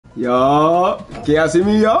Yo, can y'all see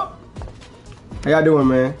me, yo? How y'all doing,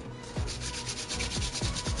 man?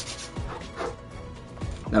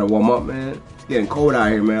 Gotta warm up, man. It's getting cold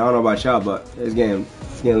out here, man. I don't know about y'all, but it's getting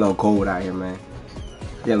a little cold out here, man.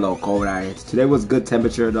 Getting a little cold out here. Today was good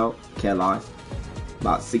temperature, though. Can't lie.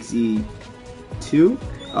 About 62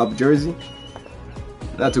 up Jersey.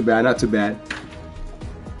 Not too bad, not too bad.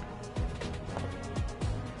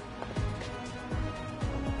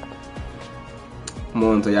 Come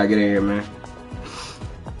on until y'all get in here, man.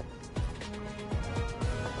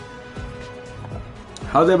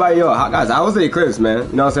 How's everybody, yo? Guys, how was the eclipse, man?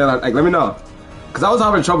 You know what I'm saying? Like, let me know. Because I was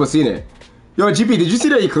having trouble seeing it. Yo, GP, did you see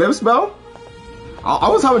the eclipse, bro? I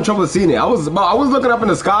was having trouble seeing it. I was looking up in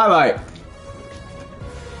the sky, like...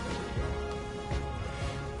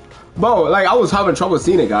 Bro, like, I was having trouble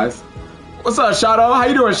seeing it, guys. What's up, Shadow? How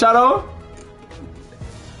you doing, Shadow?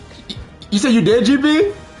 You said you did,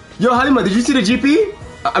 GP? Yo, Halima, did you see the GP?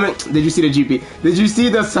 I mean, did you see the GP? Did you see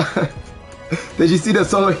the... Did you see the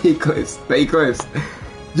solar eclipse? The eclipse.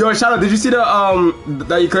 Yo, Shadow, did you see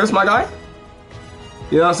the eclipse, my guy?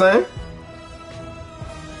 You know what I'm saying?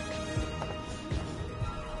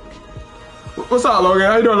 What's up, Logan?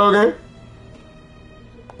 How you doing, Logan?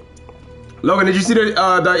 Logan, did you see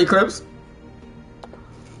the eclipse?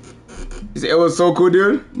 You said it was so cool,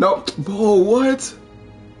 dude? No. Bro, what?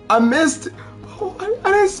 I missed. Bro,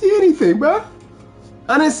 I didn't see anything, bro.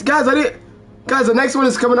 I didn't, guys, the next one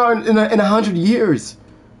is coming out in 100 years.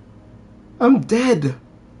 I'm dead.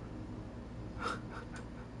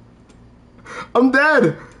 I'm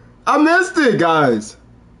dead. I missed it, guys.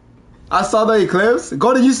 I saw the eclipse.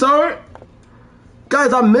 Gordon, you saw it?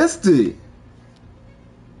 Guys, I missed it.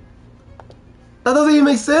 That doesn't even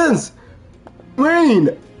make sense. Rain,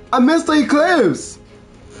 I missed the eclipse.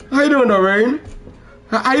 How you doing, though, Rain?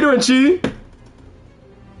 How you doing, Chi?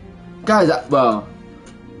 Guys, well,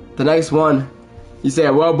 the next one, you said,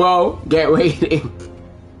 well, bro, get waiting.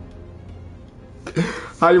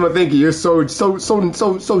 How you gonna think? You're so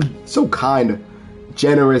kind,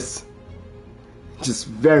 generous, just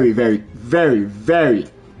very, very, very, very,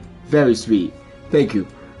 very sweet. Thank you.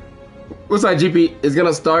 What's up, GP? It's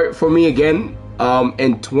gonna start for me again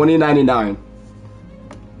in 2099.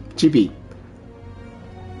 GP,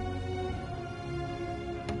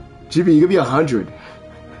 you could be 100.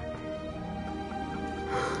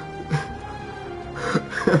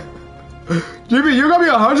 GP, you're gonna be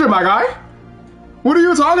 100, my guy. What are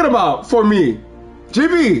you talking about for me?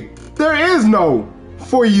 GP, there is no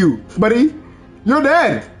for you, buddy. You're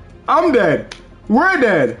dead. I'm dead. We're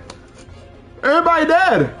dead. Everybody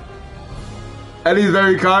dead. And he's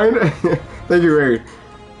very kind. Thank you, Ray.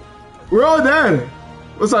 We're all dead.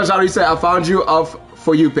 What's up, Shadow? You said I found you off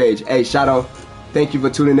For You page. Hey, Shadow, thank you for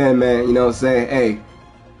tuning in, man. You know what I'm saying? Hey,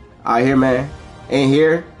 out here, man.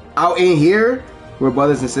 Out in here, we're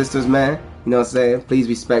brothers and sisters, man. You know what I'm saying? Please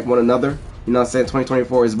respect one another. You know what I'm saying?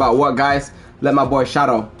 2024 is about what, guys? Let my boy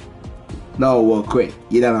Shadow know real quick.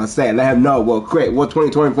 You know what I'm saying? Let him know real quick what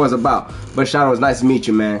 2024 is about. But Shadow, it's nice to meet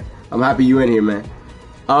you, man. I'm happy you in here, man.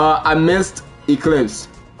 I missed Eclipse.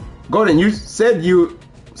 Gordon, you said you...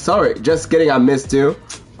 Sorry, just kidding, I missed too.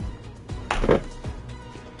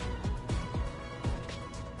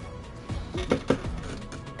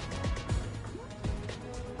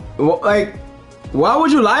 Well, like, why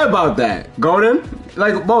would you lie about that, Gordon?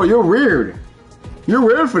 Like, bro, you're weird. You're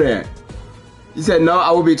weird for that. You said, no,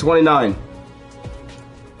 I will be 29.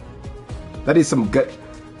 That is some good...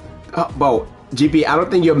 bro, GP, I don't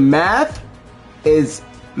think your math is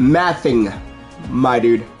mathing, my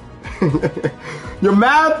dude. Your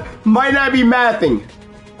math might not be mathing.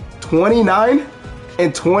 29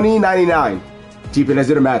 and 2099. GP, let's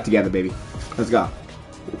do the math together, baby. Let's go.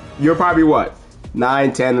 You're probably what?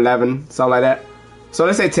 9, 10, 11, something like that. So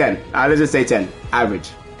let's say 10. Let's just say 10.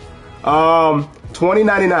 Average.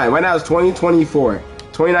 2099. Right now it's 2024.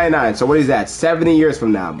 2099. So what is that? 70 years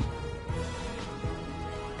from now.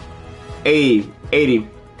 80.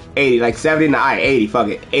 Like 79. 80. Fuck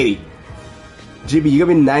it. 80. GB, you're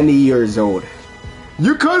gonna be 90 years old.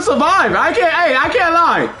 You could survive. I can't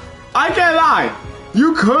lie.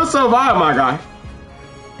 You could survive, my guy.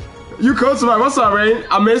 You could survive. What's up, Rain?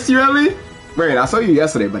 I missed you, Ellie. Rain, I saw you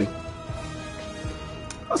yesterday, buddy.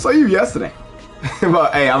 I saw you yesterday.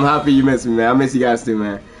 But hey, I'm happy you missed me, man. I miss you guys too,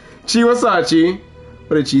 man. Chi, what's up, Chi?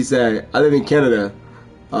 What did Chi say? I live in Canada.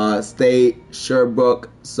 Stay Sherbrooke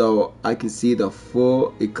so I can see the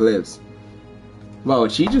full eclipse. Bro,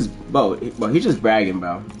 he just bragging,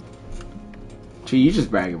 bro. Chi, you just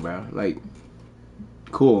bragging, bro. Like,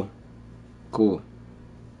 cool.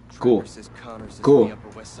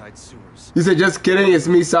 You said just kidding, it's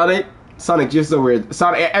me, Sonic. Sonic, you're so weird.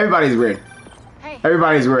 Sonic, everybody's weird.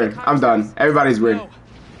 Everybody's weird. I'm done. Everybody's weird.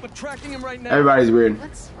 I'm tracking him right now. Everybody's weird.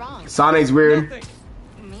 What's wrong? Sonic's weird.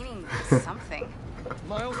 Meaning something.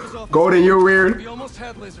 Miles was off. Golden, you're weird. We almost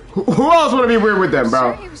had Lizard. Who else want to be weird with them,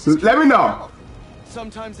 bro? Let me know.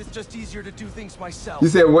 Sometimes it's just easier to do things myself. You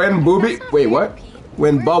said when booby? Wait, what?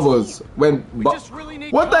 When bubbles? When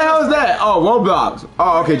what the hell is that? Oh, Roblox.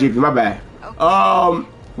 Oh, okay, GP, my bad.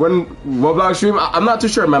 When Roblox stream, I'm not too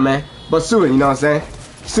sure, my man. But soon, you know what I'm saying?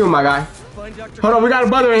 Soon, my guy. Hold on, we got a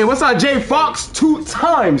brother in here. What's up, J Fox? 2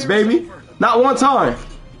 times, baby. Not 1 time.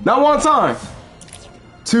 Not 1 time.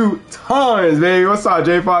 2 times, baby. What's up,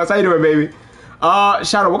 J Fox? How you doing, baby?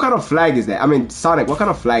 Shadow, what kind of flag is that? I mean, Sonic, what kind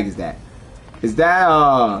of flag is that? Is that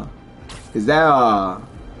I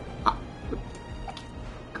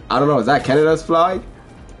don't know, is that Canada's flag?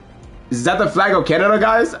 Is that the flag of Canada,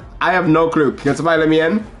 guys? I have no clue. Can somebody let me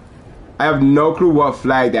in? I have no clue what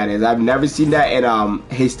flag that is. I've never seen that in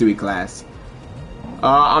history class.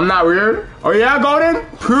 I'm not weird. Oh yeah, Golden?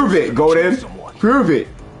 Prove it, Golden. Prove it.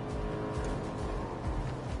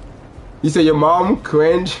 You said your mom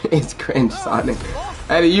cringe? It's cringe, Sonic.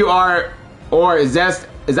 And you are, or is that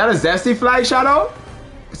a Zesty flag, Shadow?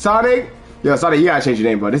 Sonic? Yo, Sonic, you gotta change your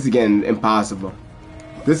name, bro. This is getting impossible.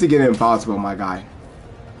 This is getting impossible, my guy.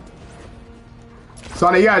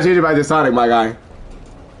 Sonic, you gotta change it back to Sonic, my guy.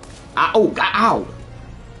 Ow, ow.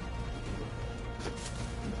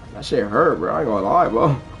 That shit hurt, bro. I ain't gonna lie,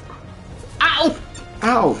 bro. Ow!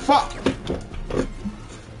 Ow, fuck.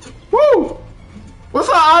 Woo! What's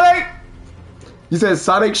up, Alec? You said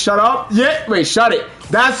Sonic, shut up? Yeah, wait, shut it.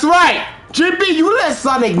 That's right. GP, you let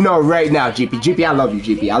Sonic know right now, GP. GP, I love you,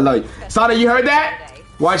 GP. I love you. Sonic, you heard that?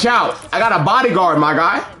 Watch out. I got a bodyguard, my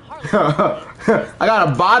guy. I got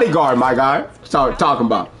a bodyguard, my guy. Start talking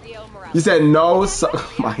about. You said no,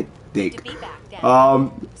 my dick.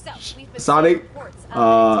 Sonic,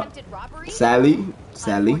 Sally,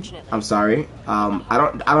 I'm sorry. I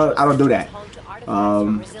don't do that.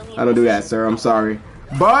 I don't do that, sir. I'm sorry.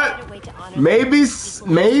 But maybe. There's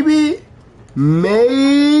one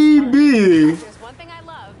thing I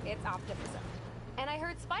love, it's optimism. And I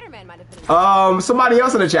heard Spider-Man might have been somebody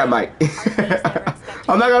else in the chat might.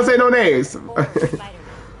 I'm not gonna say no names.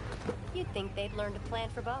 You'd think they'd learn to plan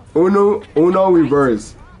for both. Uno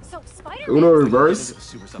reverse. So Uno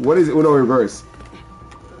reverse? What is Uno reverse?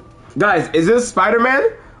 Guys, is this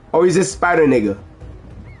Spider-Man? Or is this Spider Nigga?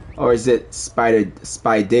 Or is it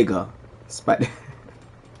Spider-Digger? Spider.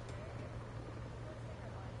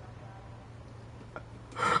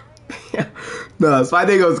 No,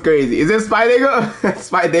 Spider-Digger's crazy. Is it Spider-Digger?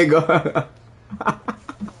 Spider-Digger.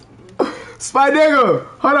 Spider-Digger!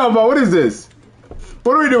 Hold on, bro. What is this?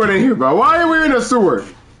 What are we doing in here, bro? Why are we in a sewer?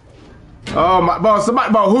 Oh my, bro,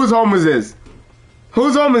 somebody, bro, whose home is this?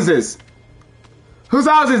 Whose home is this? Whose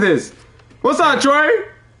house is this? What's up, Troy?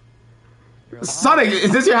 Sonic,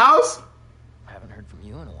 is this your house? I haven't heard from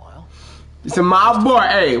you in a while. It's a my boy.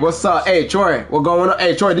 Hey, what's up? Hey, Troy, what going on?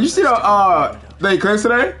 Hey, Troy, did you see the eclipse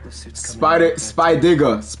today? Spy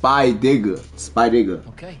Digger.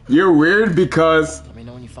 Okay. You're weird because, Let me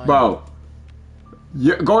know when you find bro,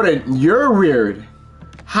 Golden, you're weird.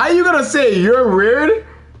 How you gonna say you're weird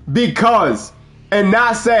because and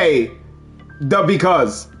not say the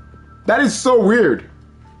because? That is so weird.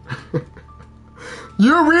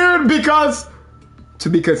 You're weird because to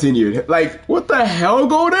be continued. Like, what the hell,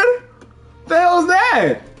 Golden? What the hell is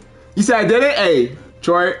that? You said I did it? Hey,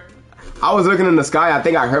 Troy, I was looking in the sky. I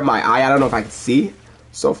think I hurt my eye. I don't know if I can see.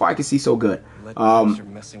 So far, I can see so good. But I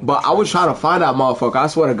was trying to find that motherfucker. I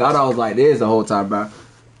swear to God, I was like this the whole time, bro.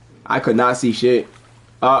 I could not see shit.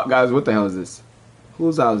 Guys, what the hell is this?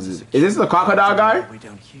 Whose house is this? Is this the crocodile guy?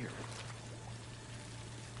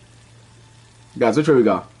 Guys, which way we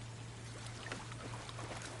go?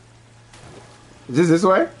 Is this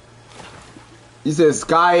way? You said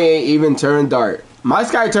sky ain't even turned dark. My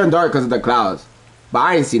sky turned dark because of the clouds. But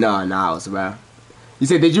I ain't see none in the house, bro. You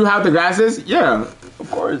said, did you have the glasses? Yeah,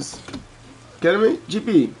 of course. Kidding me?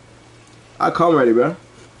 GP. I come ready, bro.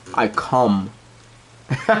 I come.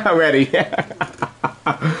 Ready. Hey!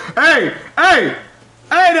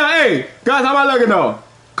 Guys, how am I looking though?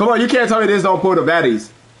 Come on, you can't tell me this don't pull the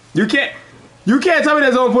baddies. You can't tell me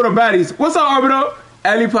this don't pull the baddies. What's up, Orbital?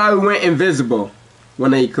 Ellie probably went invisible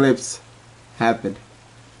when the eclipse happened.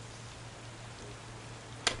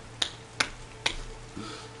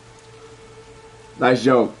 Nice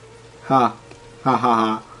joke. Ha. Ha ha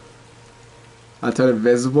ha. I turned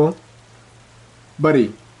invisible.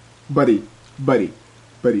 Buddy.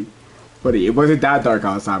 It wasn't that dark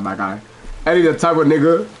outside, my guy. Eddie the type of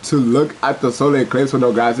nigga to look at the solar eclipse with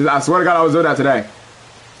no glasses. I swear to God I was doing that today.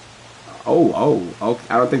 Okay.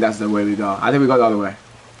 I don't think that's the way we go. I think we go the other way.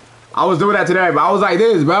 I was doing that today, but I was like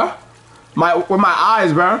this, bro. With my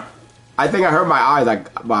eyes, bro. I think I hurt my eyes,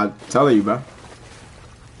 like, by telling you, bro.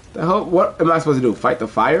 The hell? What am I supposed to do? Fight the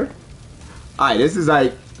fire? Alright, this is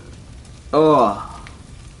like, I'm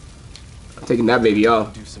taking that baby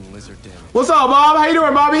off. Do some lizard damage. What's up, Bob? How you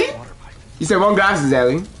doing, Bobby? Water pipe. You said one glasses,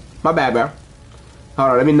 Ellie. My bad, bro.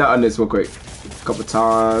 Hold on, let me nut on this real quick. A couple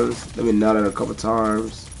times. Let me nut it a couple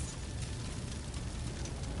times.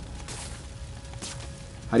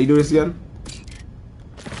 How do you do this again?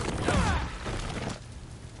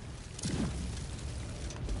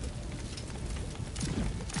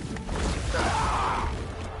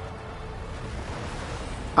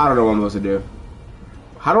 I don't know what I'm supposed to do.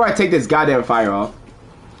 How do I take this goddamn fire off?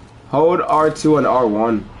 Hold R2 and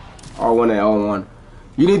R1. R1 and L1.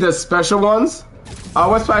 You need the special ones?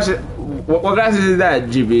 What special? What glasses is that,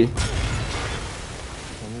 GB?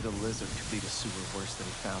 Only the lizard could lead a sewer worse than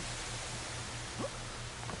he found.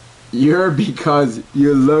 You're because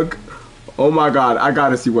you look. Oh my god, I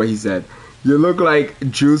gotta see what he said. You look like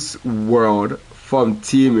Juice WRLD from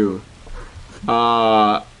Temu.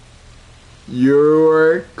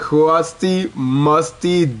 You're crusty,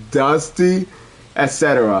 musty, dusty,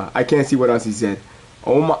 etc. I can't see what else he said.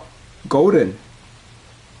 Oh my. Golden.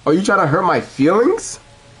 Are you trying to hurt my feelings?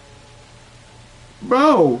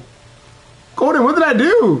 Bro. Golden, what did I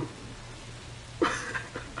do?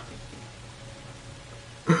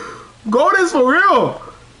 Golden's for real.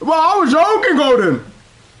 Bro, I was joking, Golden.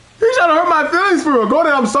 He's trying to hurt my feelings for real.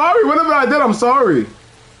 Golden, I'm sorry. Whatever I did, I'm sorry.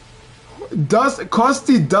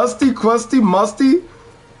 Crusty, dusty, crusty, musty.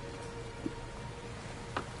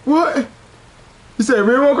 What? You said,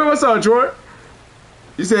 everyone come outside, Troy?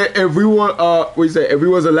 You said, if we were, what you say? If we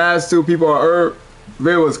was the last two people on Earth,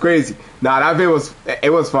 vid was crazy. Nah, that vid was,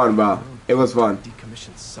 it was fun, bro. It was fun.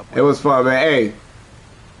 Decommissioned subway. It was fun, man. Hey,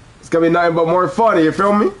 it's gonna be nothing but more fun, you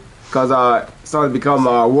feel me? Cause it's starting to become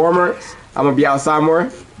warmer. I'm gonna be outside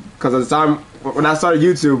more. Cause at the time when I started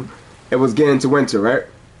YouTube, it was getting to winter, right?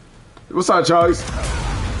 What's up, Charles? Don't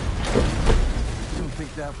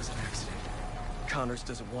think that was an accident. Connors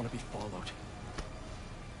doesn't want to be followed.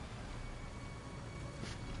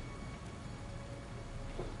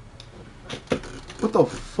 What the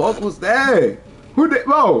fuck was that? Who did,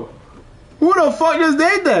 bro? Who the fuck just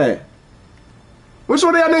did that? Which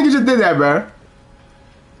one of y'all niggas just did that, bro?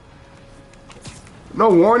 No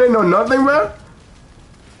warning, no nothing, bro.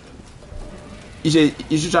 You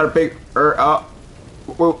should try to pick her up.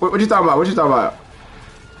 What you talking about? What you talking about?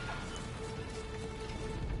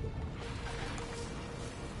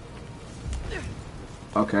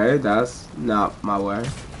 Okay, that's not my way.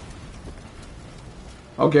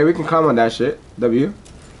 Okay, we can climb on that shit. W.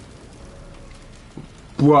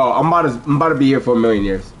 Bro, I'm about to be here for a million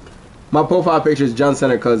years. My profile picture is John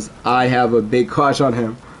Cena because I have a big crush on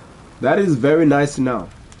him. That is very nice to know.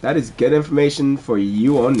 That is good information for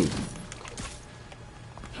you only.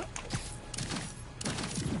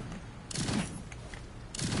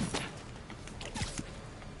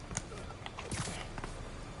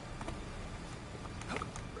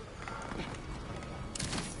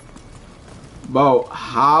 Bro,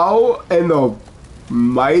 how in the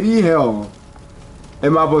mighty hell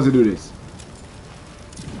am I supposed to do this?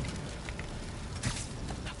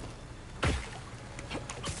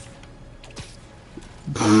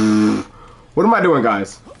 What am I doing,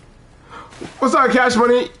 guys? What's up, Cash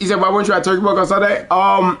Money? He said, why weren't you at Turkey Book on Sunday?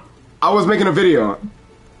 I was making a video.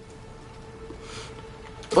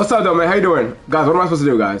 What's up, though, man? How you doing? Guys, what am I supposed to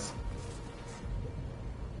do, guys?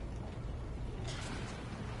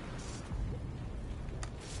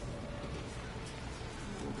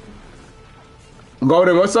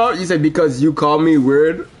 Golden, what's up? You said because you called me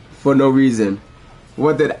weird for no reason.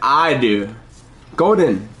 What did I do?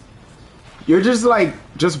 Golden, you're just like,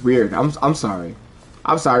 just weird. I'm sorry.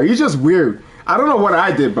 I'm sorry. You're just weird. I don't know what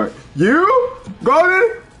I did, but you,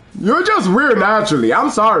 Golden, you're just weird naturally.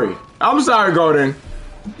 I'm sorry. I'm sorry, Golden.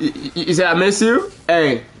 You said I miss you?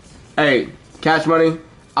 Hey, Cash Money.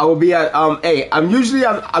 I will be at, hey, I'm usually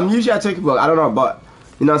at Turkey Book. I don't know, but,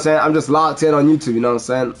 you know what I'm saying? I'm just locked in on YouTube, you know what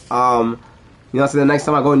I'm saying? You know what I'm saying? The next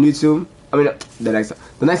time I go on YouTube, I mean, the next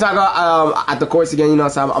time I go at the course again, you know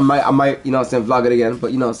what I'm saying? I might, you know what I'm saying, vlog it again,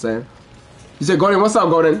 but you know what I'm saying? You said, Golden, what's up,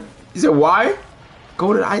 Golden? You said, why?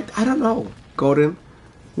 Golden, I don't know, Golden.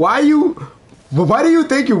 Why do you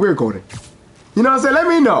think you're weird, Golden? You know what I'm saying? Let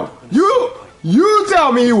me know. You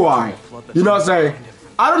tell me why. You know what I'm saying?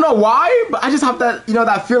 I don't know why, but I just have that, you know,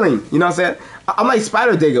 that feeling. You know what I'm saying? I'm like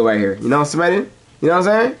Spider Digger right here. You know what I'm saying? You know what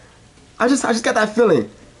I'm saying? I just got that feeling.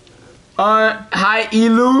 Hi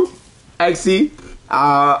Elu, XC.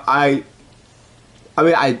 I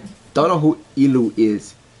mean, I don't know who Ilu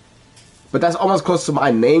is. But that's almost close to my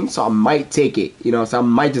name, so I might take it. You know, so I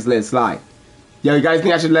might just let it slide. Yo, you guys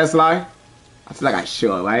think I should let it slide? I feel like I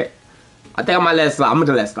should, right? I think I might let it slide. I'm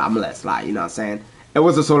gonna let it slide. I'm gonna let it slide, you know what I'm saying? It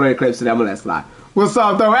was a solar eclipse today. I'm gonna let it slide. What's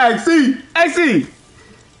up, though? XC! XC!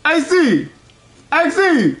 XC!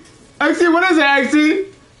 XC! XC, what is it, XC?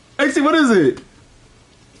 XC, what is it?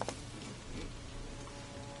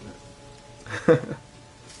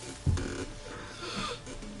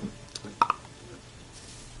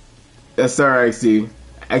 Yes, sir, XC.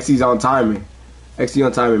 XC's on timing. XC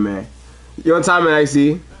on timing, man. You're on timing,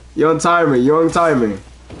 XC. You're on timing. You're on timing.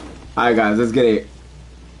 Alright, guys, let's get it.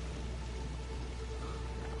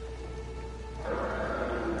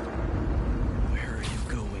 Where are you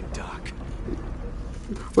going, Doc?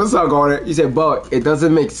 What's up, Gordon? You said, but it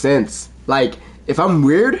doesn't make sense. Like, if I'm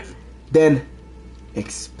weird, then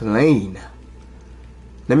explain.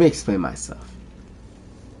 Let me explain myself.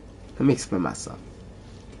 Let me explain myself.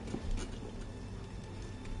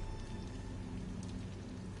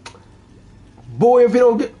 Boy, if you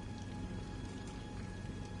don't get...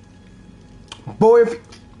 Boy, if...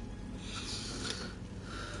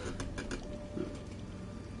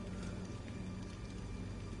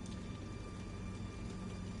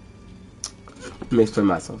 Let me explain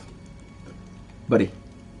myself. Buddy.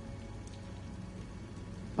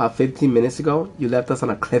 About 15 minutes ago, you left us on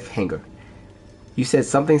a cliffhanger. You said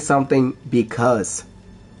something because.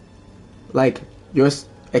 Like, you're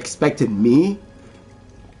expecting me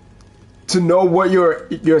to know what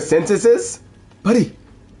your sentence is? Buddy,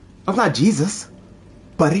 I'm not Jesus.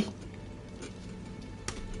 Buddy.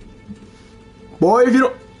 Boy, if you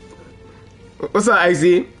don't... What's up,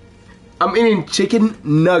 XZ? I'm eating chicken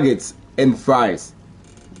nuggets and fries.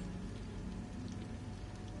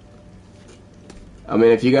 I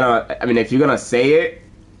mean, if you're gonna say it,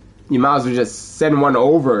 you might as well just send one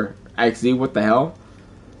over, XZ. What the hell?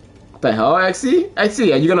 What the hell, XZ?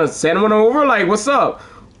 XZ, are you gonna send one over? Like, what's up?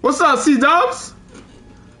 What's up, C-Dubs?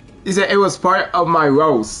 He said it was part of my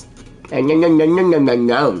roast. He said,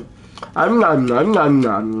 I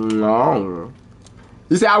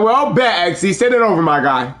will bet, XZ. Send it over, my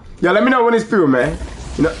guy. Yo, let me know when it's through, man.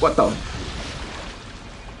 You know, what the?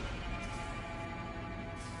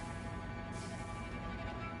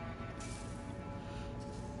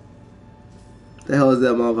 The hell is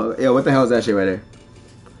that motherfucker? Yo, what the hell is that shit right there?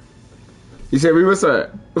 You said, what's up?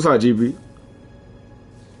 What's up, GB?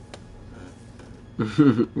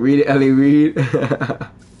 Read it, Ellie, read.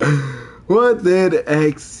 What did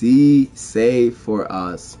XC say for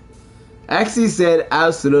us? XC said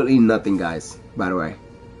absolutely nothing, guys, by the way.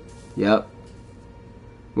 Yep.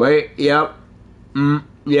 Wait, yep.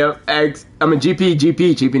 Yep,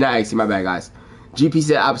 GP, not XC, my bad, guys. GP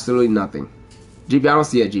said absolutely nothing. GP, I don't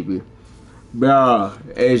see it, GP. Bro,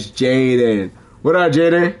 it's Jaden. What up,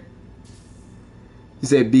 Jaden? He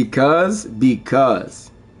said, because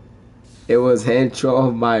it was intro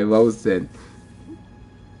of my roasting.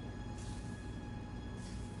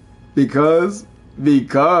 Because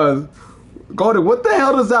Golden, what the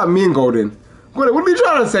hell does that mean, Golden? Golden, what are you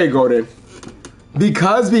trying to say, Golden?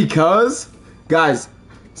 Because guys,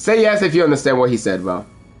 say yes if you understand what he said, bro.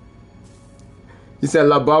 He said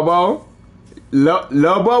La Bobo. La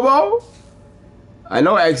Bobo? I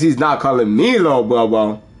know XC's not calling me Lil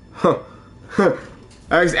Bobo.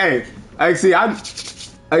 Hey, XC,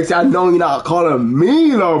 I know you're not calling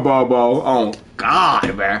me Lil Bobo. Oh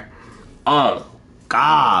God, man. Oh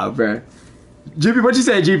God, man. GP, what you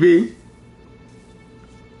say, GP?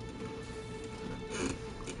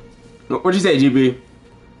 What'd you say, GP?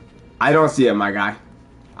 I don't see it, my guy.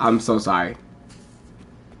 I'm so sorry.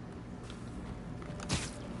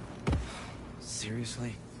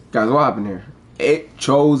 Seriously? Guys, what happened here? It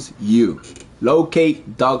chose you.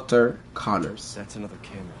 Locate Dr. Connors. That's another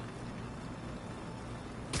camera.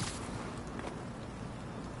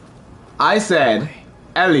 I said,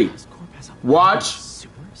 Ellie, watch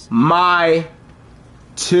my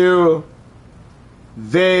 2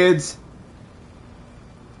 vids.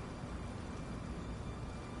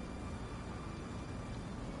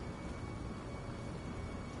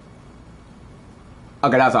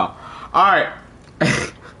 Okay, that's all. Alright.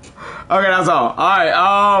 Okay, that's all.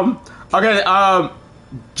 Alright, okay,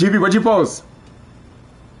 GB, what'd you post?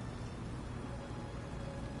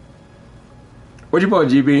 What'd you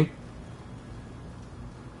post, GB?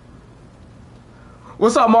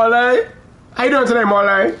 What's up, Marley? How you doing today,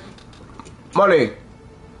 Marley? Marley,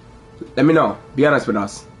 let me know. Be honest with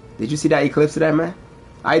us. Did you see that eclipse today, man?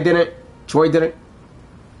 I didn't. Troy didn't.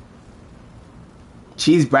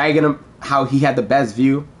 Cheese bragging how he had the best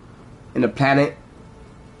view in the planet.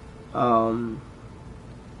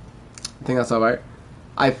 I think that's alright.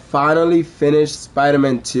 I finally finished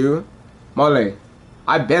Spider-Man 2. Mole,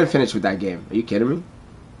 I've been finished with that game. Are you kidding me?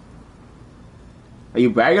 Are you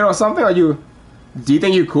bragging or something? Do you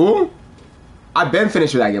think you're cool? I've been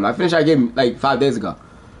finished with that game. I finished that game like 5 days ago.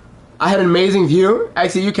 I had an amazing view.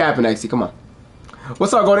 Actually, you capping, actually. Come on.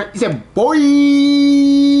 What's up, Gordon? He said, boy,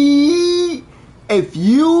 if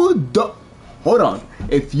you don't... Hold on.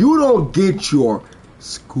 If you don't get your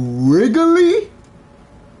squiggly,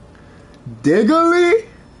 diggly,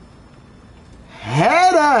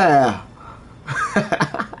 header.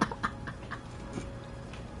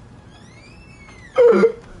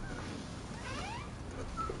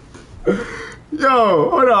 Yo,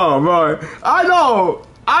 hold on, bro. I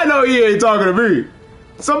know he ain't talking to me.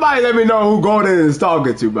 Somebody let me know who Golden is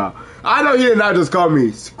talking to, bro. I know he did not just call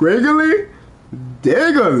me squiggly,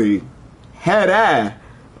 diggly, header.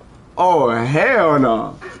 Oh, hell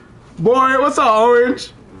no. Boy, what's up,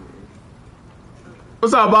 Orange?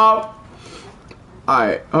 What's up, Bob?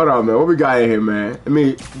 Alright, hold on, man. What we got in here, man? Let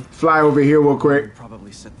me fly over here real quick.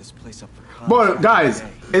 Probably set this place up for But, guys,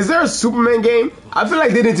 is there a Superman game? I feel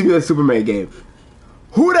like there needs to be a Superman game.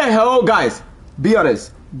 Who the hell, guys, be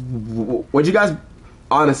honest. Would you guys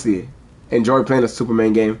honestly enjoy playing a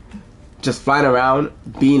Superman game? Just flying around,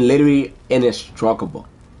 being literally indestructible.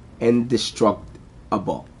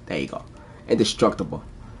 Indestructible. There you go. Indestructible.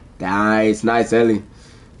 Nice, nice, Ellie.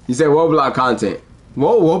 You said Roblox content.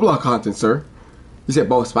 Whoa, Roblox content, sir. You said,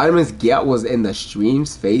 bro, Spider-Man's get was in the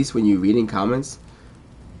stream's face when you reading comments.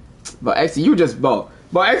 But actually, you just, bro.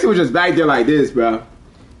 But actually, was just back there like this, bro.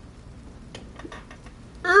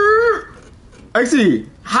 Actually,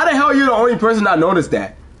 how the hell are you the only person that noticed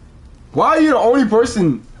that? Why are you the only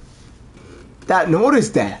person that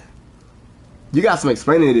noticed that? You got some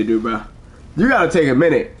explaining to do, bro. You gotta take a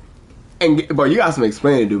minute. And, bro, you got some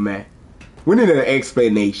explaining to do, man. We need an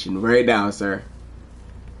explanation right now, sir.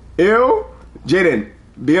 Ew? Jaden,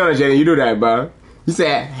 be honest, Jaden, you do that, bro. You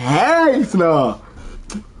said, hey, no.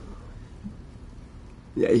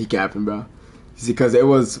 Yeah, he capping, bro. See, because it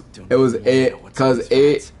was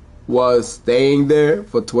staying there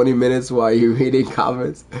for 20 minutes while you reading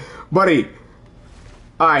comments. Buddy.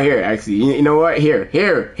 Alright, here, actually. You know what? Here,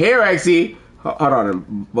 actually. Hold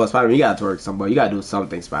on, but Spider-Man, you gotta twerk something, bro. You gotta do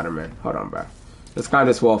something, Spider-Man. Hold on, bro. Let's climb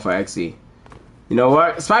this wall for XE. You know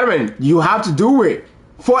what? Spider-Man, you have to do it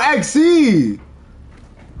for XE.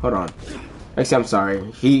 Hold on. XE, I'm sorry.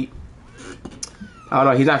 I don't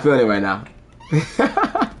know, he's not feeling it right now.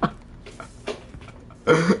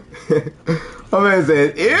 My man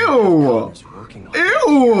said, ew.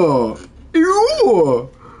 Ew. Ew.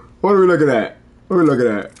 What are we looking at?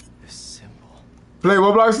 This symbol. Play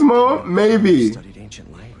Roblox tomorrow? Maybe. Studied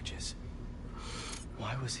ancient languages.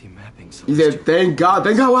 Why was he mapping so? He said, thank God.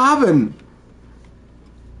 What happened?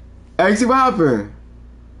 Actually, what happened?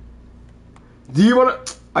 Do you wanna?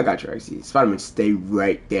 I got you, actually. Spider-Man, stay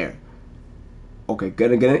right there. Okay,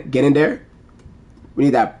 get in there. We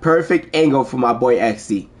need that perfect angle for my boy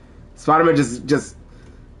XC. Spider-Man, just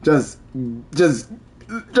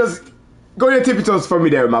go your tippy toes for me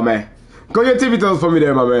there, my man. Go your tippy toes for me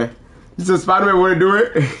there, my man. You said Spider-Man wouldn't do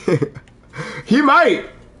it? He might.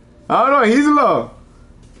 I don't know. He's a little.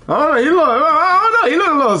 I don't know. He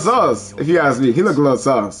look a little sus. If you ask me, he look a little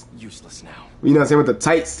sus. Useless now. You know what I'm saying, with the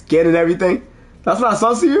tight skin and everything. That's not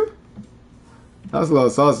sus to you? That's a little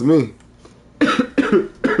sus to me.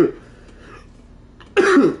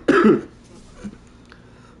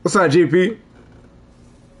 What's up, GP?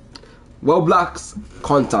 Roblox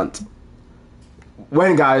content.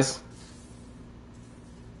 When, guys?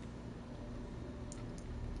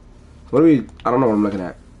 What do we? I don't know what I'm looking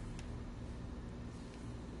at.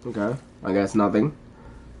 Okay, I guess nothing.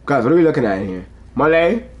 Guys, what are we looking at in here?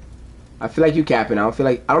 Malay, I feel like you capping. I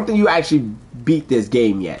don't think you actually beat this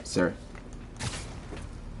game yet, sir.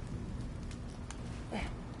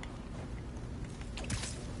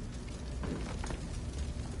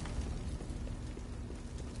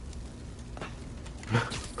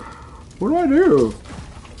 What do I do?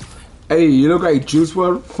 Hey, you look like Juice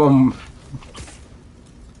WRLD from...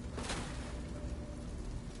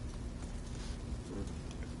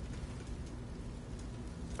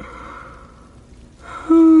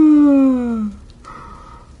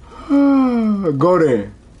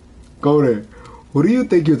 Go there. Who do you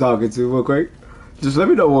think you're talking to, real quick? Just let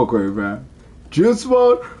me know real quick, man. Juice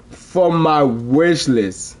WRLD from my wish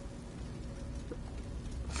list.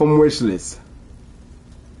 From wish list.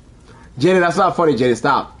 Jaden, that's not funny, Jaden.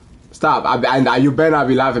 Stop. You better not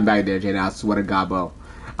be laughing back there, Jaden. I swear to God, bro.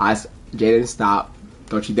 Jaden, stop.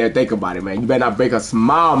 Don't you dare think about it, man. You better not break a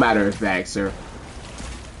smile, matter of fact, sir.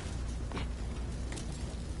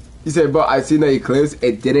 You said, but I seen the eclipse.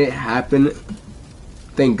 It didn't happen.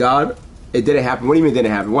 Thank God. It didn't happen. What do you mean it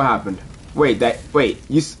didn't happen? What happened? Wait, wait,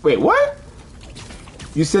 what?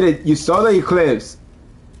 You said it, you saw the eclipse,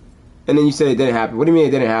 and then you said it didn't happen. What do you mean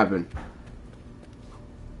it didn't happen?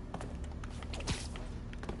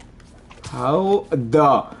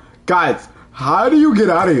 Guys, how do you get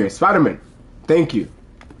out of here? Spider-Man, thank you.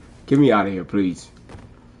 Get me out of here, please.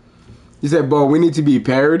 You said, bro, we need to be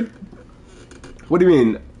paired. What do you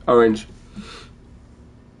mean, Orange?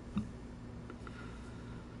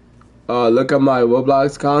 Look at my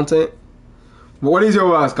Roblox content. What is your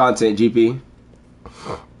Roblox content, GP?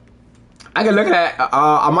 I can look at it.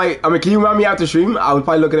 I mean, can you remind me after stream? I would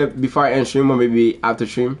probably look at it before I end stream or maybe after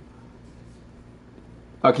stream.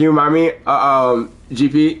 Can you remind me,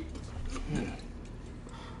 GP?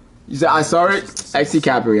 You said I saw it. XC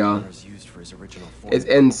Capper, y'all. It's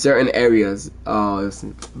in certain areas. But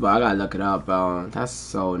I gotta look it up, bro. That's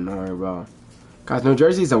so annoying, bro. Guys, New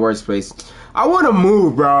Jersey is the worst place. I want to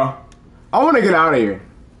move, bro. I want to get out of here.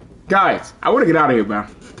 Guys, I want to get out of here, bro.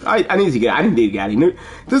 I need to get. I need to get out of here.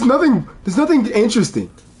 There's nothing interesting.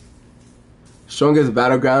 Strongest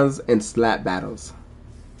battlegrounds and slap battles.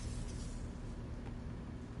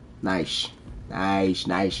 Nice,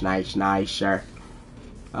 sure.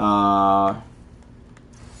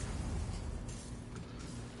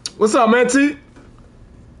 What's up, man? T?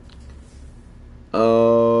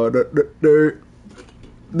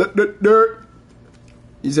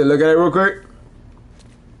 You said look at it real quick.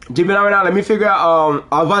 GP, now let me figure out.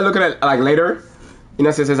 I'll probably look at it like later. You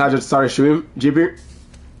know, since I just started stream, GP.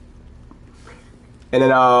 And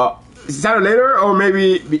then is it later or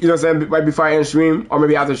maybe you know, saying right before I end stream or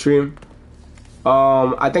maybe after stream.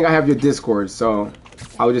 I think I have your Discord, so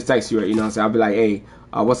I would just text you it. You know what I'm saying? I'll be like, hey,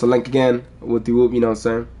 what's the link again? With the whoop, you know what I'm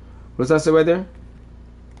saying? What's that say right there?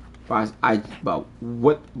 I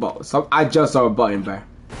just saw a button, bro.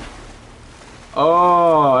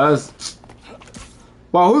 Oh, that's.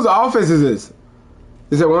 Wow, whose office is this?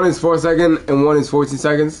 Is it one is 4 seconds and one is 14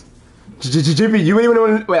 seconds? GP, you really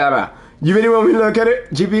want to wait? You really want me to look at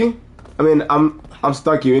it, GP? I mean, I'm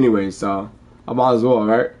stuck here anyway, so I might as well,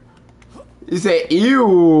 right? You say,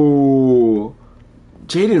 ew,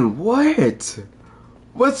 Jaden, what?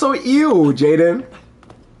 What's so ew, Jaden?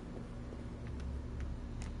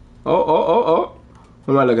 Oh.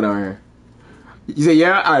 What am I looking over here? You say,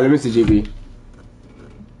 yeah? Alright, let me see, GP.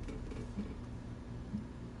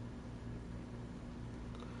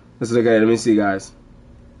 Let's look at it. Let me see, guys.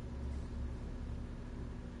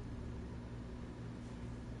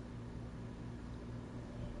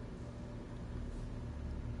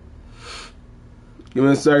 Give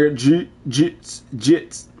me a second. GDs.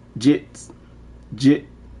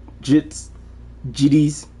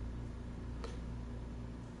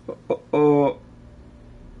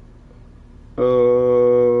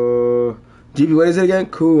 GP, what is it again?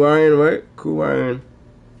 Cool Ryan, right? Cool Ryan.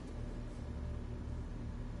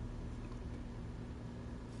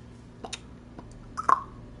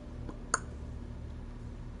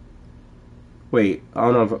 Wait,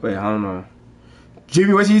 I don't know.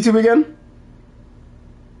 GP, what's YouTube again?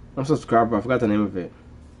 I'm subscribed, bro. I forgot the name of it.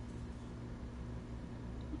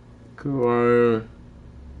 Cool.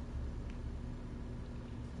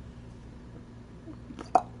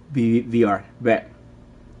 VR. Bet.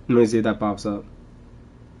 Let me see if that pops up.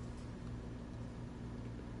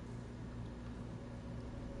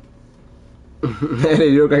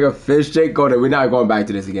 You look like a fish, Jake. Go there. We're not going back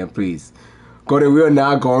to this again, please. Go there. We are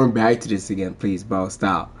not going back to this again, please, bro.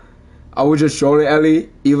 Stop. I was just showing Ellie.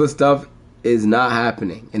 Evil stuff is not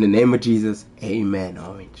happening. In the name of Jesus, amen,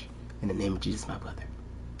 Orange. In the name of Jesus, my brother.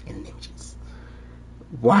 In the name of Jesus.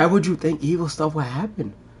 Why would you think evil stuff would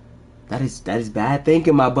happen? That is bad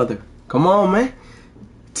thinking, my brother. Come on, man.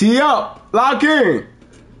 Tee up. Lock in.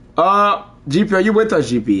 GP, are you with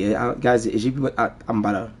us, GP? Guys, is GP with, I'm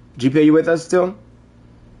about to... GP, are you with us still?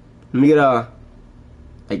 Let me get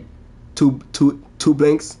like two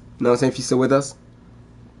blinks. You know what I'm saying? If you're still with us.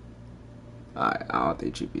 I don't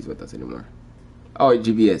think GP's with us anymore. Oh,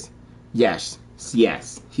 GP is. Yes.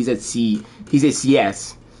 Yes. He said C. He said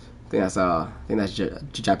CS. I think that's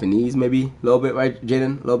Japanese, maybe a little bit, right,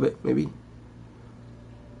 Jaden? A little bit, maybe.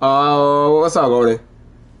 What's up, Gordon?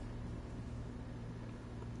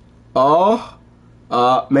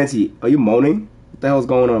 Menti, are you moaning? What the hell's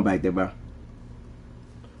going on back there, bro?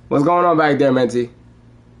 What's going on back there, Menti?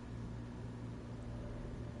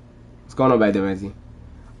 What's going on back there, Menti?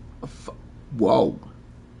 Whoa.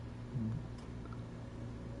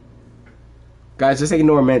 Guys, just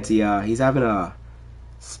ignore Menti. He's having a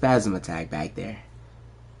spasm attack back there.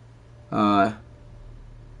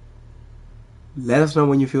 Let us know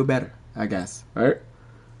when you feel better, I guess. Alright?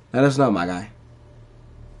 Let us know, my guy.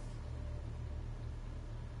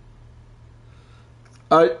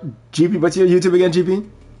 GP, what's your YouTube again, GP?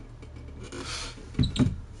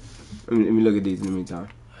 Let me look at these in the meantime.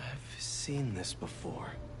 I've seen this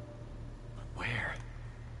before. Where?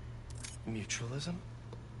 Mutualism?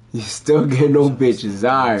 You still get no bitches.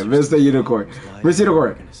 Alright, Mr. Unicorn. Mr.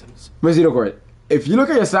 Unicorn. Mr. Unicorn. If you look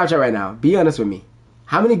at your Snapchat right now, be honest with me.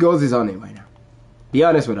 How many girls is on it right now? Be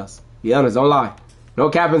honest with us. Be honest, don't lie. No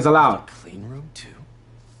capping's allowed. Clean room too.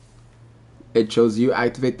 It shows you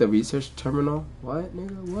activate the research terminal. What,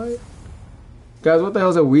 nigga? What? Guys, what the hell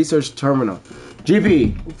is a research terminal?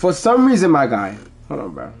 GP, for some reason, my guy. Hold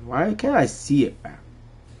on, bro. Why can't I see it, bro?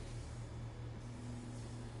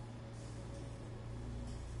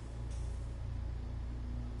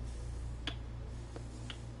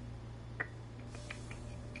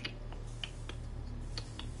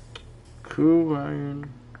 Cool, Ryan.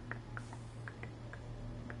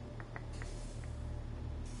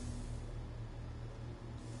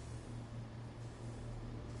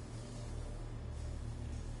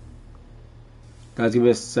 Guys, give me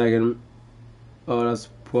a second. Oh, that's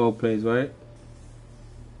Pro Plays, right?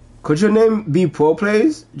 Could your name be Pro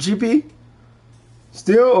Plays, GP?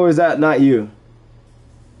 Still, or is that not you?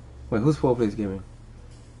 Wait, who's Pro Plays Gaming?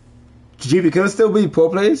 GP, can it still be Pro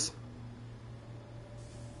Plays?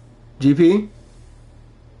 GP?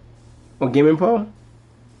 Or Gaming Pro?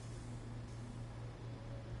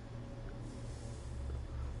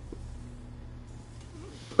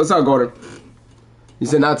 What's up, Gordon? You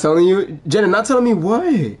said not telling you? Jaden, not telling me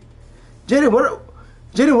what? Jaden, what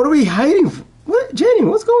are we hiding? What? Jaden,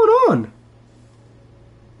 what's going on?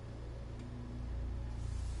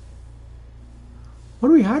 What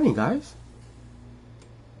are we hiding, guys?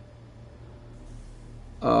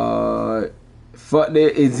 Fuck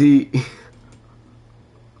that, is he?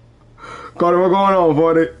 Carter, what's going on,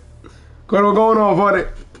 for it? Carter, what's going on, for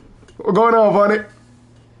it? What's going on, for it?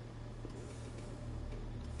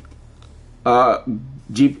 I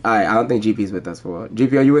don't think GP's with us for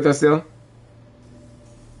GP. Are you with us still?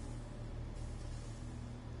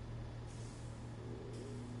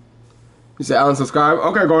 You said unsubscribe?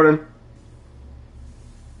 Okay, Gordon.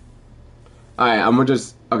 Alright, I'm gonna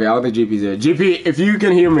just okay, I don't think GP's here. GP, if you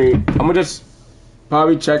can hear me, I'm gonna just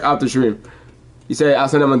probably check out the stream. You say I'll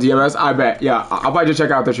send them on DMS? I bet. Yeah, I'll probably just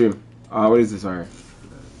check out the stream. What is this? Sorry.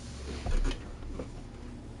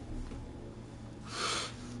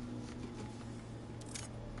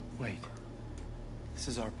 Wait. This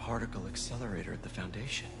is our particle accelerator at the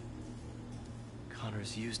Foundation.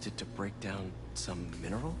 Connor's used it to break down some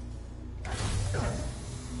mineral?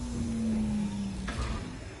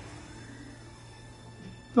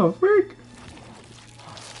 Oh, freak.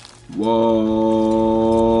 Whoa.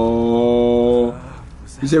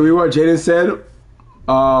 You said we what Jaden said?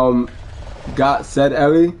 Got said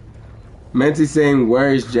Ellie. Menti saying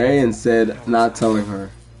where is Jay and said not telling her.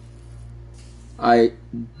 I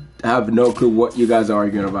have no clue what you guys are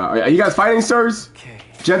arguing about. Are you guys fighting, sirs? Okay.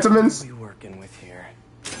 Gentlemen? What are we working with here?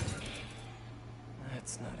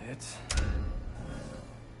 That's not it.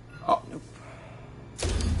 Oh. Nope.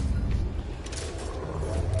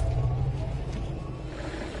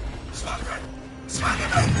 Spider-Man!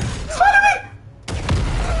 Spider-Man! Spider-Man!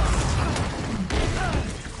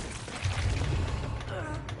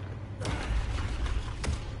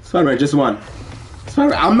 Spider-Man just won.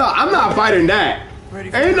 Spider-Man, I'm not fighting that.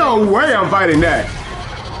 Ain't no way I'm fighting that.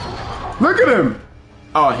 Look at him.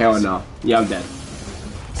 Oh hell no. Yeah, I'm dead.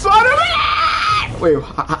 Spider-Man! Wait,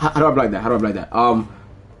 how do I block that? How do I block that?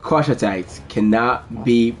 Crush attacks cannot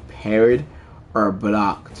be parried or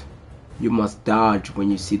blocked. You must dodge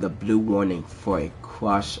when you see the blue warning for a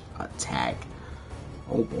crush attack.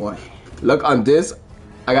 Oh boy. Look on this.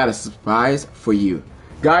 I got a surprise for you.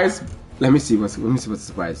 Guys, let me see what's the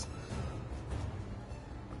surprise.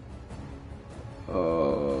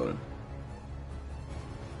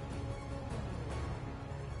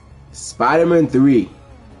 Spider-Man 3.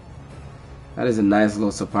 That is a nice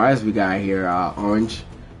little surprise we got here, Orange.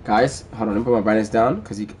 Guys, hold on, let me put my brightness down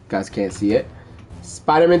because you guys can't see it.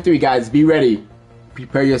 Spider-Man 3, guys, be ready.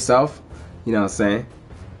 Prepare yourself. You know what I'm saying?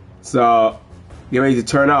 So, get ready to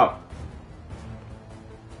turn up.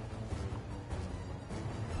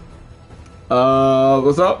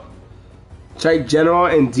 What's up? Check General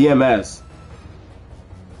and DMS.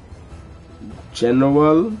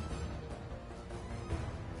 General.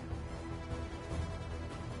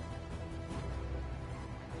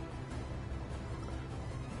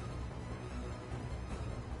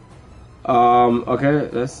 Okay,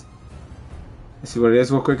 let's see what it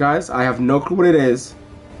is real quick, guys. I have no clue what it is.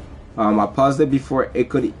 I paused it before it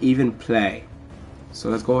could even play. So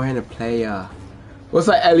let's go ahead and play. What's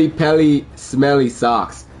that Ellie Pelly Smelly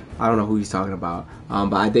Socks? I don't know who he's talking about.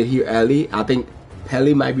 But I did hear Ellie. I think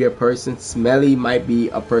Pelly might be a person. Smelly might be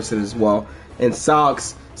a person as well. And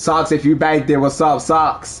Socks, if you back there, what's up,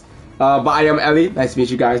 Socks? But I am Ellie. Nice to meet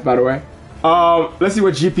you guys, by the way. Let's see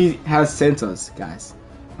what GP has sent us, guys.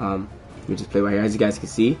 Let me just play right here. As you guys can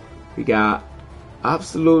see, we got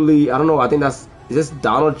absolutely. I don't know. I think is this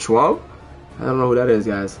Donald Trump? I don't know who that is,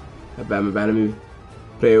 guys. Let me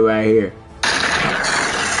play it right here.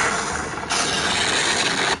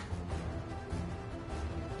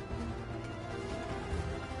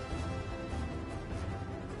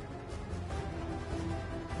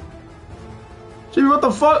 GB, what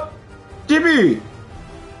the fuck? GB!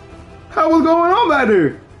 How was going on back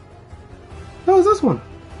there? What was this one?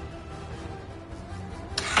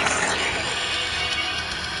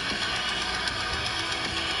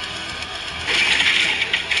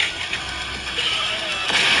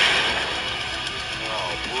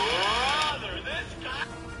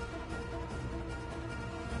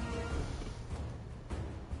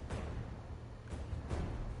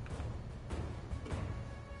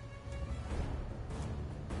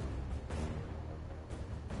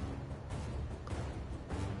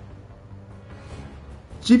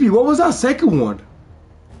 GP, what was that second one?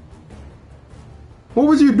 What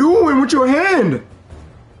was you doing with your hand?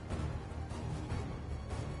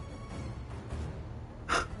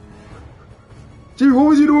 GP, what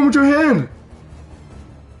was you doing with your hand?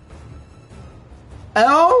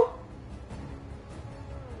 L?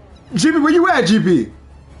 GP, where you at, GP?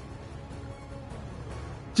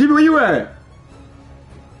 GP, where you at?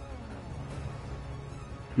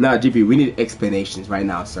 Nah, GP, we need explanations right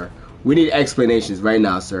now, sir. We need explanations right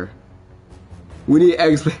now, sir. We need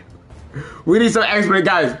some explanation,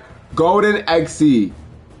 guys. Golden XC.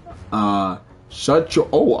 Shut your.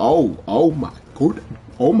 Oh my god.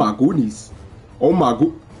 Oh my goodness. Oh my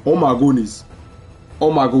goodness. Oh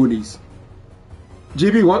my goodness.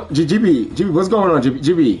 GB, what? GB, what's going on? GB, no.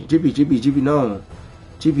 GB, no.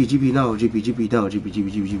 GB, no.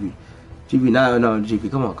 GB, no. GB,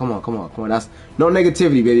 come on. That's no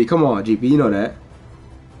negativity, baby. Come on, GB, you know that.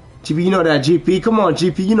 GP, you know that, GP. Come on,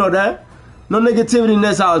 GP, you know that. No negativity in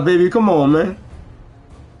this house, baby. Come on, man.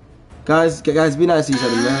 Guys, be nice to each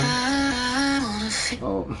other, man.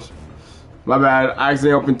 Oh, my bad. I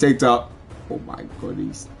accidentally opened TikTok. Oh my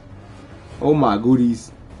goodies.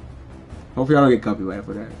 Hope y'all don't get copyrighted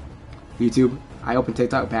for that. YouTube, I opened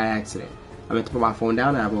TikTok by accident. I meant to put my phone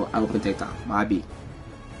down and I opened TikTok. My B.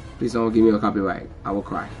 Please don't give me a copyright. I will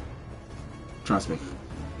cry. Trust me.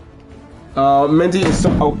 Minty is so.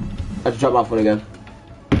 Oh, I have to drop my phone again.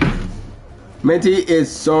 Minty is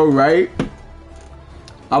so right.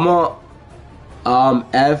 I'm a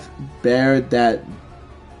F bear that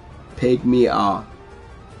pick me off.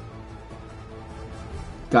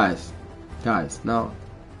 Guys, no.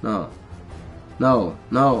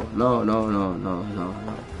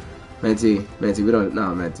 Minty, we don't.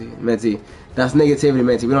 No, Minty, that's negativity,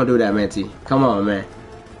 Minty. We don't do that, Minty. Come on, man.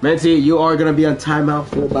 Minty, you are gonna be on timeout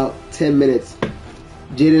for about 10 minutes.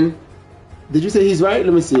 Jaden, did you say he's right?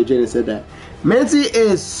 Let me see if Jaden said that. Minty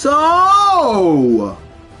is so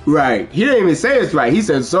right. He didn't even say it's right. He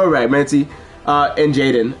said so right, Minty. And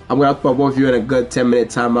Jaden, I'm gonna put both of you in a good 10-minute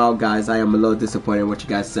timeout, guys. I am a little disappointed in what you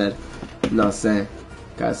guys said. You know what I'm saying?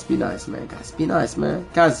 Guys, be nice, man.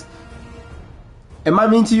 Guys, am I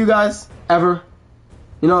mean to you guys ever?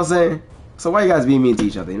 You know what I'm saying? So why you guys being mean to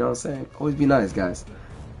each other? You know what I'm saying? Always be nice, guys.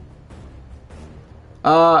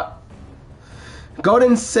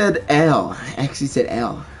 Golden said L. Actually said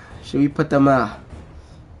L. Should we put them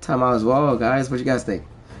time out as well, guys? What you guys think?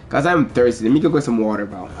 Guys, I'm thirsty. Let me go get some water,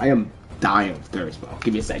 bro. I am dying of thirst, bro.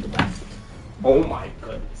 Give me a second, bro. Oh my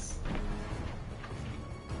goodness.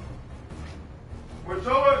 What's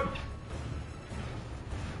over?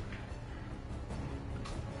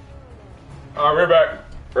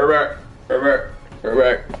 We're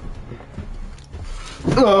back.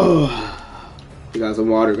 Oh. We got some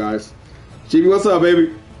water, guys. GB, what's up,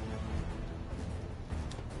 baby?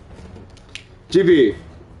 GB,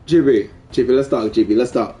 let's talk.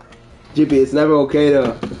 GB, it's never okay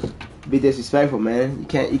to be disrespectful, man. You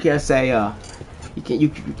can't say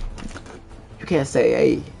you can't say,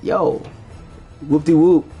 hey, yo,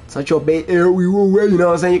 whoop-de-whoop, such your bait, you know what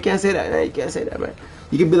I'm saying? You can't say that, man. You can't say that, man.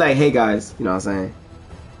 You can be like, hey, guys, you know what I'm saying?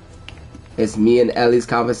 It's me and Ellie's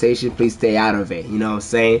conversation. Please stay out of it. You know what I'm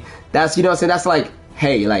saying? That's, you know what I'm saying? That's like,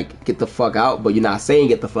 hey, like, get the fuck out. But you're not saying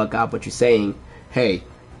get the fuck out, but you're saying, hey,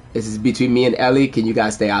 this is between me and Ellie. Can you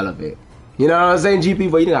guys stay out of it? You know what I'm saying, GP?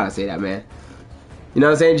 But you don't gotta say that, man. You know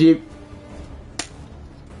what I'm saying, Jeep?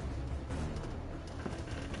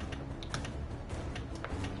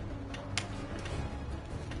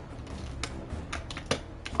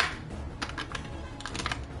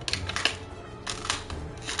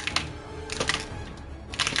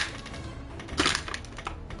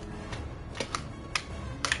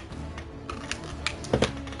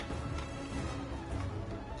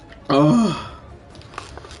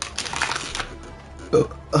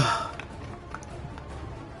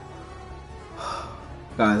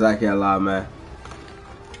 Guys, I can't lie, man.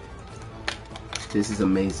 This is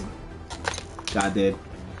amazing. God did.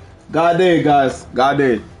 God did, guys. God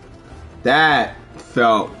did. That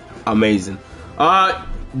felt amazing.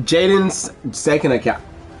 Jaden's second account.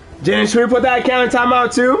 Jaden, should we put that account in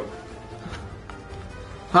timeout too?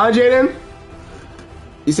 Huh, Jaden?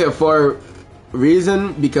 You said for a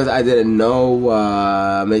reason because I didn't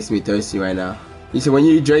know makes me thirsty right now. You said when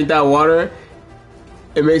you drink that water,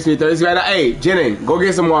 it makes me thirsty right now. Hey, Jaden, go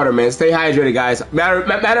get some water, man. Stay hydrated, guys.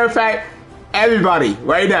 Matter of fact, everybody,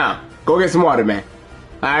 right now, go get some water, man.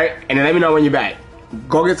 Alright? And then let me know when you're back.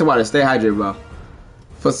 Go get some water. Stay hydrated, bro.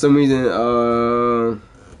 For some reason,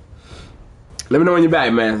 let me know when you're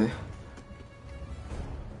back, man.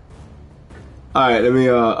 Alright, let me,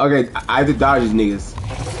 okay, I have to dodge these niggas.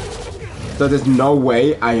 So there's no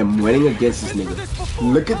way I am winning against this nigga.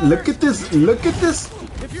 Look at this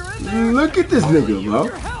nigga, bro.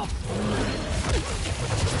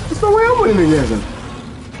 There's no way I'm winning against him.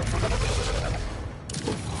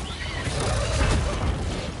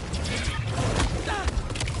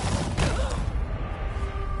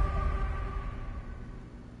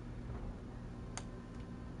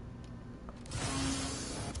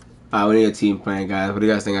 Alright, we need a team plan, guys. What do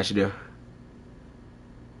you guys think I should do?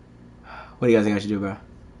 What do you guys think I should do, bro?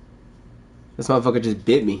 This motherfucker just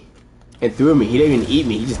bit me and threw me. He didn't even eat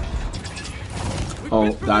me. He just...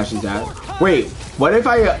 Oh, gosh, he's dead. Wait, what if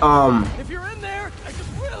I, If you're in there, I could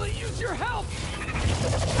really use your help.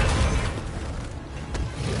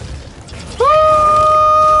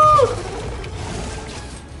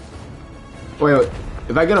 Wait,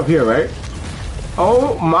 if I get up here, right?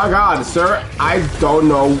 Oh my god, sir. I don't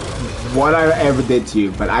know what I ever did to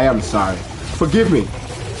you, but I am sorry. Forgive me.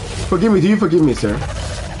 Forgive me. Do you forgive me, sir?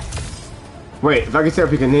 Wait, if I can stay up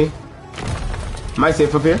here, can he? Am I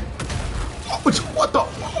safe up here? What the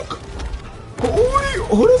fuck?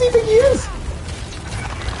 Who does he think he is?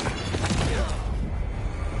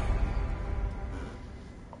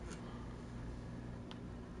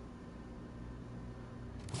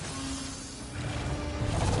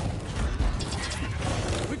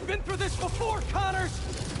 We've been through this before, Connors.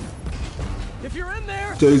 If you're in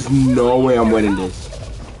there, There's no way I'm winning this.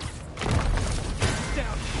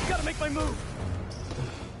 down. Gotta make my move.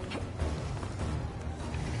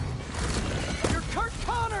 You're Kurt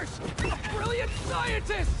Connors, a brilliant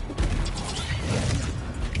scientist.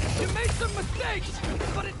 You made some mistakes,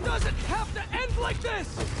 but it doesn't have to end like this.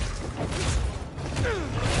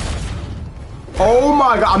 Oh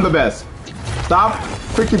my god, I'm the best. Stop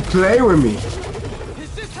freaking playing with me.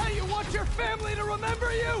 Is this how you want your family to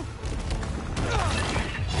remember you?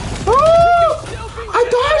 Oh, I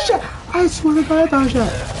dodged it. I swear to god, I dodged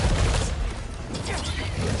it.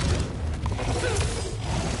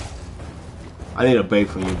 I need a break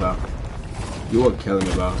from you, bro. You are killing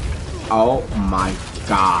me, bro. Oh my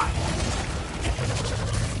god.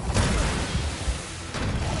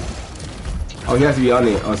 Oh, he has to be on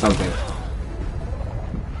it or something.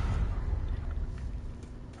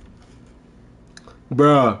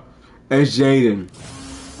 Bruh, it's Jaden.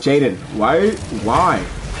 Jaden, why?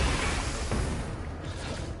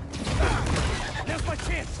 Now's my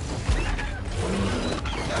chance.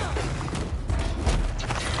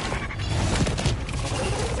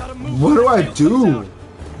 Gotta move. What do I do?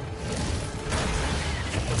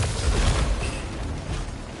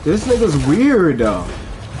 This nigga's weird though.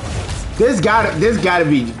 This gotta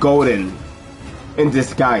be Golden in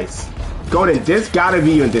disguise. Golden, this gotta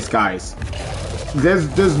be you in disguise.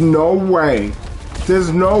 There's no way.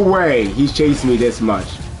 There's no way he's chasing me this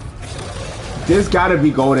much. This gotta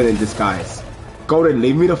be Golden in disguise. Golden,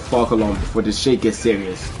 leave me the fuck alone before this shit gets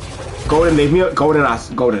serious. Golden, leave me Golden,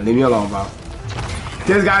 leave me alone, bro.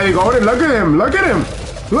 This gotta be Golden. Look at him. Look at him.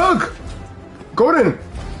 Look. Golden.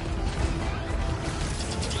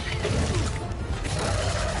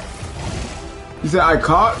 He said, I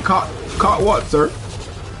caught what, sir?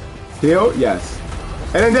 Heal? Yes.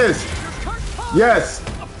 And then this. Yes.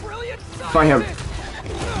 Fight him.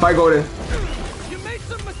 Fight Golden. You made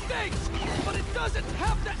some mistakes, but it doesn't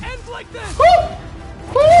have to end like this.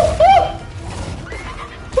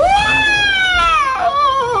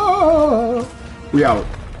 We out.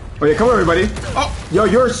 Oh yeah, come on everybody. Oh, yo,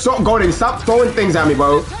 you're so golden. Stop throwing things at me,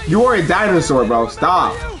 bro. You are a dinosaur, bro.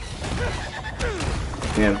 Stop.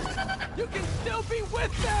 Damn. You can still be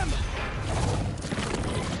with them.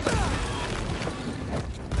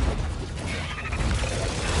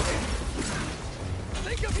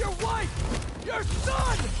 Think of your wife, your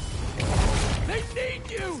son. They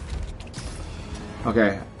need you.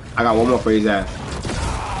 Okay, I got one more for his ass.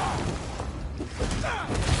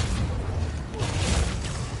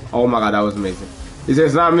 Oh my god, that was amazing. He says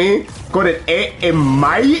it's not me. Go to it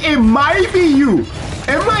might be you.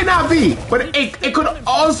 It might not be, but it could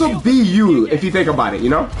also be you if you think about it, you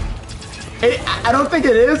know? I don't think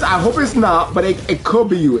it is. I hope it's not, but it could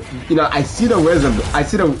be you. You know, I see the wisdom. I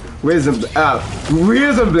see the wisdom.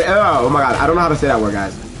 Wisdom. Oh my god, I don't know how to say that word,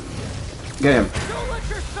 guys. Get him. Don't let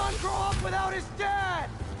your son grow up without his dad.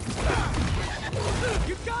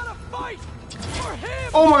 You gotta fight for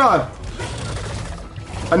him. Oh my god.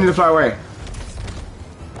 I need to fly away.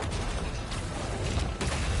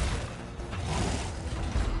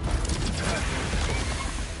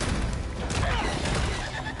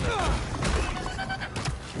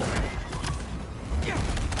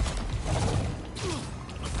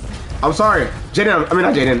 I'm sorry, Jaden. I mean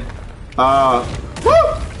not Jaden. Woo!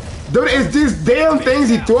 Dude, it's these damn things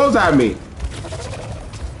he throws at me.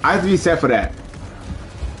 I have to be set for that.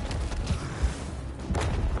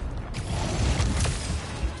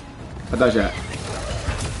 I thought that.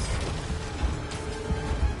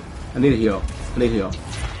 I need a heal. I need a heal.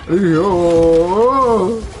 I need a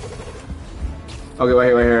heal. Okay, right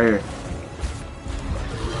here, right here, right here.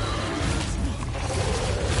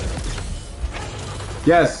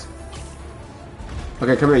 Yes.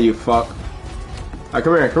 Okay, come here, you fuck. Alright,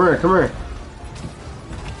 come here, come here, come here.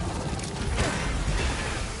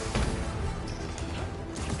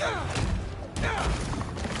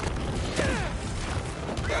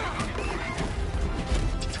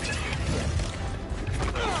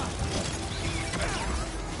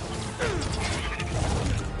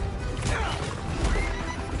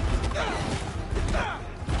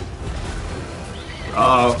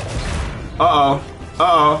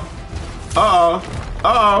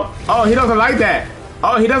 Oh, he doesn't like that.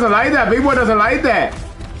 Oh, he doesn't like that. Big boy doesn't like that.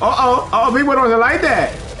 Oh, big boy doesn't like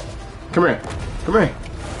that. Come here. Come here.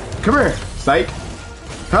 Come here. Psych.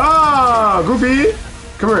 Ah, Goofy.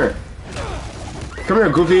 Come here. Come here,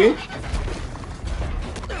 Goofy.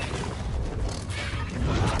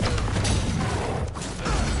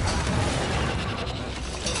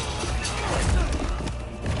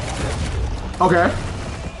 Okay.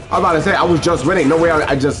 I'm about to say, I was just winning. No way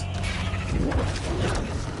I just...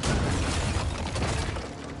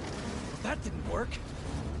 That didn't work.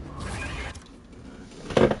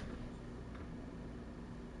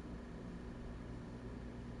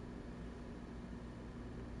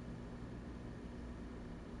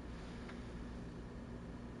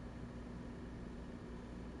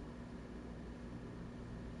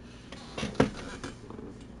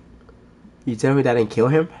 You tell me that didn't kill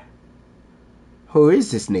him? Who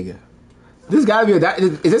is this nigga? This gotta be a...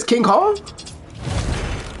 Is this King Kong?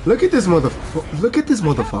 Look at this motherfucker. Look at this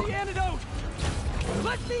motherfucker.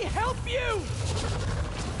 Let me help you.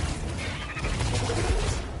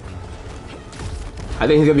 I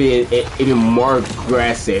think he's gonna be even more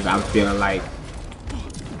aggressive, I'm feeling like.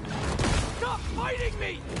 Stop fighting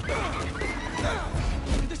me!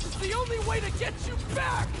 This is the only way to get you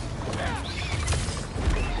back!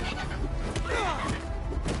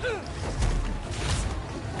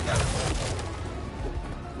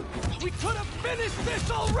 We could have finished this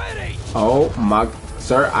already! Oh my...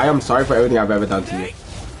 Sir, I am sorry for everything I've ever done to you.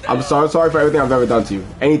 I'm sorry for everything I've ever done to you.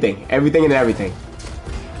 Anything. Everything and everything.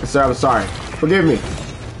 Sir, I'm sorry. Forgive me.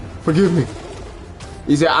 Forgive me.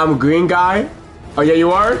 You said I'm a green guy? Oh yeah,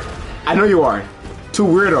 you are? I know you are. Two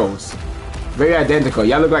weirdos. Very identical.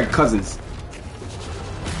 Y'all look like cousins.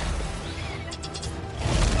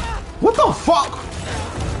 What the fuck?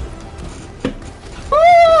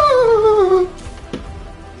 Ah!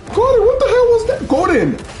 Golden, what the hell was that?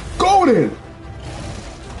 Golden! Golden!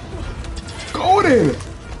 Golden!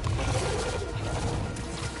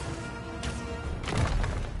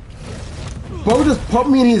 Bro just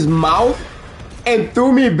pumped me in his mouth and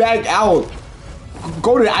threw me back out.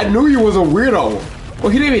 Golden, I knew he was a weirdo. Well,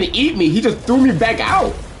 he didn't even eat me. He just threw me back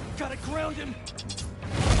out. Gotta ground him.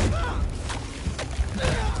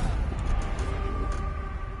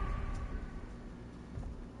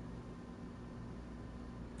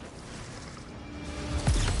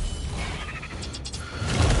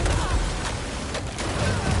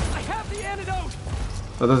 I have the antidote.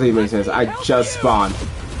 That doesn't even make sense. I just spawned.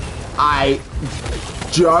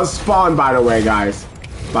 just spawned, by the way, guys.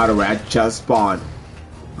 By the way, I just spawned.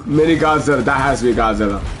 Mini Godzilla. That has to be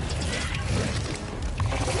Godzilla.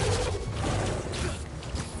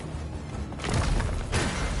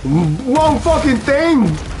 Wrong fucking thing,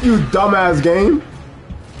 you dumbass game.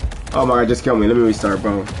 Oh my god, just kill me. Let me restart,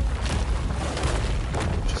 bro.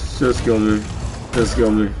 Just kill me. Just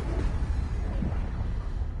kill me.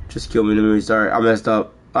 Just kill me. Let me restart. I messed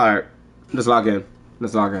up. Alright. Let's lock in.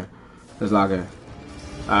 Let's lock in. Let's lock in.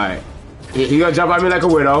 Alright. He gonna jump at me like a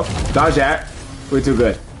widow. Dodge that. We're too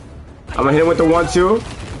good. I'm gonna hit him with the 1-2.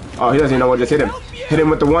 Oh, he doesn't even know what just hit him. Hit him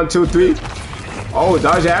with the 1-2-3. Oh,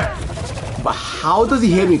 dodge that. But how does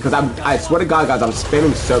he hit me? Because I swear to God, guys, I'm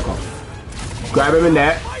spinning circle. Grab him in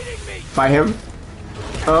that. Fight him.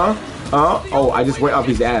 Oh, I just went up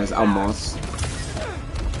his ass. Almost.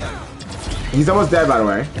 He's almost dead, by the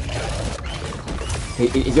way.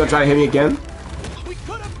 He's gonna try to hit me again. We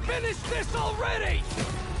could have finished this already.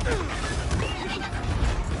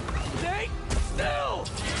 Stay still.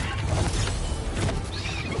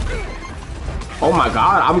 Oh my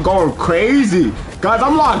God, I'm going crazy. Guys,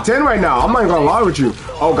 I'm locked in right now. I'm not even gonna lie with you.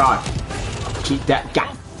 Oh God.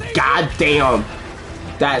 God damn.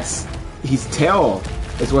 That's his tail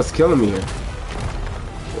is what's killing me here.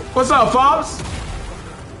 What's up, Fobs?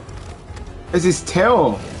 It's his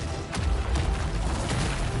tail.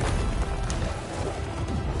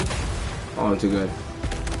 Oh, I'm too good.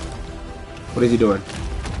 What is he doing?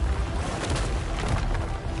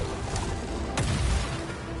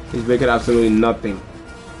 He's making absolutely nothing.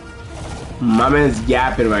 My man's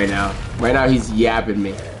yapping right now. Right now, he's yapping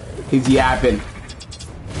me. He's yapping.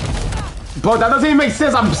 Bro, that doesn't even make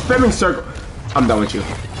sense. I'm spamming circle. I'm done with you.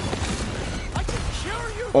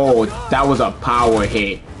 Oh, that was a power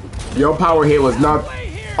hit. Your power hit was not...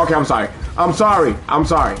 Okay, I'm sorry. I'm sorry. I'm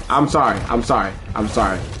sorry. I'm sorry. I'm sorry. I'm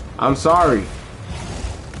sorry. I'm sorry.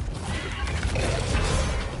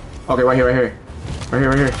 Okay, right here, right here. Right here,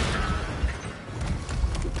 right here.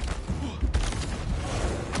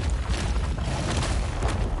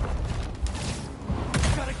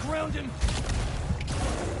 Gotta ground him.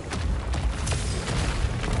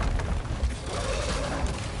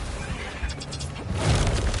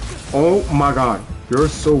 Oh my God, you're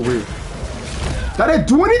so weird. Did I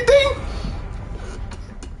do anything?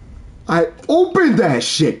 I opened that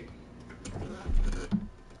shit.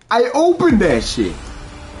 I opened that shit.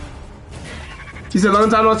 He said, long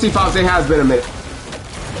time no see, Fox. It has been a minute.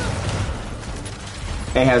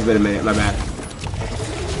 It has been a minute, my bad.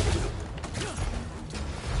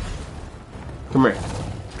 Come here.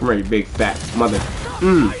 Come here, you big fat mother.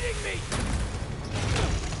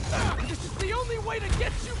 This is the only way to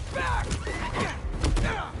get you back.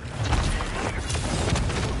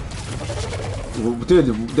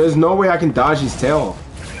 Dude, there's no way I can dodge his tail.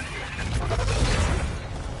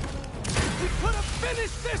 We could have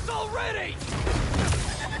finished this already.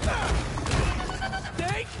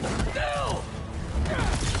 Stay still.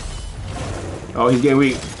 Oh, he's getting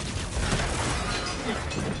weak.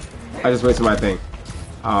 I just wasted my thing.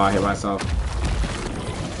 Oh, I hit myself.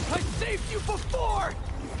 I saved you before.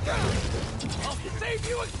 I'll save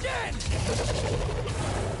you again.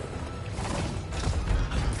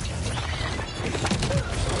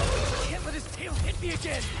 Can't let his tail hit me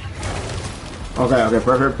again. Okay,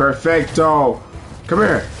 perfecto. Come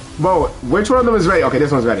here. Bo, which one of them is ready? Okay,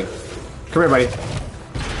 this one's ready. Come here, buddy.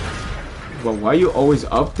 Well, why are you always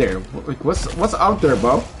up there? Like, what's up there,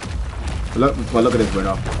 Bo? Look at this,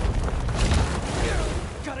 bro.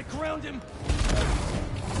 Gotta ground him.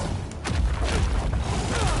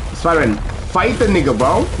 Spider-Man, fight the nigga,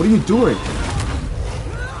 bro. What are you doing?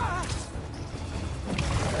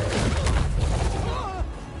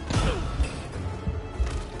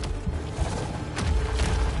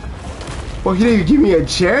 Well, he didn't even give me a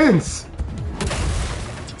chance.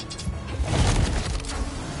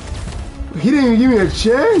 He didn't even give me a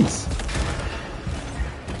chance.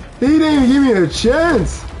 He didn't even give me a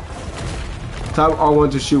chance. Top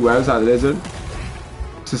R1 to shoot webs at the lizard.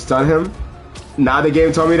 To stun him. Now the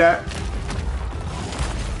game told me that.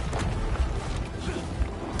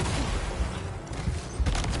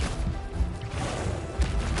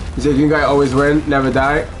 Is the green guy always win, never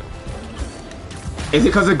die? Is it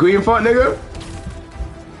because of green font, nigga?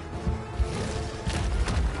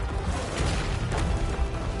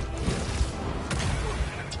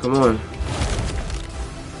 Come on.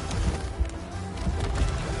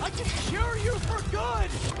 I can cure you for good.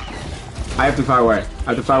 I have to fly away. I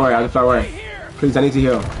have to fly away. I have to fly away. Please, I need to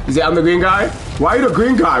heal. Is it I'm the green guy? Why are you the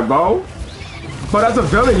green guy, bro? But that's a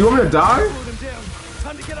villain. You want me to die?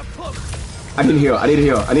 Time to get up close. I need to heal. I need to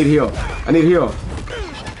heal. I need to heal. I need to heal.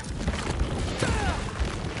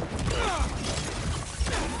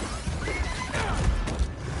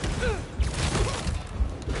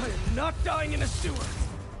 not dying in a sewer.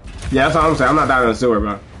 Yeah, that's what I'm saying. I'm not dying in a sewer,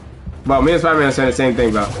 bro. Bro, me and Spider-Man are saying the same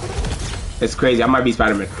thing, bro. It's crazy. I might be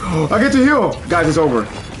Spider-Man. I get to heal. Guys, it's over.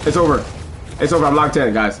 It's over. It's over. I'm locked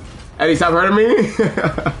in, guys. Eddie, stop hurting me.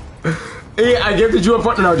 Hey, I gifted you a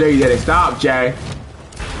foot. No, Jay, you did it. Stop, Jay.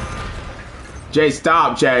 Jay,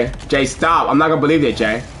 stop, Jay. Jay, stop. I'm not gonna believe it,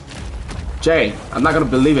 Jay. Jay, I'm not gonna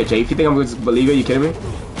believe it, Jay. If you think I'm gonna believe it, you kidding me?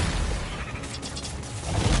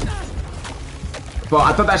 Bro,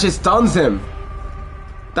 I thought that shit stuns him.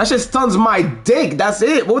 That shit stuns my dick. That's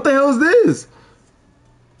it. What the hell is this?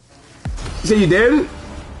 You said you did?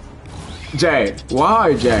 Jay,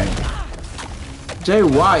 why, Jay? Jay,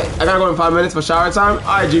 why? I gotta go in 5 minutes for shower time?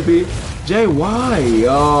 Alright, GP. Jay, why?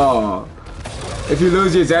 Oh. If you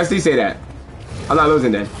lose your zesty, say that. I'm not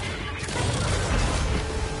losing then.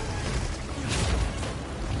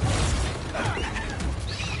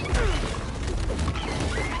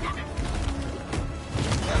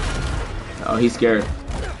 Oh, he's scared.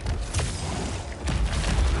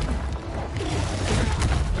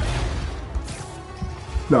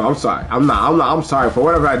 No, I'm sorry. I'm sorry for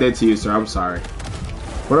whatever I did to you, sir. I'm sorry.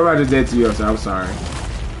 Whatever I just did to you, sir, I'm sorry.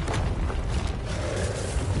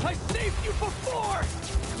 I saved you before!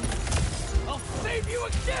 I'll save you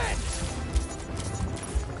again!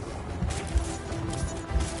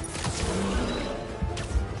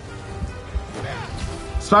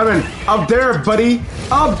 Spider-Man, up there, buddy!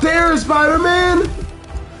 Up there, Spider-Man!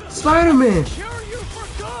 Spider-Man! Cure you for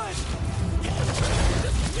good!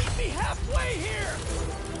 Just meet me halfway here!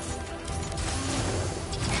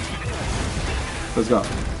 Let's go.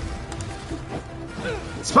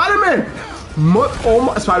 Spider-Man! Oh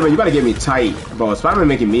my, Spider-Man, you gotta get me tight, bro. Spider-Man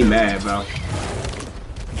making me mad, bro.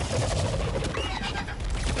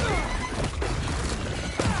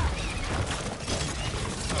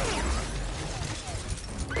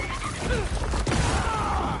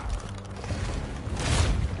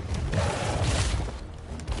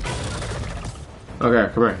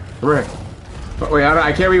 Okay, come here, come here. But wait,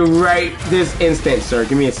 I can't be right this instant, sir.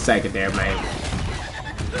 Give me a second there, man.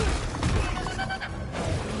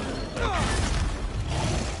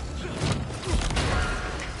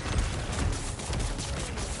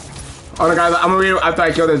 Oh no, guys, I'm gonna read after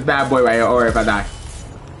I kill this bad boy right here, or if I die.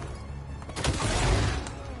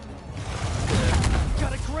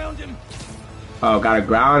 Gotta ground him. Oh, gotta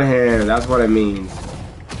ground him. That's what it means.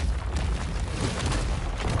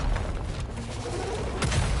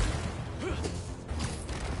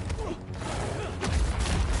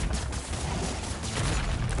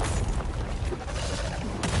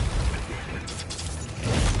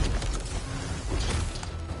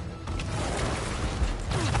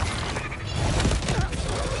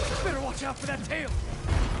 Out for that tail.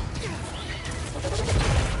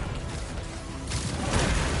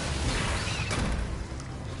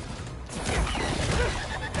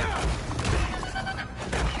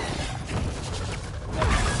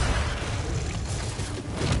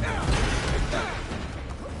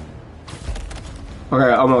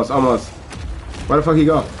 Okay, almost. Where the fuck he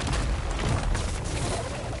go?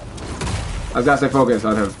 I just gotta stay focused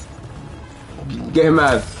on him. Get him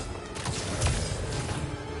mad.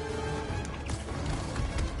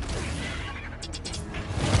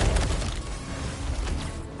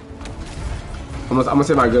 I'm gonna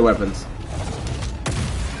save my good weapons.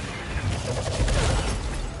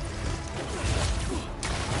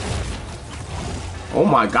 Oh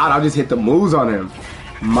my god, I just hit the moves on him.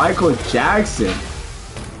 Michael Jackson.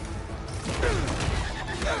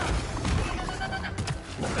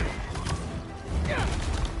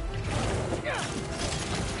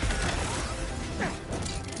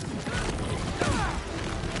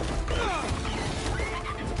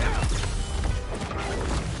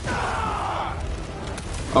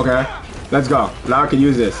 Okay, let's go. Now I can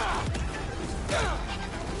use this.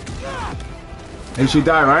 He should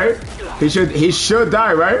die, right? He should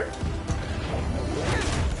die, right?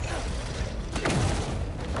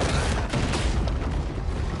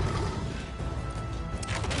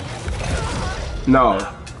 No,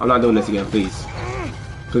 I'm not doing this again, please.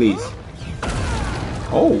 Please.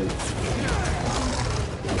 Oh.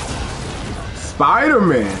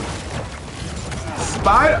 Spider-Man.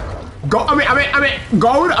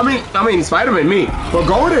 Spider-Man, me. But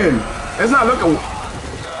Golden, it's not looking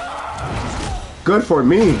good for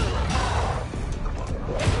me.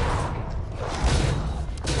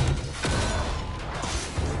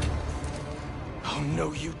 Oh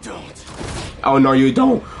no, you don't. Oh no, you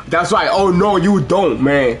don't. That's right. Oh no, you don't,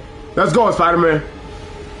 man. Let's go, Spider-Man.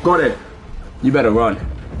 Golden, you better run.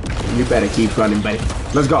 You better keep running, buddy.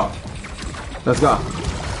 Let's go. Let's go.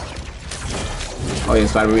 Oh yeah,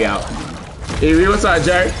 Spider, we out. Hey, what's up,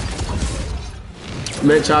 Jerry?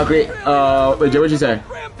 mint chocolate. Wait, Jay, what'd you say?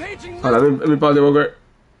 Hold on, let me pause it real quick.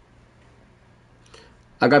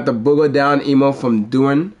 I got the booger down emo from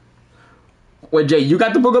doing. Wait, Jay, you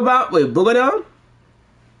got the booger about? Wait, booger down?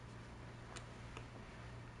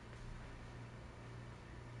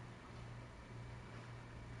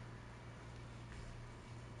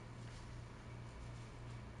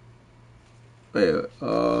 Wait,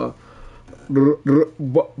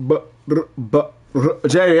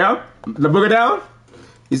 Jay, yeah? The booger down?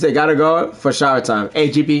 You said gotta go for shower time. Hey,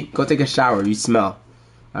 GP, go take a shower. You smell.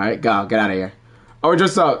 Alright, go. Get out of here. Oh,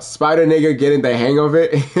 just Spider nigga getting the hang of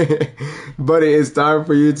it. Buddy, it's time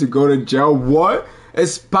for you to go to jail. What?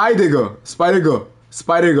 It's Spider. Spider.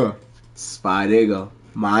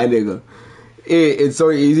 My nigga. It's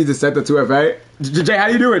so easy to set the 2FA. Jay, how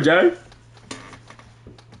do you do it, Jay?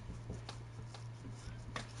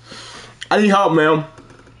 I need help, man.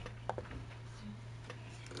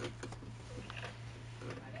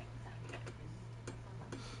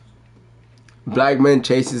 Black man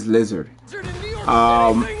chases lizard.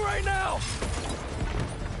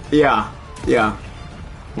 Yeah.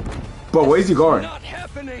 But where's he going?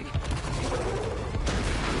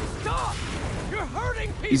 Stop! You're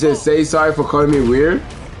hurting people. He said, say sorry for calling me weird.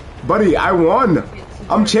 Buddy, I won.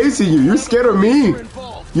 I'm chasing you. You're scared of me.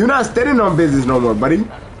 You're not standing on business no more, buddy.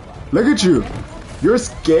 Look at you. You're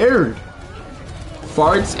scared.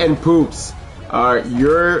 Farts and poops.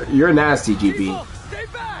 You're nasty, GP.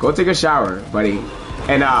 Go take a shower, buddy.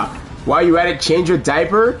 And while you at it, change your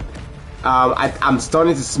diaper. I'm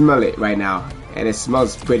starting to smell it right now, and it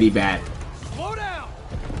smells pretty bad. Slow down.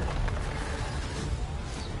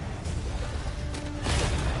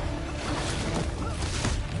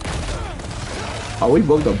 Oh, we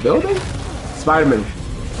booked a building? Spider-Man.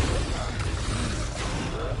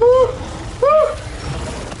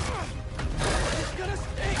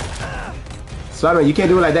 Spider-Man, you can't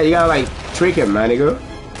do it like that. You gotta like trick him, man, nigga.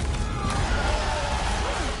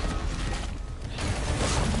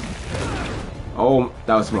 Oh,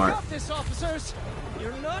 that was smart. Got this, officers.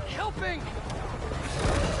 You're not helping.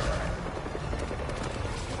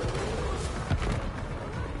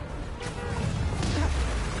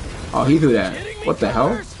 Oh, he threw that. What the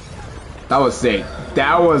hell? That was sick.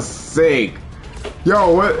 That was sick.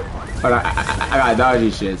 Yo, what? Hold on, I got dodgy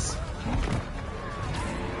shits.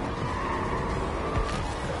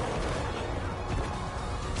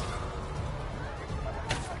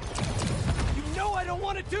 You know I don't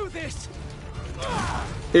want to do this.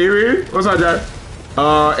 Eerie, what's up, Jack?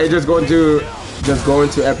 It's just going to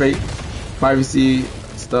Epic, privacy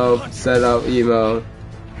stuff, set up, email,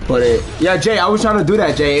 put it. Yeah, Jay, I was trying to do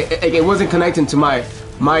that, Jay. It wasn't connecting to my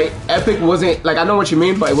Epic wasn't like I know what you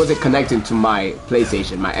mean, but it wasn't connecting to my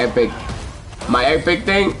PlayStation. My Epic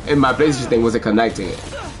thing and my PlayStation thing wasn't connecting it.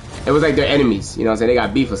 It was like they're enemies, you know what I'm saying? They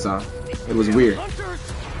got beef or something. It was weird. I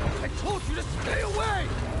told you to stay away.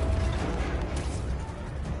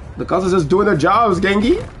 The cops are just doing their jobs,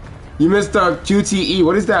 Gengi. You missed the QTE.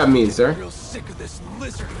 What does that mean, sir? Real sick of this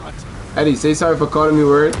lizard hunt. Eddie, say sorry for calling me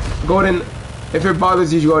weird. Gordon, if it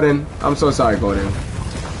bothers you, Gordon, I'm so sorry, Gordon.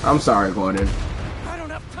 I'm sorry, Gordon. I don't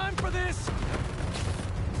have time for this.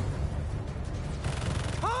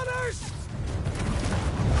 Connors!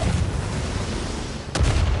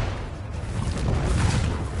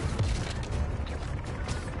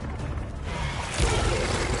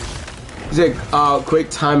 It's a quick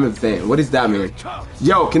time event. What does that mean?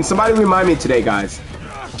 Yo, can somebody remind me today, guys?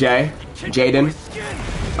 Jay? Jaden?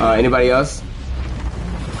 Anybody else?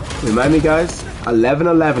 Remind me, guys.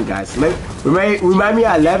 11:11, guys. Remind me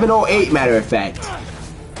at 11:08, matter of fact.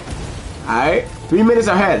 Alright? 3 minutes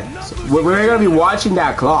ahead. So we're gonna be watching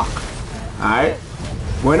that clock. Alright?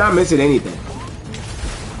 We're not missing anything.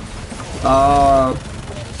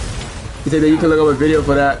 You said that you can look up a video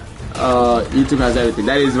for that. YouTube has everything.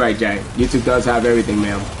 That is right, Jay. YouTube does have everything,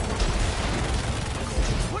 ma'am.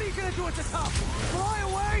 What are you gonna do at the top? Fly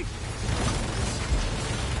away?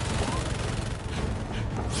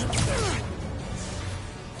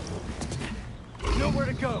 Nowhere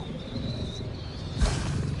to go.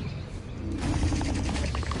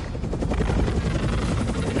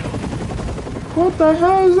 What the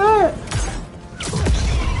hell is that?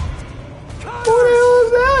 What the hell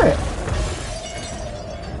is that?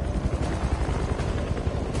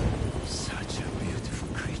 Such a beautiful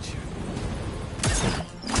creature.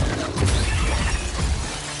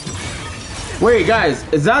 Wait, guys,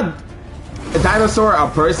 is that a dinosaur a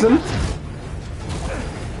person?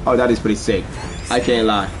 Oh, that is pretty sick. I can't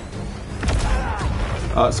lie.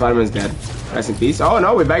 Oh, Spider-Man's dead. Rest in peace. Oh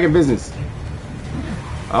no, we're back in business.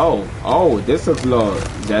 Oh, this looks a little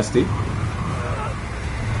zesty.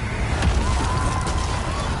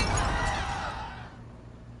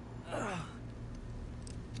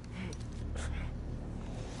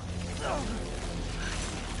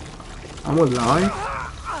 I'm alive?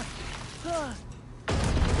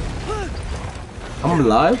 I'm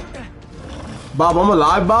alive? Bob, I'm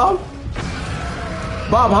alive, Bob?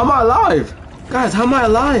 Bob, how am I alive? Guys, how am I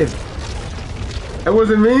alive? It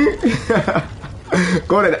wasn't me?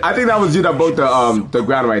 Go ahead. I think that was you that broke the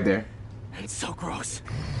ground right there. It's so gross.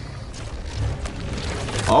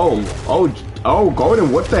 Oh,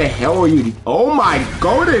 Golden, what the hell are you? Oh my,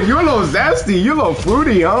 Golden, you're a little zesty. You're a little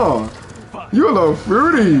fruity, huh? You're a little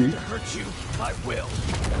fruity. Hurt you, I will.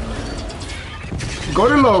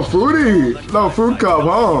 Golden, a little fruity. Little fruit cup,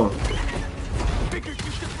 huh? Figured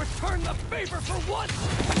you could return the favor for once.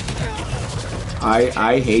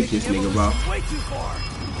 I hate this nigga, bro. Way too far.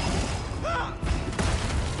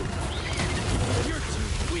 You're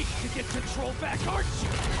too weak to get control back, aren't you?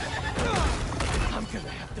 I'm gonna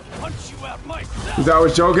have to punch you out myself. Is that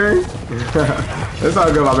what's joking? That's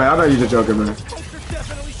not good, my man. I thought you were joking, man. Pokes are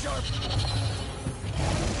definitely sharp.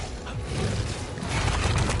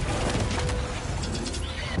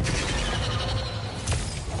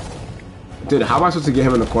 Dude, how am I supposed to get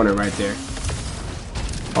him in the corner right there?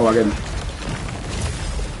 Oh, I get him.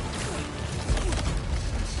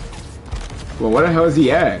 Well, where the hell is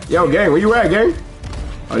he at? Yo, gang, where you at, gang?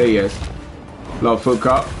 Oh, there he is. Little food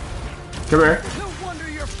cup. Come here. No wonder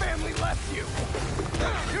your family left you.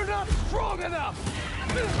 You're not strong enough.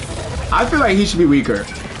 I feel like he should be weaker.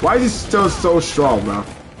 Why is he still so strong, bro?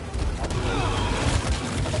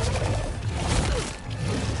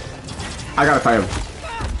 I gotta fight him.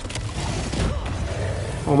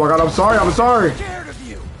 Oh my god, I'm sorry, I'm sorry. I'm scared of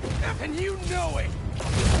you, and you know it.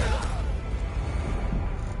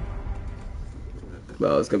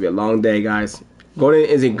 Well, it's gonna be a long day, guys. Golden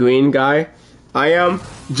is a green guy. I am.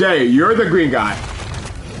 Jay, you're the green guy.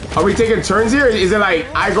 Are we taking turns here? Is it like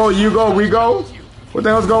I go, you go, we go? What the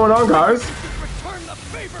hell's going on, guys? Return the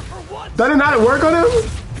favor for once. Does it not work on him?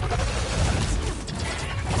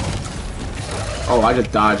 Oh, I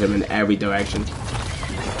just dodge him in every direction.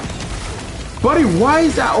 Buddy, why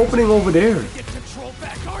is that opening over there? Get control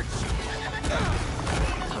back, aren't you?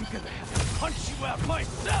 I'm gonna have to punch you out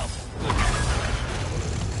myself.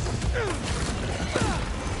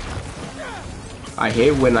 I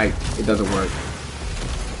hate when like it doesn't work.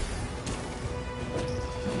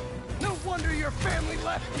 No wonder your family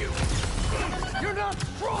left you. You're not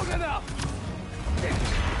strong enough.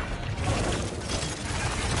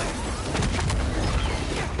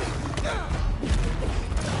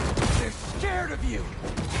 They're scared of you,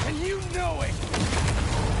 and you know it.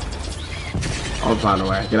 I'll find a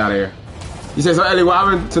way. Get out of here. You said so, Ellie. What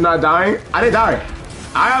happened to not dying? I didn't die.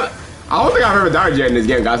 I don't think I've ever died yet in this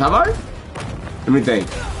game, guys. Have I? Let me think.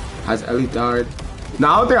 Has Ellie died? No,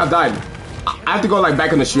 I don't think I've died. I have to go like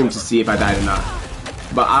back on the stream to see if I died or not.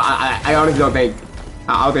 But I honestly don't think.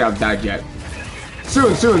 I don't think I've died yet.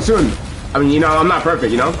 Soon. I mean, you know, I'm not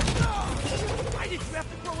perfect, you know. Why did you have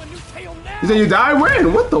to throw a new tail now? You said you died?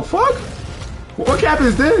 When? What the fuck? What cap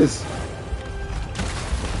is this?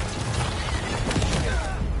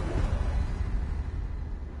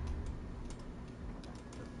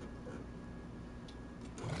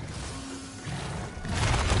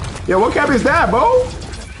 Yeah, what cap is that, bro?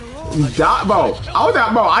 Die, bro.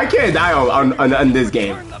 I can't die on this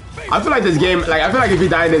game. I feel like this game, like, I feel like if you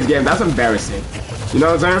die in this game, that's embarrassing. You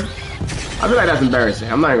know what I'm saying? I feel like that's embarrassing.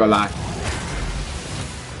 I'm not even gonna lie.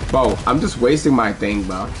 Bro, I'm just wasting my thing,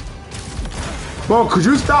 bro. Bro, could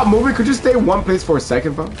you stop moving? Could you stay in one place for a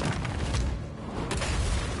second, bro?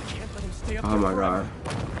 Oh my god.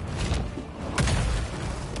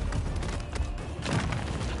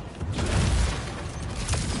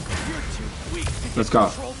 Let's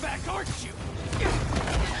go. Back, aren't you? I'm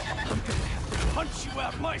gonna have to punch you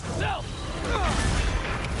out myself.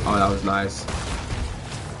 Oh, that was nice.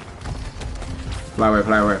 Fly away,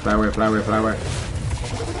 fly away, fly away, fly away, fly away.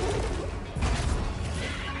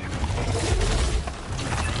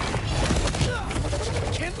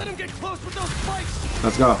 Can't let him get close with those spikes.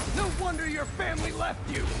 Let's go. No wonder your family left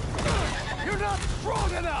you. You're not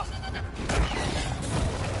strong enough.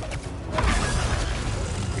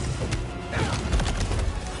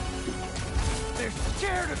 They're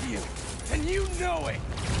scared of you, and you know it.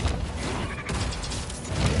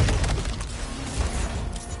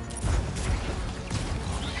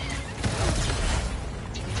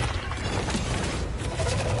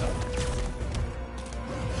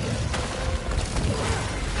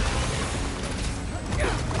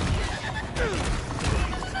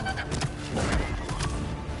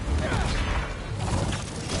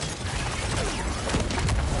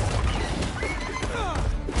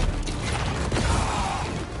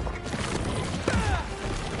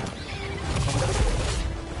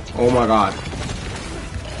 Oh my god.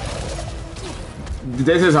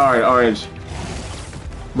 This is hard, Orange.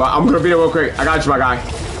 But I'm gonna beat it real quick. I got you, my guy.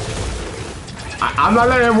 I'm not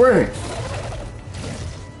letting him win.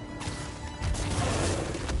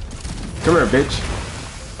 Come here, bitch.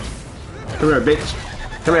 Come here, bitch.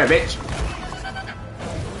 Come here, bitch.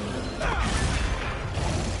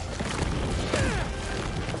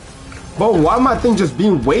 Bro, why my thing just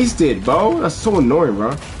being wasted, bro? That's so annoying,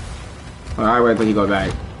 bro. Alright, wait until he go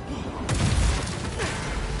back.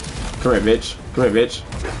 Come here, bitch. Come here, bitch.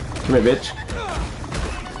 Come here, bitch.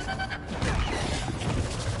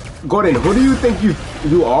 Gordon, who do you think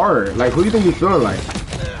you are? Like, who do you think you feeling like?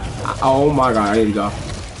 Oh my god, I need to go.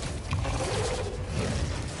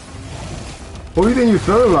 Who do you think you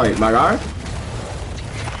feeling like, my guy?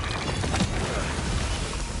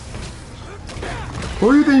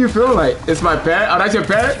 Who do you think you feeling like? It's my pet? Oh, that's your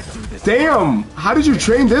pet? Damn! How did you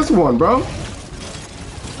train this one, bro?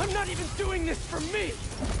 I'm not even doing this for me.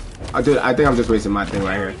 Dude, I think I'm just wasting my thing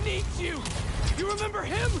right here. He needs you. You remember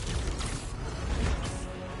him?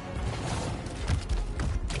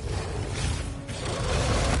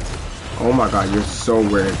 Oh my god, you're so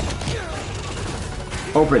weird.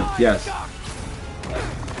 Open, yes.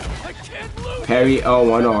 I can't lose. Parry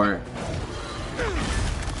L1R.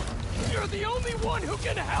 You're the only one who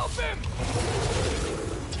can help him.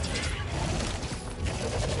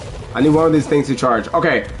 I need one of these things to charge.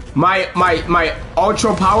 Okay, my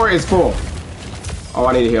ultra power is full. Oh,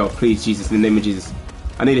 I need to heal. Please, Jesus, in the name of Jesus.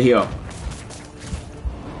 I need to heal.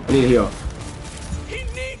 I need to heal. He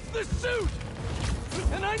needs the suit.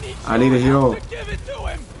 And I need to heal. to give it to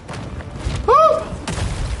him. Woo!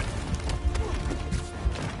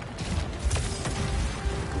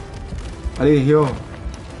 I need to heal.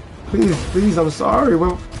 Please, please, I'm sorry.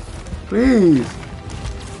 Well, please.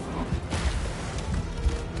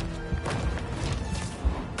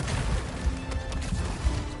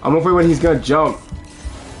 I'm afraid when he's gonna jump.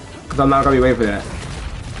 Because I'm not gonna be waiting for that.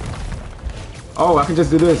 Oh, I can just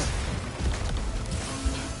do this.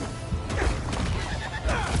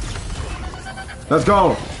 Let's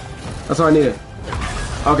go. That's all I needed.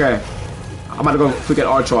 Okay. I'm about to go freaking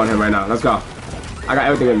Archer on him right now. Let's go. I got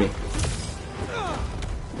everything in me.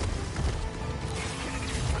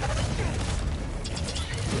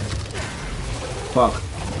 Fuck.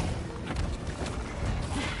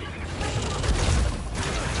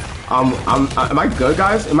 Am I good,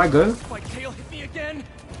 guys? Am I good? My tail hit me again.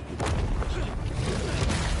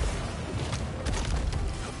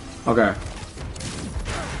 Okay.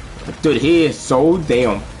 Dude, he is so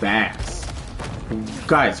damn fast.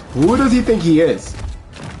 Guys, who does he think he is?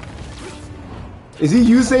 Is he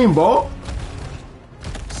Usain Bolt?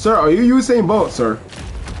 Sir, are you Usain Bolt, sir?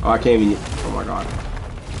 Oh, I can't even. Oh my god.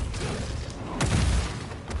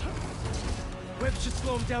 Web should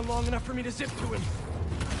slow him down long enough for me to zip to him.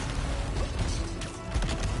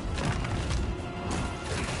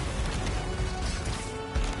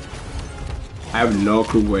 I have no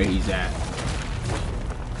clue where he's at.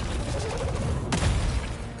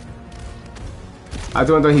 I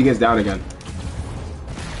don't think he gets down again.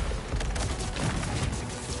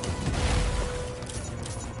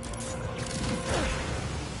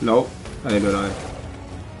 Nope. That ain't do nothing.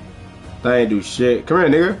 That ain't do shit. Come here,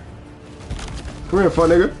 nigga. Come here,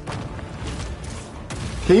 fun nigga.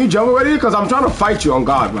 Can you jump already? Because I'm trying to fight you on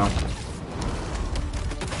God, bro.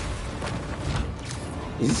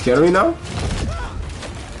 Is he scared of me now?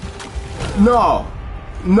 No.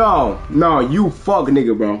 No. No. You fuck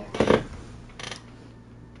nigga, bro.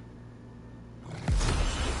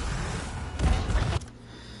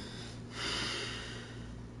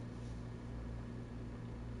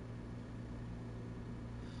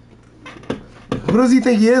 Who does he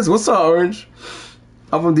think he is? What's up, Orange?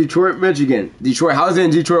 I'm from Detroit, Michigan. Detroit. How's it in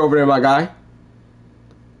Detroit over there, my guy?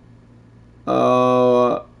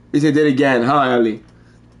 He said did again, huh, Ellie?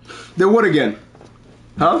 Then what again?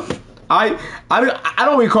 Huh? I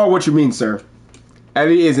don't recall what you mean, sir.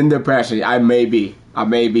 Ellie is in depression. I may be,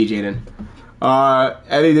 Jaden.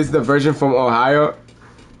 Ellie, this is the version from Ohio.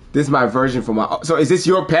 This is my version from Ohio. So is this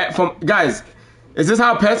your pet from, guys? Is this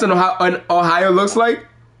how pets in Ohio looks like?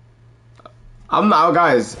 I'm not,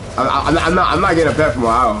 guys. I'm not getting a pet from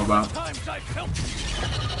Ohio, bro.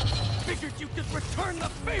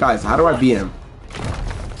 Guys, how do I beat him?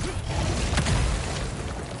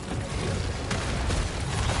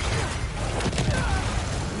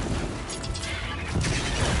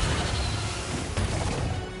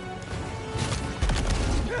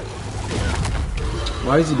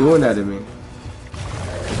 Why is he doing that to me?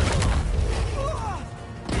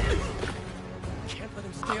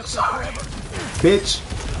 I'm sorry. Bitch.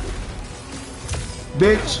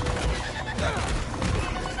 Bitch.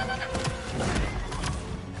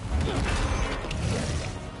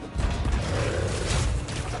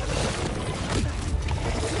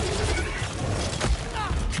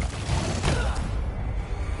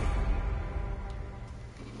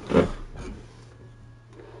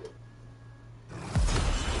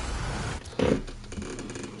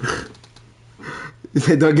 You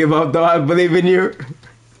said don't give up though, I believe in you.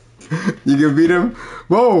 You can beat him?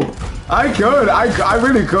 Whoa, I could. I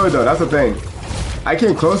really could though, that's the thing. I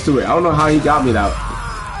came close to it. I don't know how he got me though.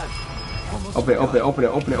 Open it, open it, open it,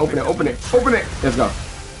 open it, open it, open it, open it. Let's go.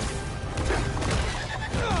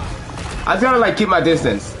 I just gotta like keep my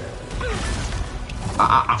distance.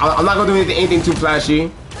 I'm not gonna do anything too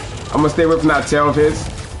flashy. I'm gonna stay away from that tail of his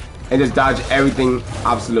and just dodge everything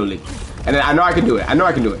absolutely. And then I know I can do it. I know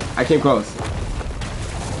I can do it. I came close.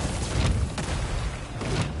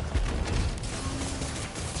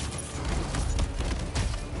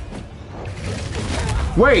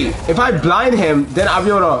 Wait, if I blind him, then I'll be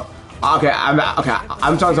able to. Okay,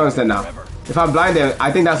 I'm trying to understand now. If I blind him,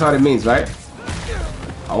 I think that's what it means, right?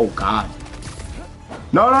 Oh God.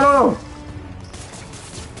 No, no, no, no.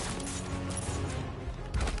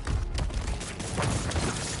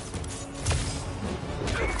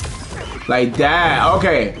 Like that.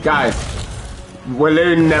 Okay, guys. We're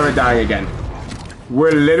literally never dying again.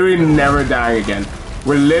 We're literally never dying again.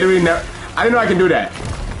 We're literally never. I didn't know I can do that.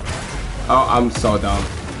 Oh, I'm so dumb.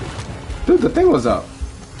 Dude, the thing was up.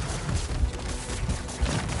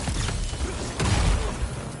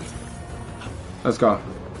 Let's go.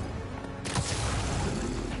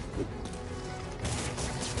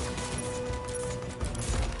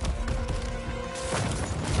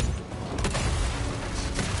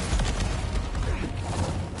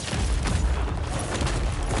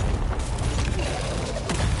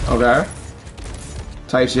 Okay.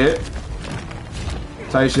 Tight shit.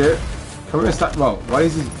 Tight shit. Come here, stop. Whoa, what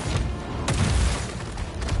is he?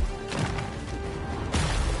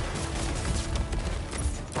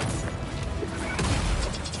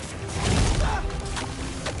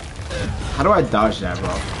 How do I dodge that, bro?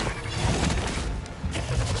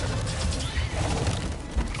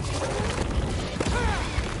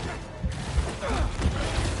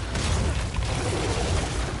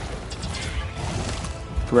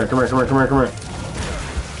 Come here, come here, come here, come here, come here.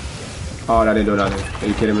 Oh, that didn't do nothing. Are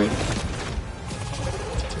you kidding me?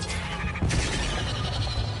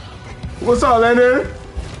 What's up, Landon?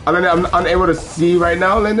 I'm unable to see right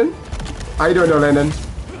now, Landon. How you doing, though, Landon?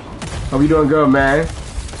 Hope you doing good, man.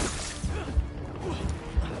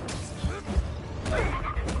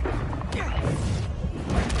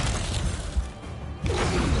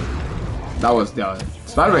 That was the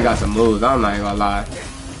Spider-Man got some moves. I'm not even gonna lie.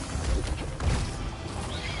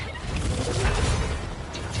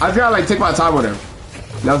 I just gotta like take my time with him.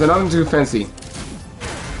 Now there's nothing too fancy.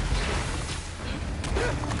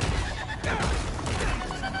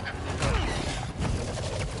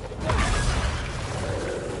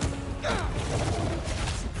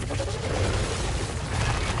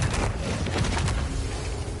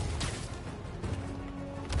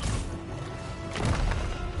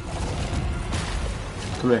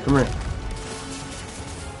 Come here, come here.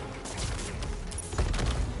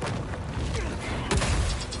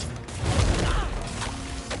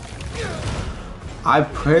 I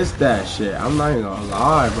pressed that shit. I'm not even gonna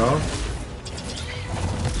lie, bro.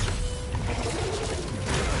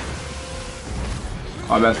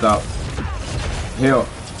 Oh, I messed up. Heal.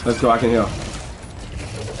 Let's go, I can heal.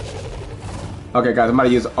 Okay, guys, I'm about to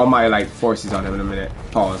use all my, like, forces on him in a minute.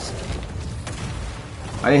 Pause.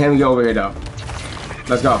 I need him to get over here, though.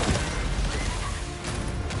 Let's go.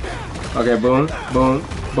 Okay, boom, boom,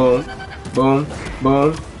 boom, boom,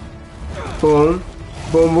 boom, boom,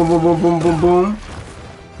 boom, boom, boom, boom, boom, boom, boom.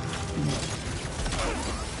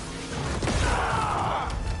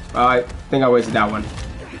 I think I wasted that one.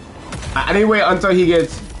 I need to wait until he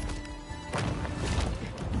gets.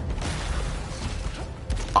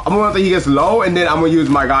 I'm gonna wait until he gets low, and then I'm gonna use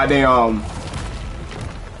my goddamn.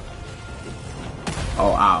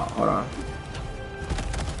 Oh, ow! Hold on.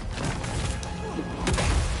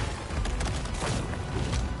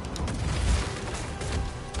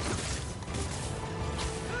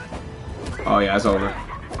 Oh yeah, it's over.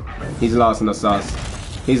 He's lost in the sauce.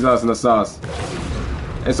 He's lost in the sauce.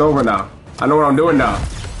 It's over now. I know what I'm doing now.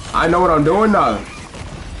 I know what I'm doing now.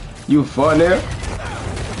 You fun there?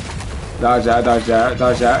 Dodge that, dodge that,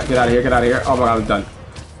 dodge that. Get out of here, get out of here. Oh my god, I'm done.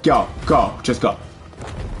 Go, go, just go.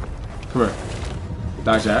 Come here.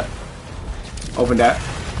 Dodge that. Open that.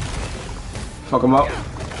 Fuck him up.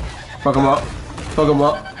 Fuck him up. Fuck him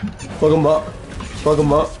up. Fuck him up. Fuck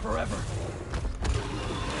him up. Forever.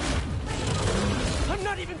 I'm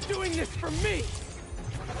not even doing this for me.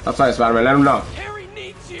 That's right, Spider-Man. Let him know. Harry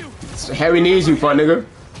needs you. Harry needs you, fun nigga.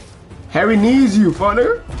 Harry needs you, fun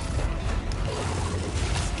nigga.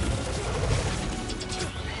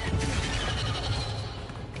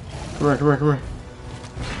 Come here, come here, come here.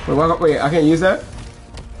 Wait, wait, I can't use that?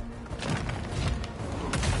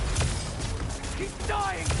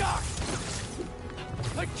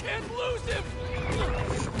 can't lose him.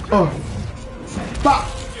 Oh. Fuck.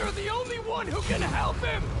 You're the only one who can help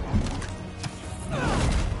him.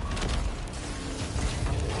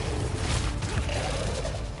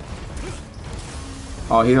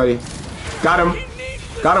 Oh, he already got him.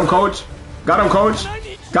 Got him, coach. Got him, coach.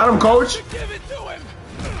 Got him, coach. Give it to him.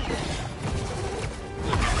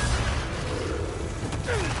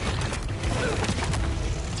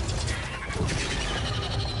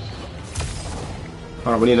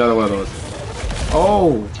 Hold on, we need another one of those.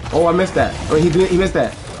 Oh, oh, I missed that. Oh, he missed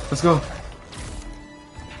that. Let's go.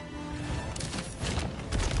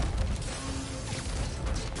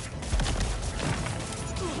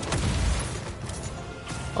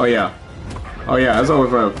 Oh yeah. Oh yeah, it's over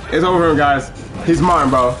for him. It's over for him, guys. He's mine,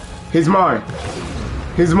 bro. He's mine.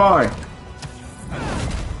 He's mine.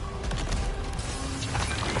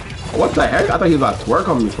 What the heck? I thought he was about to twerk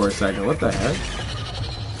on me for a second. What the heck?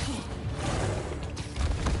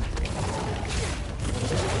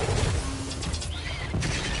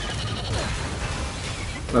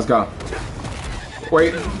 Let's go.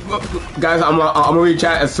 Wait, look, guys, I'm gonna read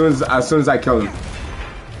chat as soon as I kill him.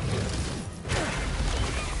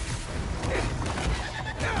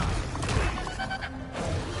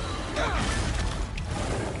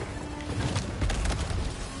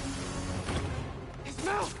 His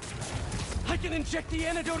mouth. I can inject the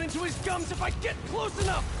antidote into his gums if I get close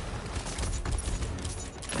enough.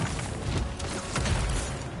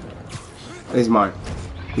 He's mine.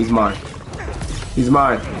 He's mine. He's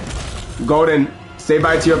mine. Golden, say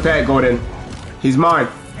bye to your pet, Golden. He's mine.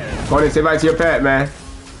 Golden, say bye to your pet, man.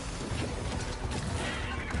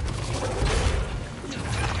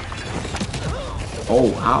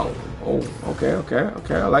 Oh, ow. Oh, okay, okay,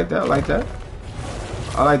 okay. I like that, I like that.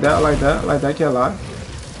 I like that, I like that, I like that. Can't lie.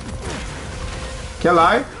 Can't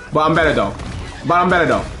lie, but I'm better though. But I'm better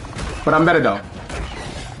though. But I'm better though.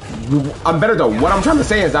 I'm better though. What I'm trying to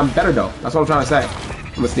say is I'm better though. That's what I'm trying to say.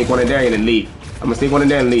 I'm gonna sneak one in there and then leave. I'm gonna sneak one in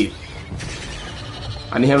there and leave.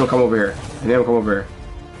 I need him to come over here. I need him to come over here.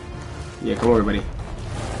 Yeah, come over, buddy.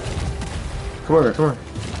 Come over, come on.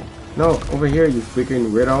 No, over here, you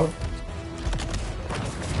freaking weirdo.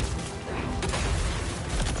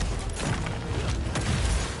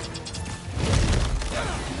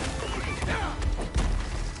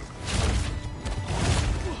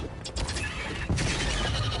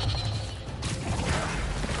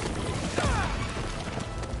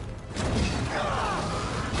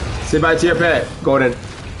 Say bye to your pet, Golden.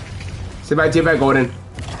 Say bye to your pet, Golden.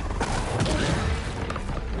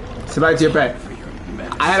 Say bye to your pet.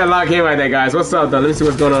 I had a lock in right there, guys. What's up, though? Let me see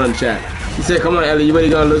what's going on in the chat. He said, come on, Ellie, you really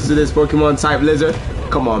gonna lose to this Pokemon type lizard?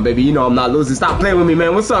 Come on, baby, you know I'm not losing. Stop playing with me,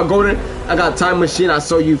 man. What's up, Golden? I got a time machine. I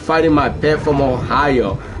saw you fighting my pet from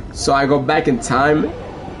Ohio. So I go back in time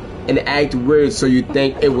and act weird so you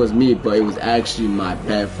think it was me, but it was actually my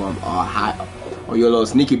pet from Ohio. Oh, you're a little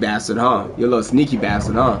sneaky bastard, huh? You're a little sneaky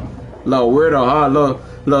bastard, huh? Little weirdo, huh?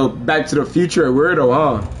 Little Back to the Future weirdo,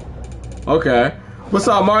 huh? Okay. What's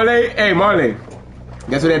up, Marley? Hey, Marley.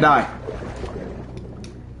 Guess who they die?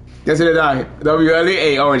 Guess who they die? WLE?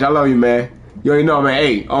 Hey, Orange, I love you, man. You already know, man.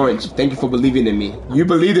 Hey, Orange, thank you for believing in me. You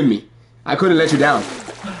believed in me. I couldn't let you down.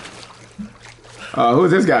 Who's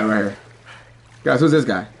this guy right here? Guys, who's this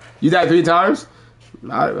guy? You died 3 times?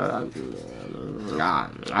 I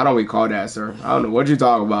don't recall that, sir. I don't know what you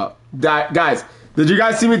talking about. Guys, did you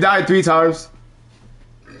guys see me die 3 times?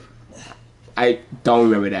 I don't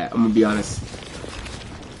remember that. I'm gonna be honest.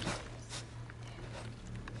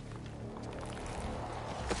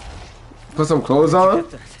 Put some clothes on?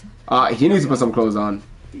 He needs to put some clothes on.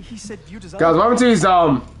 He said you designed. Guys, what happened to his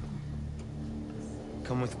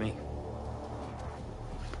Come with me.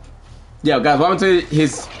 Yeah, guys, what happened to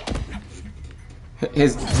his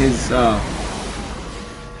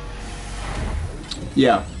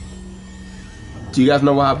yeah. Do you guys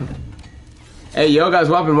know what happened? Hey, yo, guys,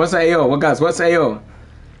 what happened? What's AO? What, guys, what's AO?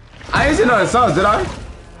 I didn't know the songs, did I?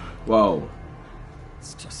 Whoa.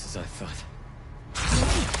 It's just as I thought.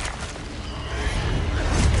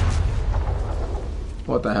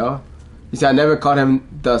 What the hell? He said, I never called him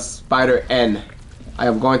the Spider N. I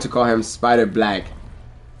am going to call him Spider Black.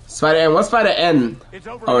 Spider N? What's Spider N?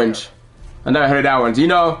 Orange. I never heard of that one. Do you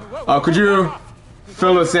know? Could you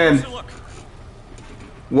fill us in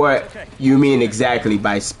what you mean exactly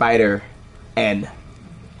by Spider N?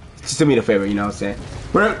 Just do me the favor, you know what I'm saying?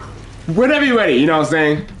 Whenever you're ready, you know what I'm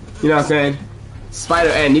saying? You know what I'm saying? Spider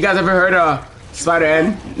N. You guys ever heard of Spider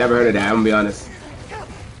N? Never heard of that, I'm gonna be honest.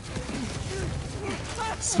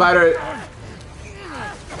 Spider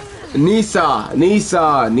Nisa.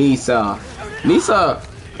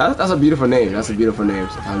 That's a beautiful name. That's a beautiful name,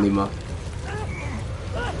 Halima.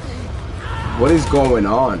 What is going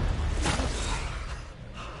on?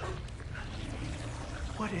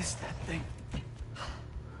 What is that thing?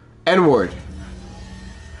 N-word.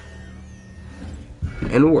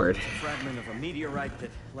 N-word. Fragment of a meteorite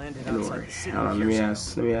that landed outside N-word. the city. Hold on, let me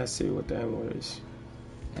ask you what the N-word is.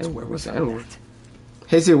 N-word, what's the found N-word?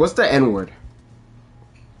 Hey, see, what's the N-word?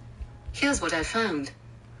 Here's what I found.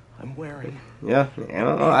 I'm wearing. Yeah, I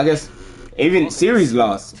don't know. I guess even Siri's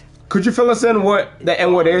lost. Could you fill us in what the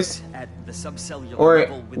N-word is? At the subcellular Or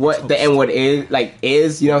level with what the N-word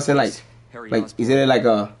is? You know what I'm saying? Like, is it like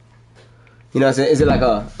a, you know what I'm saying? Is it like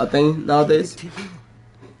a thing nowadays?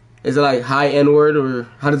 Is it like high N-word or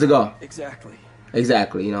how does it go? Exactly.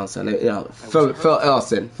 Exactly, you know what I'm saying? You know, Phil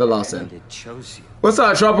Elson. And it chose you. What's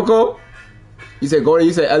up, Tropical? You said, Gordon,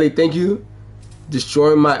 you said, Ellie, thank you.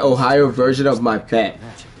 Destroying my Ohio version of my pet.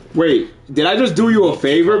 Wait, did I just do you a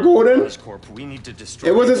favor, Gordon? We need to destroy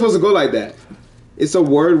It wasn't supposed to go like that. It's a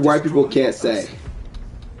word white people can't say.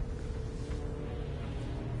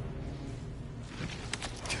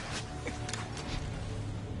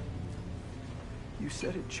 You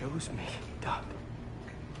said it chose me, Dub.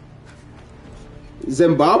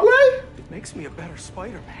 Zimbabwe? It makes me a better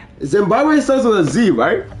Spider-Man. Zimbabwe starts with a Z,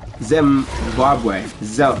 right? Zimbabwe.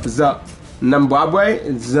 Zimbabwe.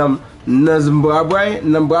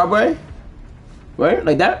 Right?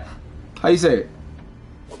 Like that? How you say it?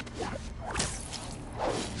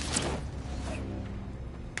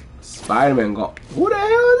 Spider-Man go. Who the hell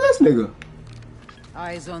is this nigga?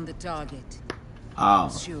 Eyes on the target. Oh.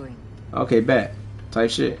 Pursuing. Okay, bet. Type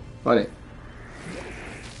shit. Run it.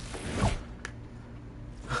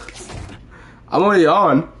 I'm already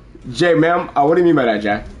on. Jay, ma'am. What do you mean by that,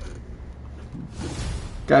 Jack?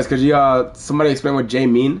 Guys, could you somebody explain what Jay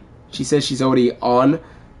mean? She says she's already on.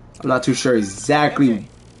 I'm not too sure exactly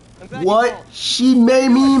what she may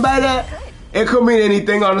mean by that. It could mean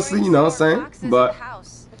anything, honestly, you know what I'm saying? But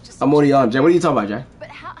I'm already on. Jay, what are you talking about, Jay? But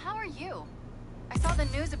how are you? I saw the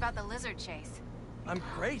news about the lizard chase. I'm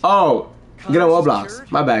great. Oh, get on Roblox.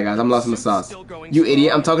 My bad, guys. I'm lost in the sauce. You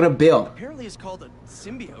idiot. I'm talking to Bill. Apparently it's called a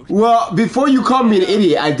symbiote. Well, before you called me an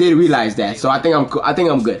idiot, I did realize that. So I think I'm good. I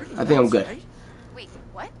think I'm good. Wait,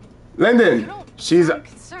 what? Lyndon, she's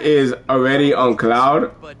is already on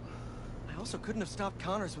cloud. But I also couldn't have stopped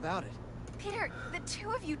Connors without it. Peter, the two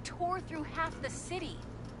of you tore through half the city.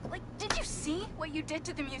 Like, did you see what you did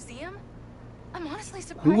to the museum? I'm honestly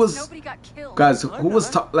surprised nobody got killed. Guys, who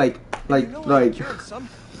was like. I mean, should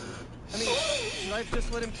I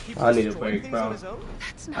just let him keep I need a destroying break, things bro. on his own?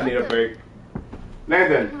 That's not I need a good. break. I'm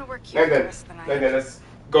Landon, gonna work here for the rest of the night. let's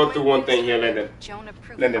go through one thing here, Landon.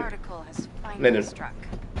 Jonah-proof Lyndon. article has finally Lyndon. struck.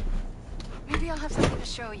 Maybe I'll have something to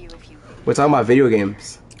show you if you. We're talking about video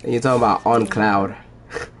games, and you're talking about on cloud.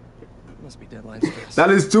 Must be deadline stress. That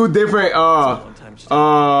is two different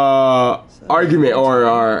argument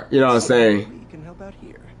or you know what I'm saying, We can help out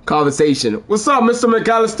here. conversation. What's up, Mr.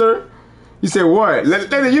 McAllister? You say what?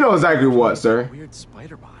 Landon, you know exactly what, sir. Weird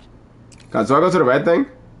spider bot. God, so I go to the red thing?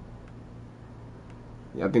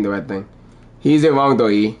 Yeah, I think the red thing. He's in wrong though,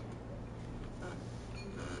 E.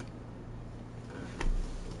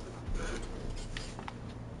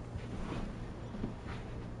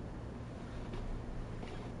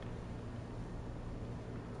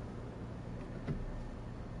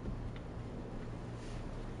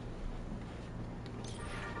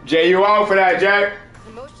 Jay, you out for that, Jack?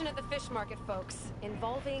 Promotion at the fish market, folks,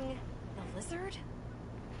 involving the lizard.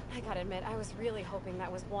 I gotta admit, I was really hoping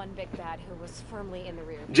that was one big bad who was firmly in the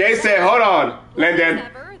rear. Jay said, hold on, Lyndon.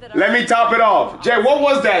 Let me top it off. Jay, what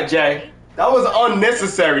was that, Jay? That was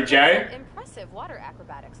unnecessary, Jay. Impressive water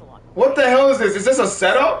acrobatics along the way. What the hell is this? Is this a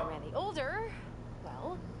setup? Randy older.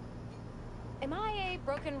 Well, am I a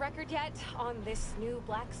broken record yet on this new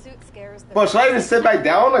black suit scares the... Well, should I even sit back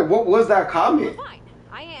down? Like, what was that comment? Fine,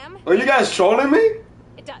 I am. Are you guys trolling me?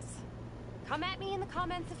 It does. Come at me in the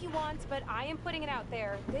comments if you want, but I am putting it out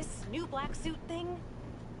there. This new black suit thing,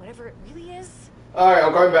 whatever it really is. Alright,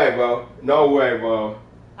 I'm coming back, bro. No way, bro.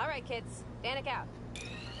 Alright, kids. Danik out.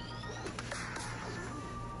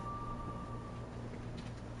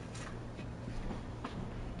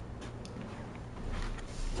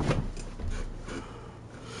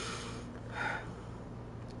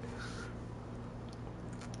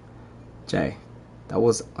 Jay, that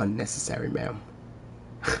was unnecessary, ma'am.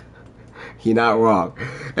 He not wrong.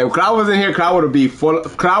 If Cloud wasn't here, Cloud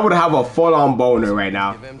would have a full-on boner right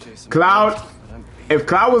now. Cloud, if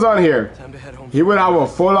Cloud was on here, he would have a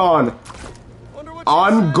full-on,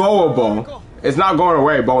 ungoable. It's not going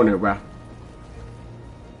away boner, bro.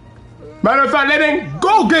 Matter of fact, let him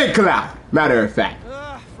go get Cloud. Matter of fact,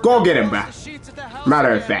 go get him, bro.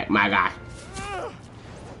 Matter of fact, my guy.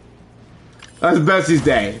 Let's bless his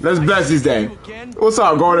day. Let's bless his day. What's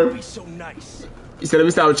up, Gordon? Be so nice. You said let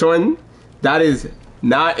me stop showing. That is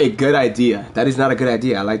not a good idea. That is not a good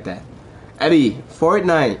idea. I like that. Eddie,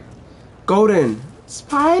 Fortnite, Golden,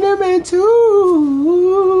 Spider-Man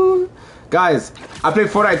 2. Guys, I played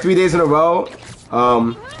Fortnite 3 days in a row.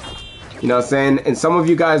 You know what I'm saying? And some of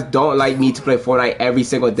you guys don't like me to play Fortnite every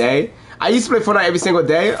single day. I used to play Fortnite every single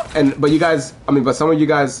day, but some of you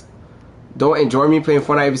guys don't enjoy me playing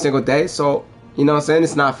Fortnite every single day. So, you know what I'm saying?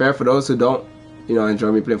 It's not fair for those who don't,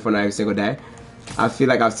 enjoy me playing Fortnite every single day. I feel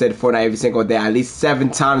like I've said Fortnite every single day at least 7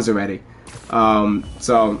 times already.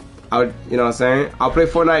 So, you know what I'm saying? I'll play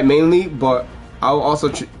Fortnite mainly, but I'll also,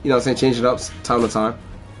 change it up time to time.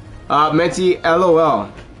 Menti,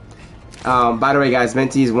 LOL. By the way, guys,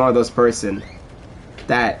 Menti is one of those person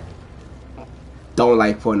that don't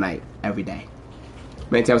like Fortnite every day.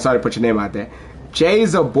 Menti, I'm sorry to put your name out there.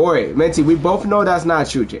 Jay's a boy. Menti, we both know that's not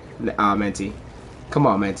true, Menti. Come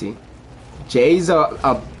on, Menti. Jay's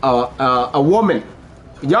a woman.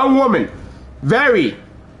 Young woman. Very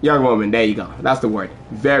young woman. There you go. That's the word.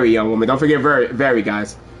 Very young woman. Don't forget very,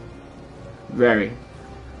 guys. Very.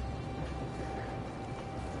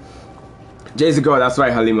 Jay's a girl. That's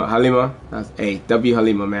right, Halima. Halima. That's W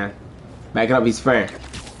Halima, man. Backing up his friend.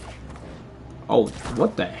 Oh,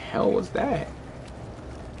 what the hell was that?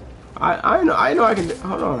 I know I can.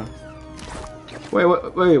 Hold on. Wait,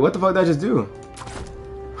 what the fuck did I just do?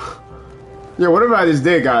 Yeah, whatever I just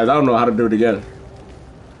did, guys, I don't know how to do it again.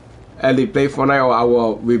 Ellie, play Fortnite or I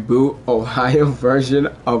will reboot Ohio version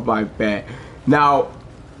of my bed. Now,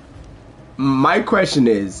 my question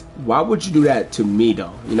is, why would you do that to me,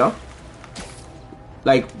 though? You know?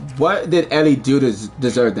 Like, what did Ellie do to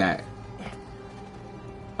deserve that?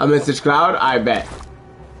 I message Cloud? I bet.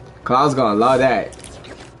 Cloud's gonna love that.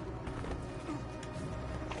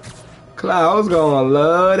 Cloud's gonna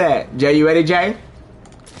love that. Jay, you ready, Jay?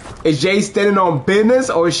 Is Jay standing on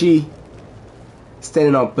business or is she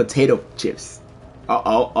standing on potato chips?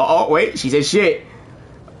 Wait, she said shit.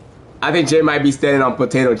 I think Jay might be standing on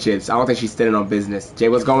potato chips. I don't think she's standing on business. Jay,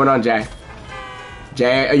 what's going on, Jay?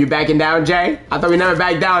 Jay, are you backing down, Jay? I thought we never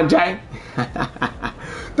backed down, Jay.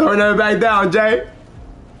 Thought we never backed down, Jay.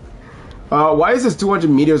 Why is this 200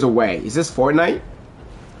 meters away? Is this Fortnite?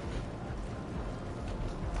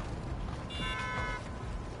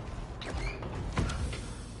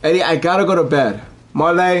 Eddie, I gotta go to bed.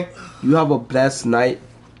 Marley, you have a blessed night.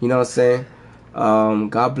 You know what I'm saying?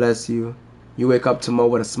 God bless you. You wake up tomorrow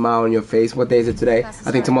with a smile on your face. What day is it today? I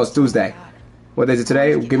think tomorrow's Tuesday. What day is it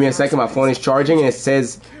today? Give me a second. My phone is charging and it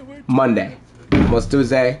says Monday. Tomorrow's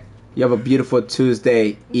Tuesday. You have a beautiful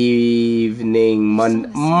Tuesday evening,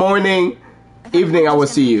 morning, evening. I will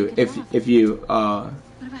see you if you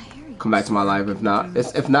come back to my life. If not,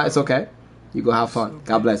 it's okay. You go have fun.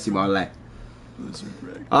 God bless you, Marley.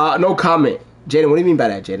 No comment. Jaden, what do you mean by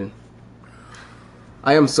that, Jaden?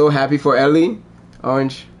 I am so happy for Ellie.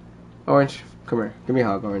 Orange, come here. Give me a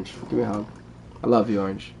hug, Orange. Give me a hug. I love you,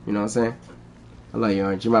 Orange. You know what I'm saying? I love you,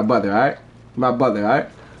 Orange. You're my brother, alright? You're my brother,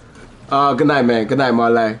 alright? Good night, man. Good night,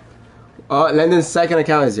 Marley. Landon's second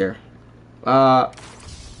account is here.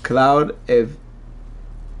 Cloud,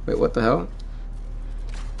 wait, what the hell?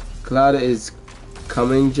 Cloud is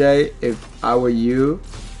coming, Jay. If I were you,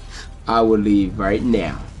 I would leave right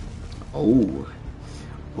now. Oh.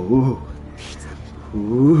 Ooh.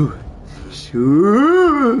 Ooh.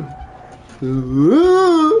 Ooh.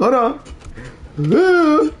 Ooh. Hold on.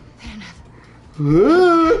 Ooh.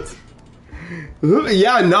 Ooh. Ooh.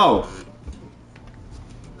 Yeah, no.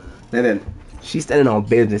 And then she's standing on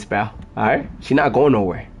business, pal. Alright? She's not going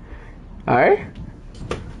nowhere. Alright?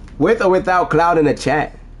 With or without Cloud in the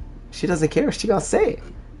chat. She doesn't care. She gonna say it.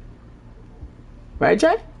 Right,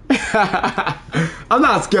 Jay? I'm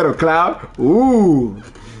not scared of Cloud. Ooh.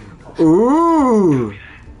 Ooh.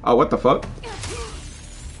 Oh, what the fuck?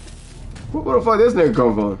 Where the fuck this nigga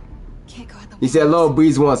come from? He said little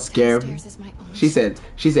breeze won't scare me. She said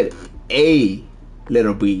a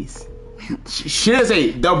little breeze. She didn't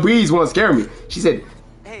say the breeze won't scare me. She said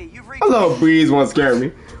a little breeze won't scare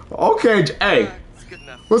me. Okay, hey.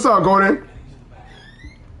 What's up, Gordon?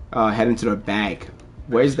 Heading to the bag.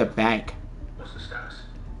 Where's the bag? What's the status?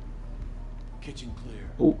 Kitchen clear.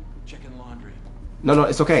 Ooh. Checking laundry. No,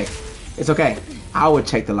 it's okay. It's okay. I will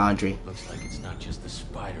check the laundry. Looks like it's not just the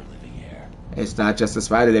spider living here. It's not just a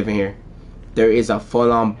spider living here. There is a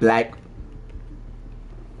full-on black.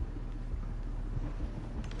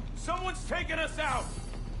 Someone's taking us out.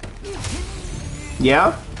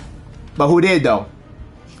 Yeah? But who did though?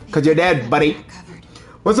 Cause you're dead, buddy.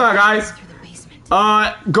 What's up, guys?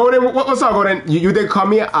 Golden, what's up, Golden? You did call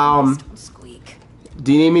me.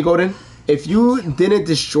 Do you need me, Golden? If you didn't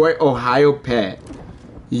destroy Ohio Pet,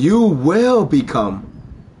 you will become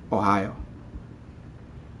Ohio.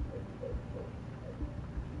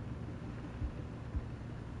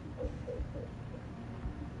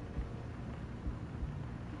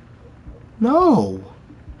 No.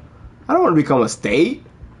 I don't want to become a state.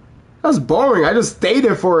 That's boring. I just stayed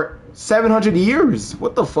there for 700 years.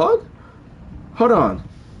 What the fuck? Hold on.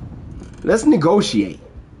 Let's negotiate.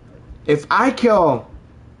 If I kill...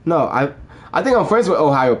 No, I think I'm friends with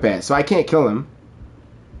Ohio Pet, so I can't kill him.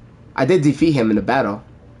 I did defeat him in the battle.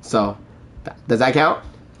 So, does that count?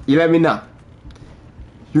 You let me know.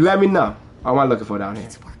 You let me know. What am I looking for down here?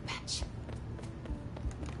 It's a workbench.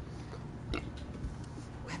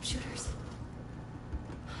 Web shooters.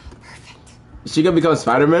 Perfect. Is she gonna become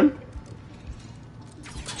Spider-Man?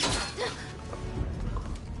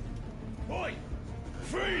 Oi!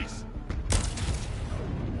 Freeze!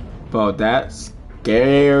 Bro, that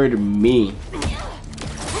scared me.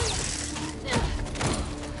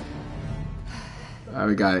 Alright,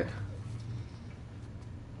 we got it.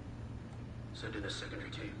 Send in a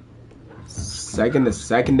secondary team. The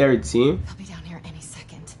secondary team? They'll be down here any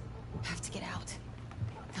second. Have to get out.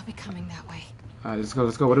 They'll be coming that way. Alright, let's go.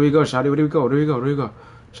 Where do we go, Shotty? Where do we go?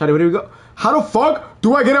 Shotty, where do we go? How the fuck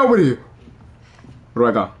do I get over here?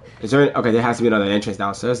 Where do I go? Is there... Okay, there has to be another entrance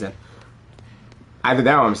downstairs then. Either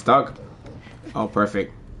that or I'm stuck. Oh,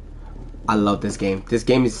 perfect. I love this game. This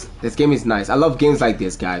game is nice. I love games like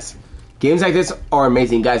this, guys. Games like this are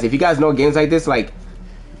amazing, guys. If you guys know games like this, like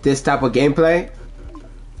this type of gameplay,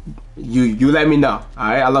 you let me know.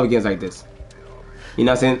 Alright, I love games like this. You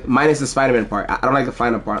know what I'm saying? Minus the Spider-Man part. I don't like the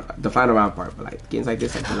final round part, but like games like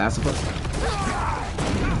this, like The Last of Us.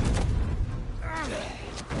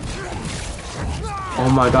 Oh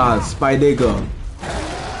my God, Spidey-Go.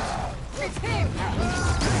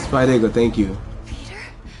 Spidey-Go, thank you. Peter?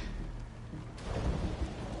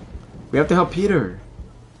 We have to help Peter.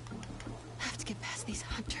 Have to get past these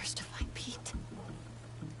hunters to find Pete.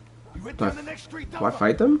 You went Do I, down the next street, do I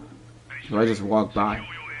fight them? Or I just walk by?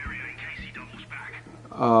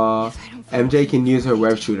 MJ can use her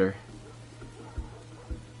web shooter.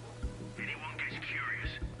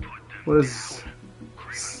 What does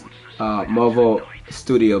Marvel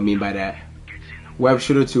Studio mean by that? Web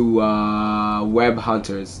shooter to web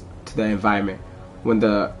hunters to the environment. When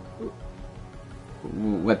the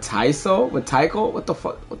what Tycho? What the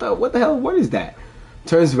fuck? What the hell? What is that?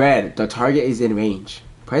 Turns red. The target is in range.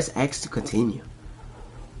 Press X to continue.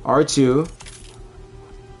 R2.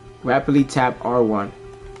 Rapidly tap R1.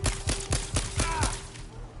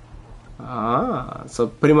 Ah, so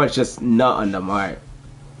pretty much just nut on them. Alright.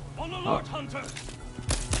 On alert, Hunter!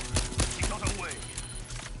 He got away.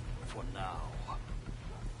 For now.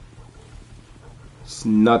 Just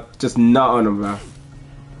nut on them, bro.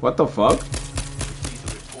 What the fuck? See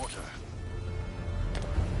the reporter.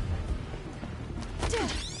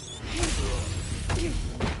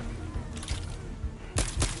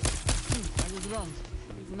 I was wrong.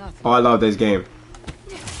 Nothing. Oh, I love this game.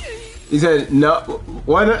 He said no.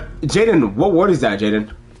 What? Jaden, what word is that,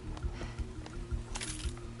 Jaden?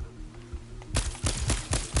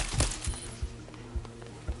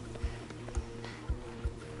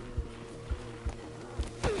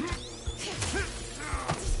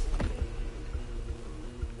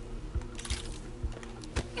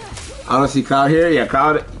 I don't see Cloud here. Yeah,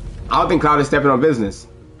 Cloud. I don't think Cloud is stepping on business.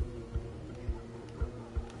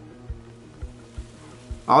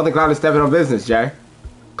 I don't think Cloud is stepping on business, Jay.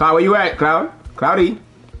 Cloud, where you at, Cloud? Cloudy.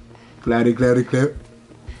 Cloudy.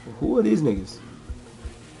 Who are these niggas?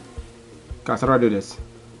 Guys, how do I do this?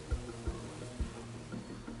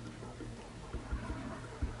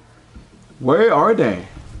 Where are they?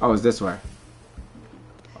 Oh, it's this way.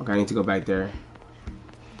 Okay, I need to go back there.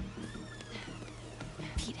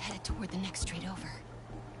 Pete headed toward the next street over.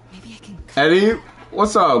 Maybe I can... Eddie,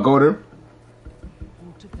 what's up, Golden?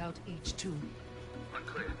 Who took out H2?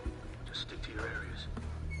 Unclear. Just stick to your areas.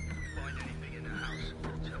 If you find anything in the house,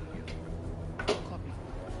 tell me. Copy.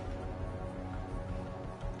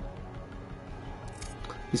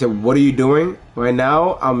 He said, "What are you doing right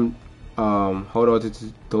now?" I'm hold on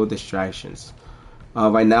to those distractions.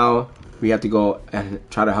 Right now, we have to go and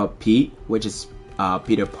try to help Pete, which is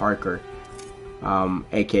Peter Parker,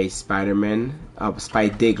 aka Spider-Man,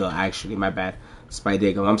 Spidey-Go, actually, my bad,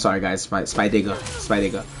 Spidey-Go. I'm sorry, guys, Spidey-Go.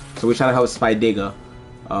 So we're trying to help Spidey-Go.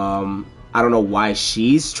 I don't know why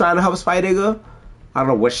she's trying to help Spidey-Go. I don't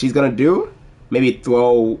know what she's gonna do. Maybe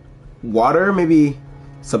throw water, maybe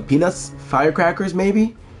some peanuts, firecrackers,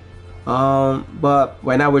 maybe. But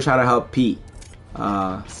right now we're trying to help Pete.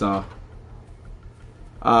 So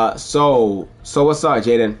what's up,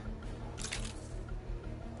 Jaden?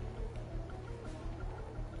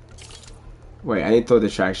 Wait, I need to throw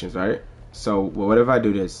distractions, right? So what if I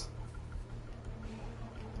do this?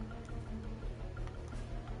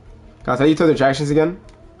 Guys, how do you throw distractions again?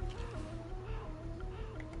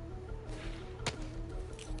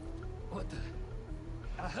 What the?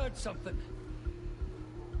 I heard something.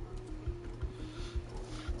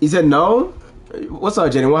 He said no? What's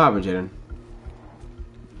up, Jaden? What happened, Jaden?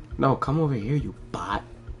 No, come over here, you bot.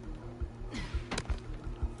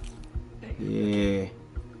 Yeah.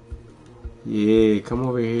 Yeah, come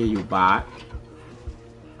over here, you bot.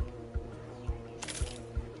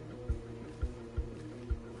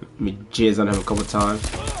 Let me jizz on him a couple times.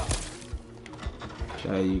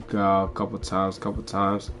 There you go. Couple times.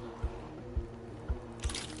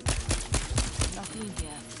 Nothing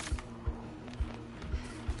here.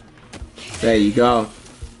 There you go.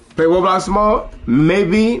 Play Roblox tomorrow?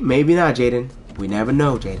 Maybe not, Jaden. We never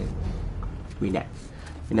know, Jaden. We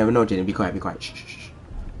never know, Jaden. Be quiet. Shh.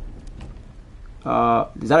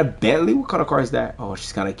 Is that a Bentley? What kind of car is that? Oh,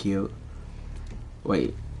 she's kind of cute.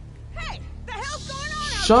 Wait. Hey, the hell's going on?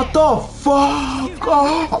 Shut the fuck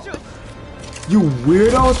up! You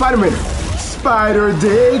weirdo, Spider-Man. Spider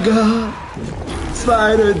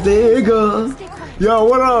Digger. Yo,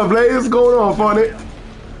 what up, Blaze? What's going on, funny?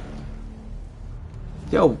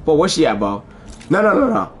 Yo, but where's she at, bro?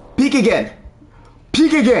 No. Peek again.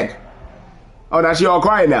 Oh, now she all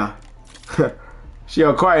quiet now. She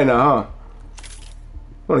all quiet now, huh?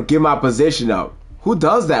 I want to give my position up. Who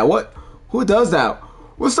does that? Who does that?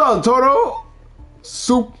 What's up, Toro?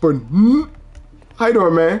 Super. How you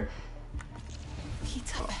doing, man?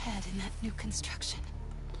 He's up ahead in that new construction.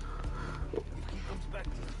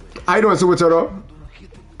 How you doing, Super Toro?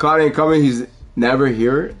 Cloud ain't coming. He's never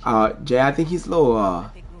here. Jay, I think he's a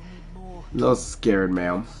little scared,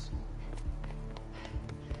 ma'am.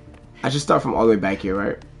 I should start from all the way back here,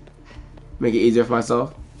 right? Make it easier for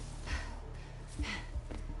myself.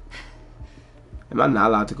 Am I not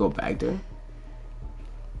allowed to go back there?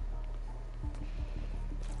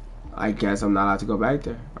 I guess I'm not allowed to go back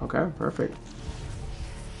there. Okay, perfect.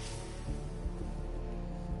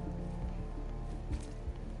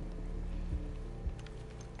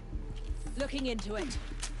 Looking into it.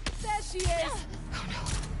 There she is. Oh no.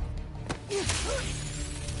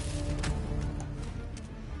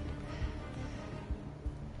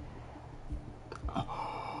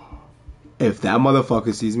 If that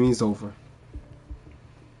motherfucker sees me, it's over.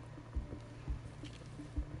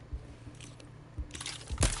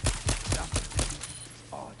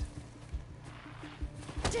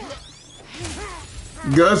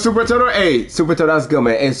 Good, Super Turtle. Hey, Super Turtle, that's good,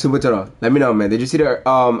 man. Hey, Super Turtle, let me know, man. Did you see the?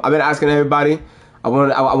 I've been asking everybody. I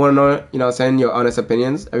want to know, you know, send your honest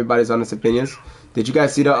opinions. Everybody's honest opinions. Did you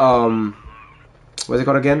guys see the what's it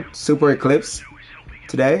called again? Super Eclipse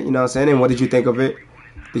today. You know what I'm saying? And what did you think of it?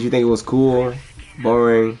 Did you think it was cool,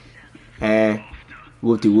 boring,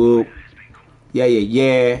 whoop de whoop? Yeah,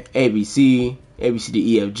 ABC,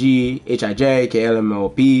 ABCDEFG, HIJ,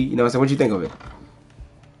 KLMNOP. You know what I'm saying? What did you think of it?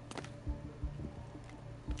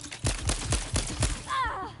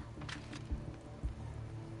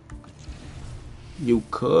 You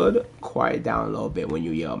could quiet down a little bit when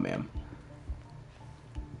you yell, ma'am.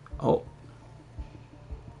 Oh.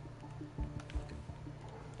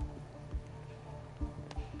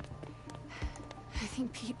 I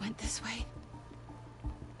think Pete went this way.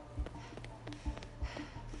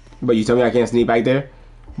 But you tell me I can't sneak back there?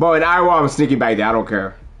 Bro, in Iowa, I'm sneaking back there. I don't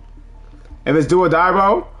care. If it's do or die,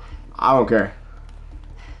 bro, I don't care.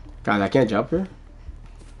 Guys, I can't jump here.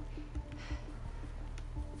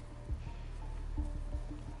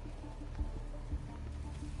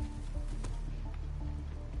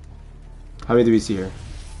 How many do we see here?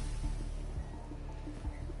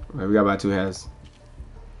 Okay, we got about 2 heads.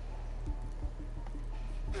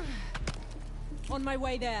 On my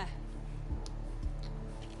way there.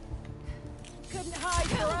 Couldn't hide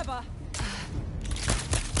forever.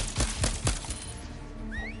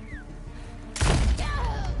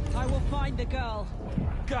 I will find the girl.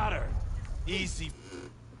 Got her. Easy.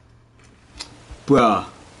 Bruh,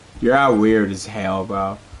 you're out weird as hell,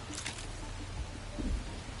 bro.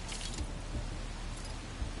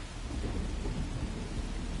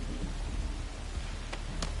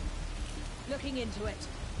 Looking into it.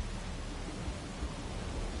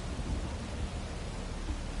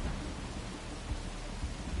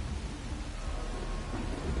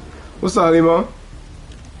 What's up, Limo?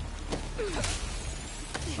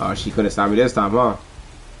 Oh, she couldn't stop me this time, huh?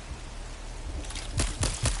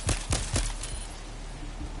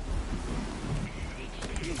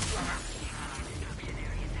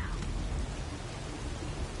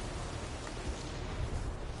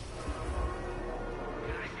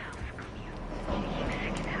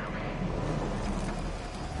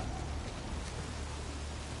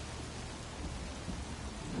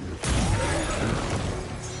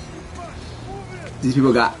 These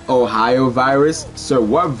people got Ohio virus. Sir,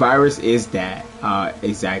 what virus is that?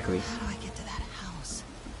 Exactly. How do I get to that house?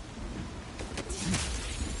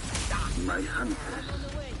 My hunters,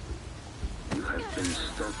 you have been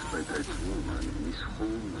stalked by that woman this whole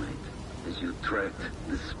night as you tracked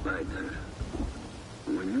the spider.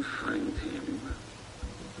 When you find him,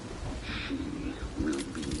 she will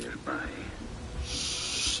be nearby.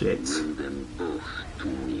 Shit. Bring them both to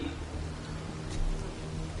me.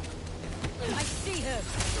 I see her.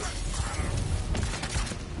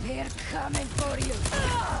 They're coming for you.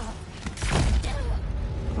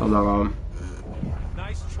 Oh my god.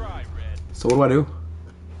 Nice try, Red. So what do?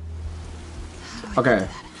 Okay.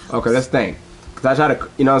 Okay, let's think. Cause I try to,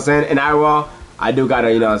 you know what I'm saying? And I do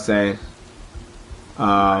gotta, you know what I'm saying?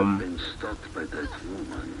 Been stalked by that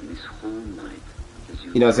woman this whole night as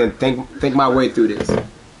You know what I'm saying? Think my way through this.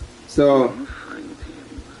 So find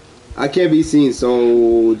him. I can't be seen,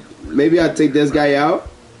 so maybe I take this guy out.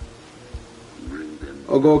 Bring them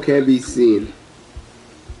Or go can't be seen.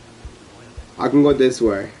 I can go this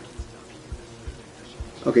way.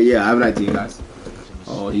 Okay, yeah, I have an idea, guys.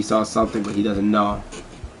 Oh, he saw something, but he doesn't know.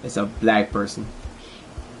 It's a black person.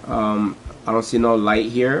 I don't see no light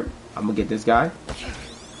here. I'm gonna get this guy.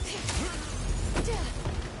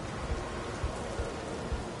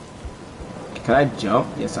 Can I jump?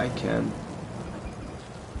 Yes, I can.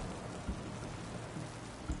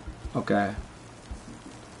 Okay.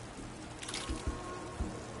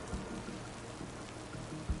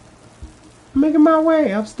 Making my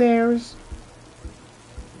way upstairs.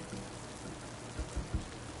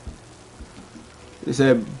 They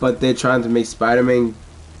said, but they're trying to make Spider-Man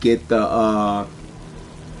get the,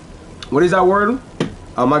 what is that word?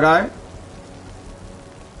 Oh, my guy?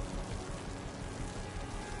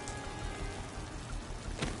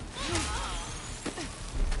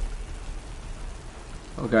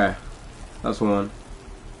 Okay. That's one.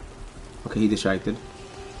 Okay, he distracted.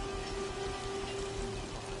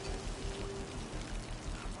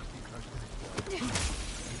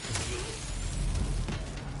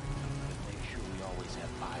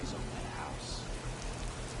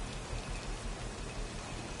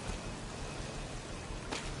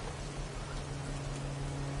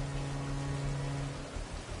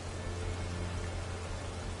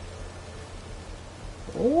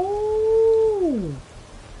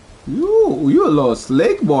 Oh, you a little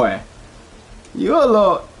slick boy.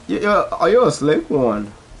 You're a slick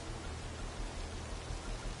one.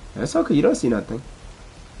 That's okay. You don't see nothing.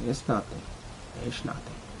 It's nothing. It's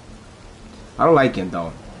nothing. I don't like him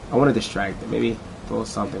though. I want to distract him. Maybe throw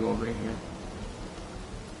something over here.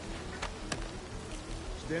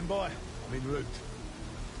 Stand by. I'm en route.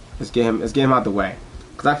 Let's get him out the way.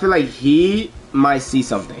 Cause I feel like he might see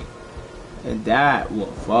something, and that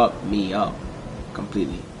will fuck me up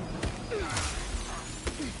completely.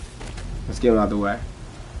 Let's get him out the way.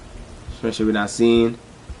 Just make sure we're not seen.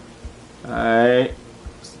 Alright.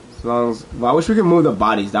 As long as, well, I wish we could move the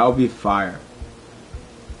bodies. That would be fire.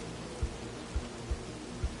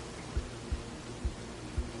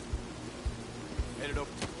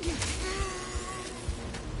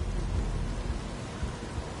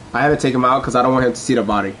 I had to take him out because I don't want him to see the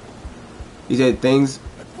body. He said things.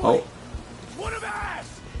 Oh. One of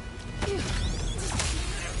us.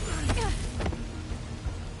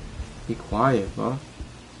 Be quiet, bro.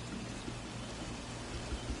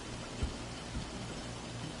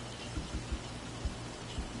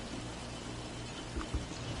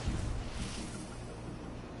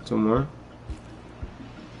 Two more.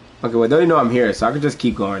 Okay, well, they already know I'm here, so I can just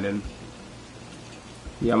keep going then.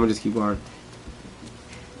 Yeah, I'm gonna just keep going.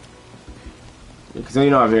 Because you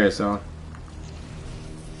know I'm here, so.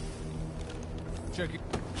 Check it.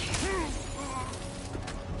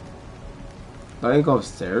 I didn't go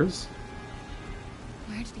upstairs.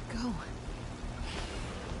 Where did he go?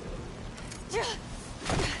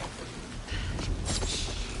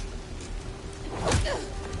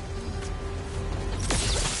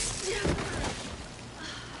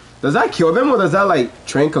 Does that kill them or does that like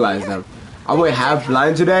tranquilize them? I went half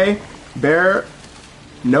blind today. Bear,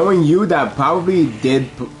 knowing you, that probably did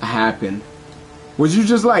happen. Was you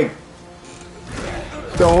just like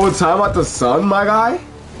the whole time at the sun, my guy?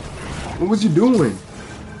 What was you doing?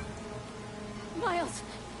 Miles,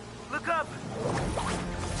 Look up.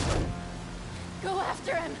 go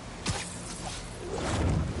after him.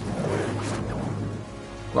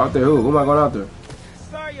 Go out there, who? Who am I going after?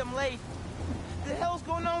 Sorry I'm late. The hell's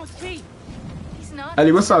going on with Pete? He's not.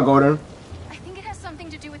 Ellie, what's up, Golden? I think it has something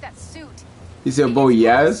to do with that suit. He said, "Bo,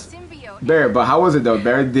 yes." Symbiote. Bear, but how was it though,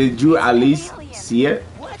 Bear? Did you at least see it?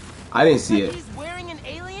 What? I didn't see Like it. he's wearing an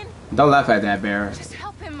alien? Don't laugh at that, Bear. Just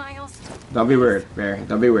help him, Miles. Don't be weird, Barry.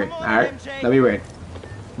 Don't be weird. All right, don't be weird.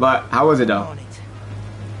 But how was it though?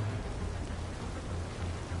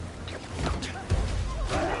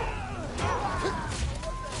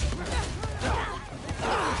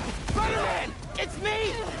 Spider-Man, it's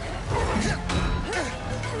me.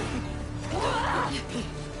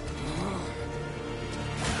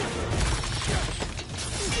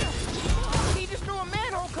 He just threw a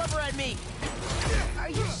manhole cover at me. Are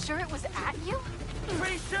you sure it was at you?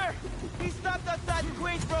 Pretty sure. He stopped outside the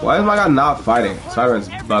Queensboro. Why is my guy not fighting? Spider-Man's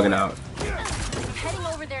bugging out. I'm heading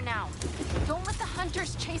over there now. Don't let the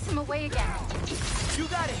hunters chase him away again. You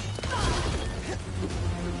got it.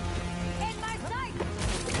 In my sight!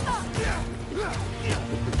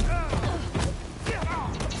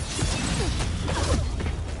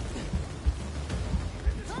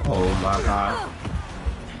 Oh my god.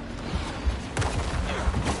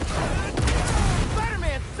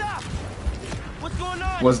 Spider-Man, stop! What's going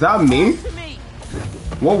on? Was that me? To me.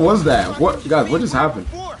 What was that? What, guys? What just happened?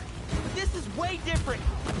 Before, but this is way different.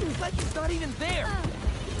 It's like he's not even there.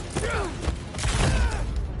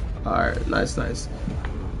 All right, nice, nice.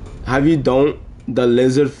 Have you done the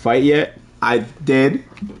lizard fight yet? I did.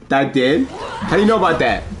 That did. How do you know about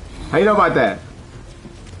that? How do you know about that?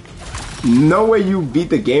 No way you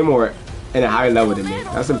beat the game or in a higher level than me.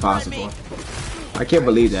 That's impossible. I can't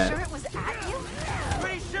believe Sure that. it was at you?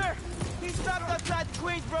 Pretty sure. He stopped outside the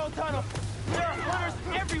Queensboro tunnel. There are hunters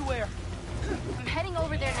everywhere. I'm heading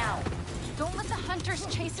over there now. Don't let the hunters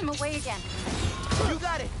chase him away again. You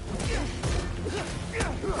got it.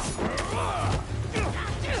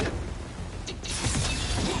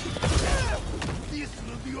 This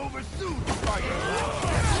will be over soon,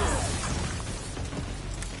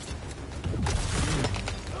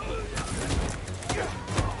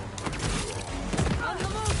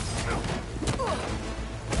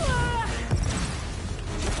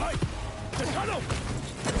 The tunnel!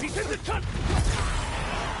 He's in the tunnel!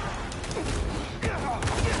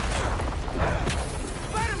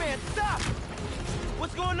 Spider-Man, stop!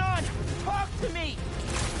 What's going on? Talk to me!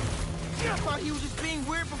 I thought he was just being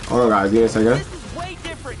weird before. Hold on, guys. Give me a second. This is way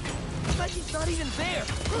different. It's like he's not even there.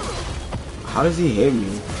 How does he hit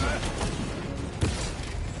me?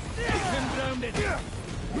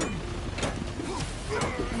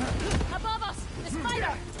 Above us! The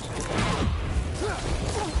spider!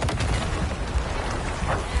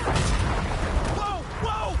 Whoa,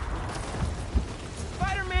 whoa!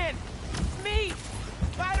 Spider-Man! It's me!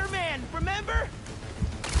 Spider-Man, remember?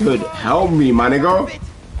 Dude, help me, my nigga.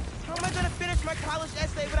 How am I gonna finish my college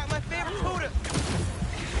essay without my favorite tutor?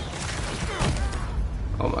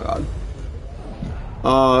 Oh my god.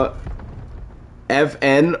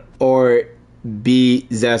 FN or be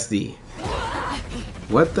zesty?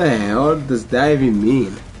 What the hell does that even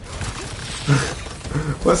mean?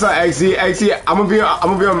 What's up, XC? XC, I'm gonna be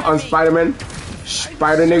on Spider-Man,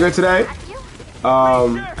 Spider nigga today.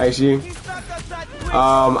 Actually,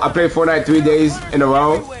 I play Fortnite 3 days in a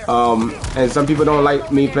row. And some people don't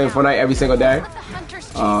like me playing Fortnite every single day.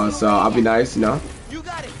 So I'll be nice, you know. You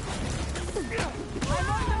got it.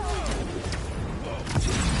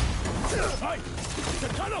 The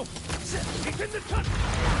tunnel! He's in the tunnel!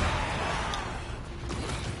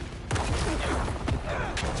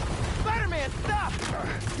 Spider-Man, stop!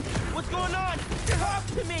 What's going on? Talk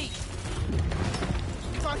to me!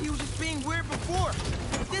 I thought he was just being weird before.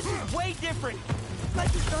 But this is way different. It's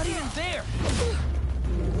like he's not even there.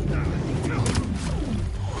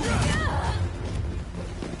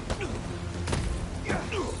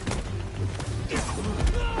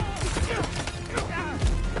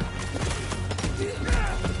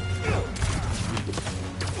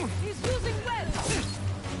 He's using webs!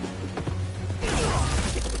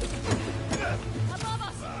 Above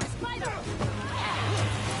us! The spider!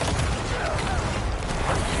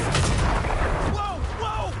 Whoa,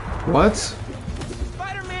 whoa! What?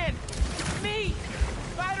 Spider-Man! Me!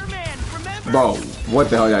 Spider-Man, remember? Bro, what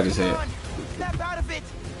the hell did I just say? Come on, snap out of it!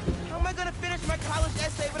 How am I gonna finish my college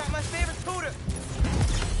essay without my favorite tutor?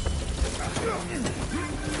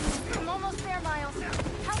 I'm almost there, Miles.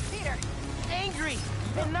 Help Peter. Angry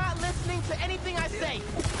and not listening to anything I say.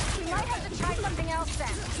 We might have to try something else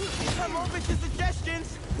then. I'm open to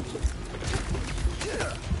suggestions.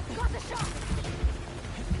 Got the shot!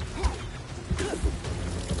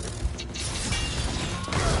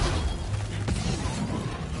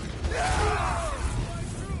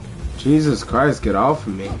 Jesus Christ, get off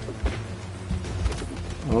of me.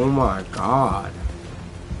 Oh my god.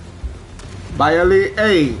 Bye, Ellie.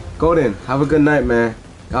 Hey, Golden, have a good night, man.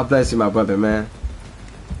 God bless you, my brother, man.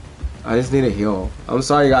 I just need a heal. I'm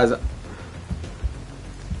sorry, guys.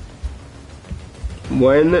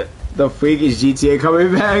 When The freak is GTA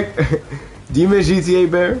coming back? Do you miss GTA,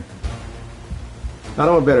 Bear? I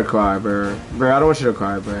don't want Bear to cry, Bear. Bear, I don't want you to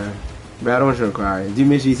cry, Bear. Bear, I don't want you to cry. Do you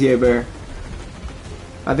miss GTA, Bear?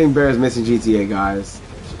 I think Bear is missing GTA, guys.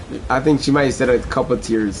 I think she might shed a couple of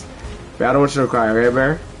tears. Bear, I don't want you to cry, okay,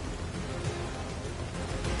 Bear?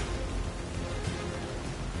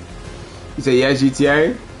 You say yes,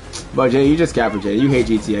 GTA? But Jay, you just capping, Jay. You hate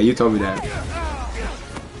GTA. You told me that.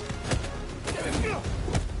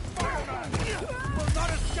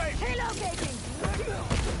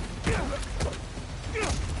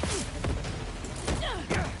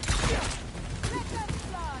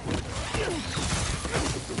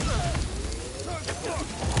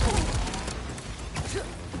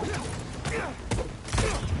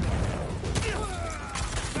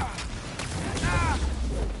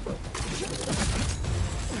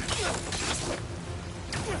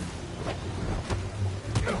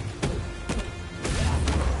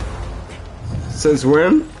 Since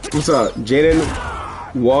when? What's up, Jaden?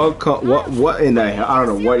 What in the hell? I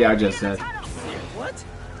don't know what y'all just said. What?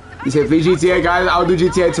 You said free GTA, guys? I'll do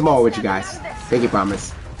GTA tomorrow with you guys. Pinky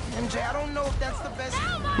promise. MJ, I don't know if that's the best.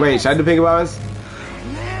 Wait, should I do Pinky promise?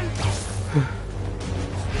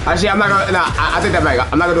 Actually, I'm not gonna. Nah, I take that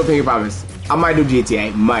back. I'm not gonna do Pinky promise. I might do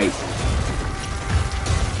GTA. Might.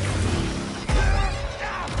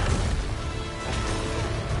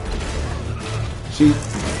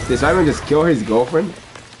 Did Simon just kill his girlfriend?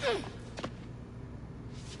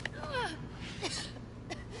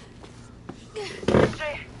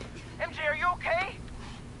 MJ, are you okay?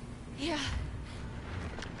 Yeah.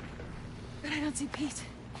 But I don't see Pete.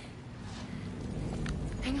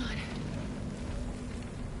 Hang on.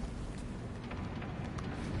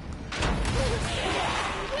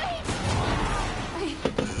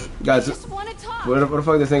 Guys, where the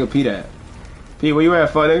fuck is this nigga Pete at? Pete, where you at,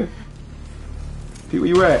 fuck nigga? Pete, where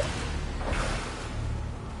you at? I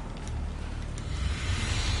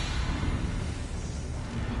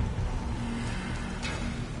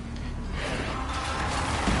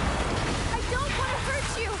don't want to hurt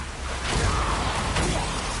you.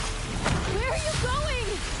 Where are you going?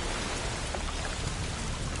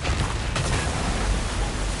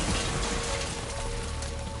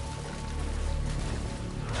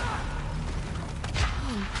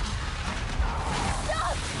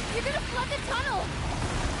 Stop! You're gonna flood the tunnel.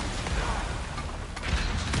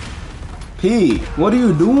 Pete, what are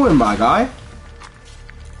you doing, my guy?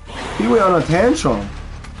 Pete went on a tantrum.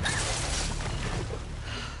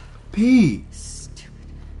 Pete,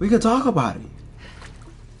 we could talk about it.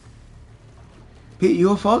 Pete,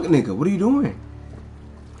 you a fuck nigga. What are you doing?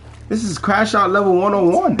 This is Crash Out level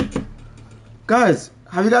 101. Guys,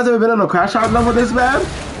 have you guys ever been on a Crash Out level this bad?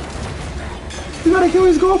 You gotta kill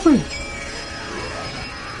his girlfriend.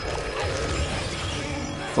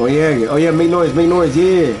 Oh yeah, make noise,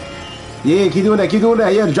 yeah. Yeah, keep doing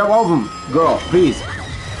that, yeah, drop all of them. Girl, please.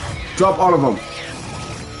 Drop all of them.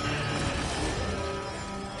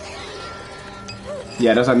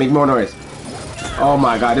 Yeah, that's like, make more noise. Oh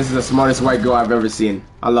my god, this is the smartest white girl I've ever seen.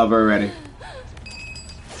 I love her already.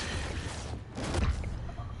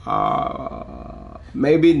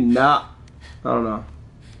 Maybe not. I don't know.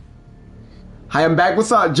 Hi, I'm back.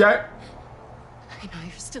 What's up, Jack? I know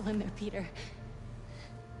you're still in there, Peter.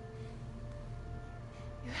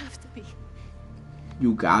 You have to be.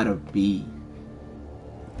 You gotta be.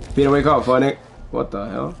 Peter, wake up, funny. What the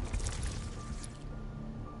hell?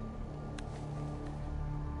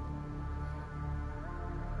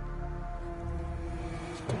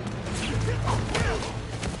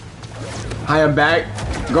 Hi, I'm back.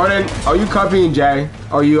 Gordon, are you copying Jay?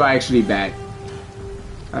 Or are you actually back?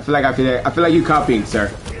 I feel like you copying, sir.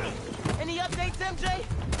 Any updates, MJ?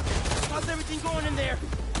 How's everything going in there?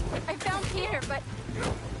 I found Peter, but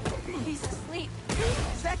he's asleep.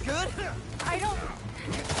 Is that good?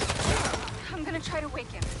 I'm gonna try to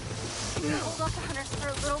wake him. Can you hold off the hunters for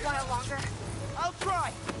a little while longer? I'll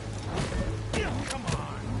try. Come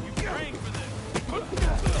on, you praying for this.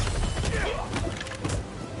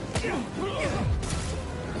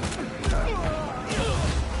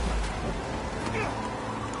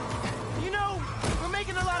 You know, we're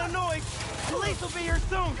making a lot of noise. Police will be here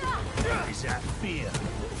soon. Is that fear,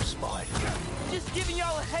 little spider? Just giving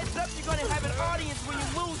y'all a heads up, you're gonna have an audience when you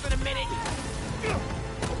lose in a minute.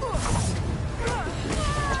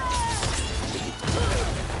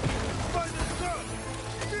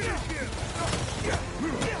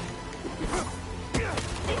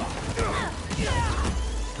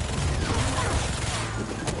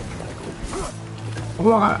 Oh my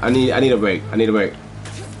god, I need a break. I need a break.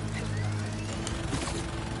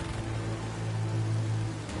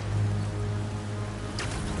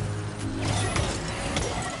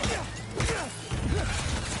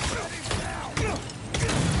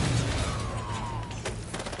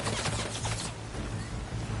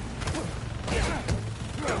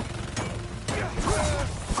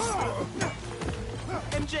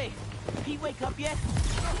 yet?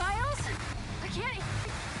 Miles? I can't...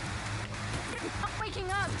 I'm not waking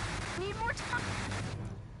up. Need more time.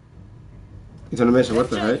 He's on a mission. What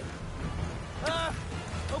the heck?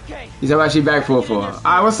 Okay. He's actually back full.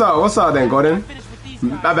 Alright, what's up? What's up then, Gordon?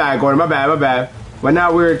 My bad, Gordon. My bad. But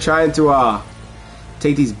now we're trying to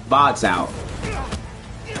take these bots out.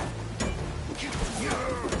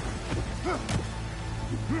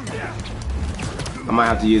 I might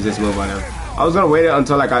have to use this move on him. I was gonna wait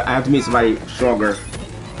until like I have to meet somebody stronger.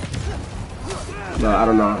 No, I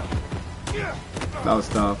don't know. That was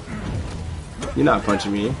tough. You're not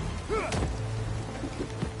punching me.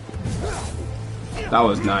 That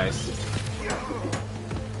was nice.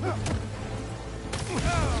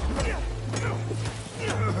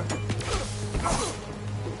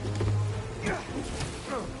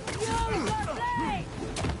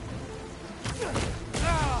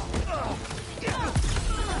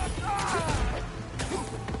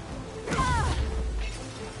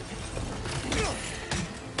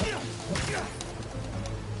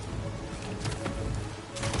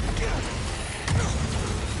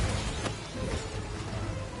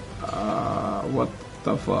 What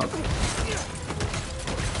the fuck?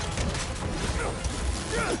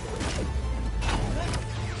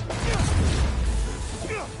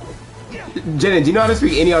 Jaden, do you know how to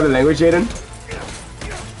speak any other language, Jaden?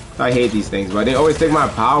 I hate these things, bro. They always take my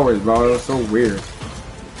powers, bro. It's so weird.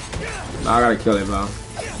 I gotta kill it, bro.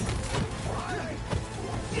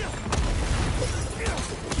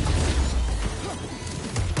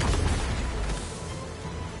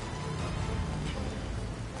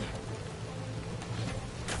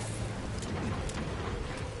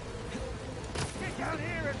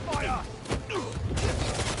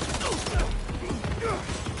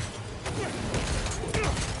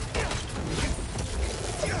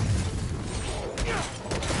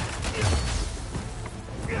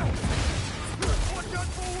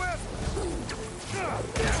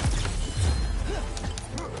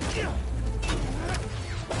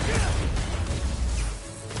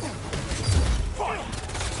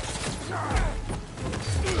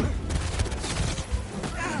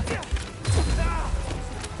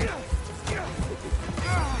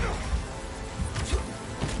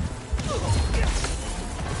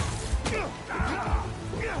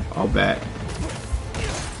 I'll bet.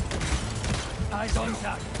 Eyes on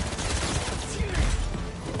top.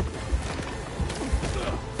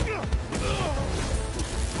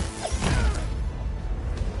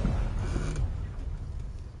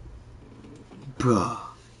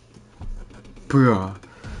 Bruh.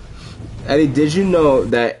 Eddie, did you know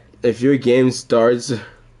that if your game starts,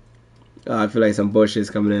 I feel like some bullshit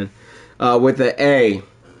is coming in, with the A,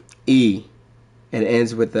 E, and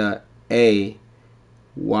ends with the A,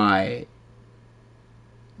 Y,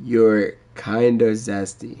 you're kinda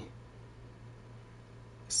zesty.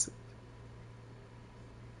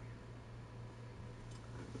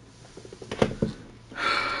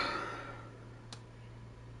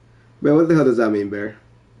 Man, what the hell does that mean, Bear?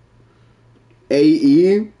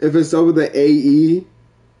 AE? If it's over the AE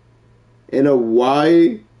and a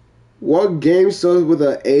Y? What game starts with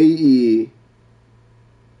a AE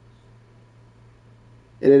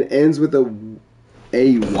and it ends with a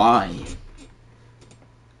AY?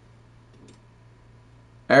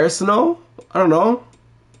 Arsenal? I don't know.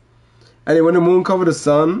 Anyway, when the moon covers the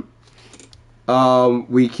sun,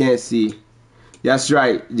 we can't see. That's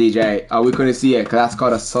right, DJ. We couldn't see it because that's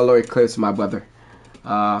called a solar eclipse, my brother.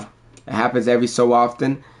 It happens every so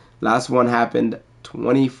often. Last one happened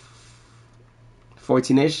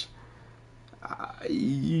 2014-ish.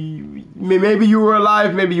 Maybe you were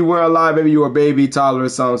alive, maybe you weren't alive, maybe you were a baby, toddler,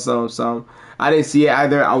 some. I didn't see it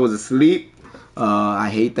either. I was asleep. I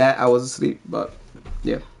hate that I was asleep, but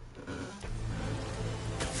yeah.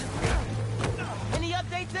 Any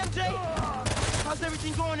updates, MJ? How's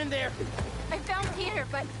everything going in there? I found Peter,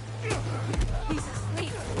 but he's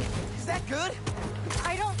asleep. Is that good?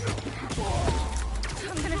 I don't...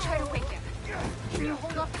 I'm gonna try to wake him. Can you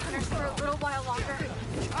hold off the hunters for a little while longer?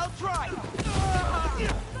 I'll try.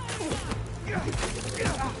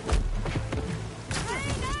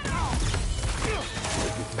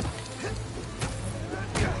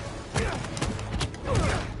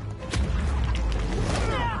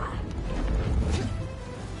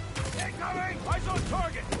 Incoming! Eyes on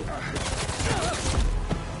target!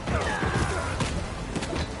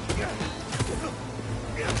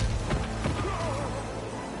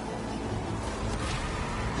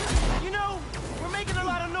 You know, we're making a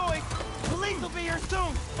lot of noise. Police will be here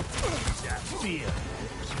soon. Fear.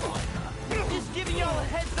 Just giving y'all a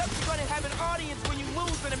heads up, you're gonna have an audience when you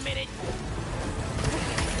lose in a minute.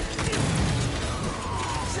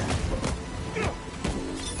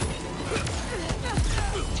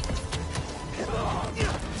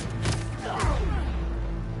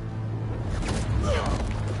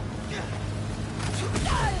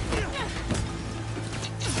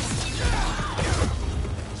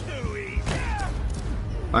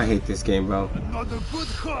 I hate this game, bro.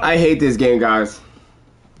 I hate this game, guys.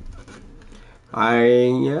 I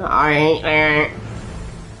hate that.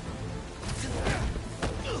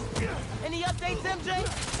 Any updates,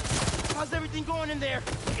 MJ? How's everything going in there?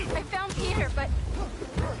 I found Peter, but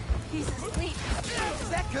he's asleep. Is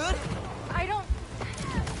that good? I don't...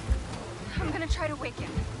 I'm gonna try to wake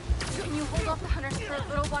him. Can you hold off the hunters for a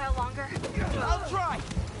little while longer? I'll try.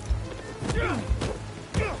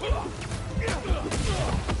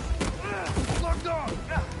 Locked on.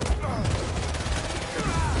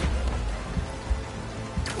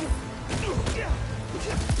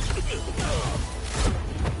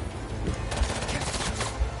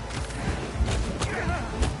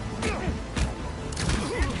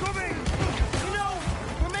 Coming! You know,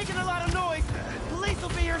 we're making a lot of noise. Police will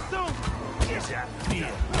be here soon.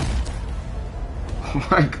 Oh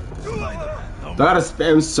my god. Do I gotta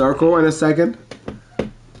spam circle in a second?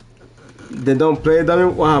 They don't play dummy?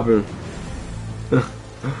 What happened?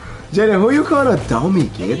 Jaden, who you calling a dummy,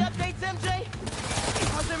 kid? Any updates, MJ?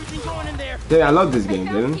 How's everything going in there? Dude, I love this game,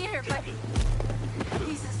 I found Jaden. Peter, but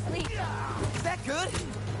he's asleep. Is that good?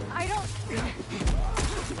 I don't...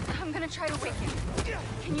 I'm gonna try to wake him.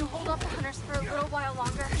 Can you hold off the hunters for a little while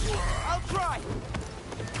longer? I'll try.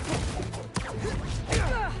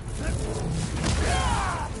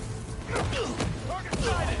 Target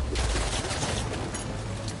sighted.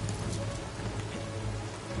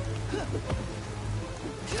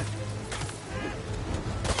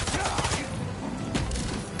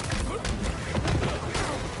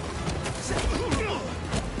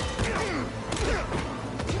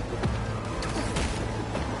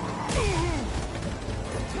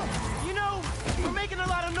 You know, we're making a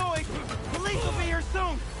lot of noise. Police will be here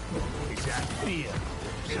soon.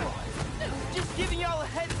 Just giving y'all a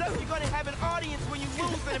heads up, you're gonna have an audience when you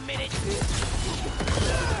lose in a minute.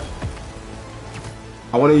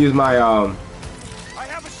 I wanna use my I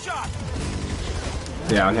have a shot.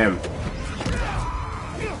 yeah, on him.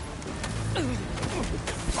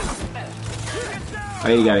 I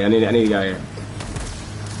need to get here. I need to get here.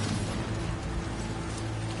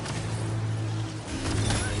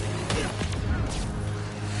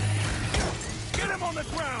 Get him on the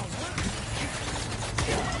ground.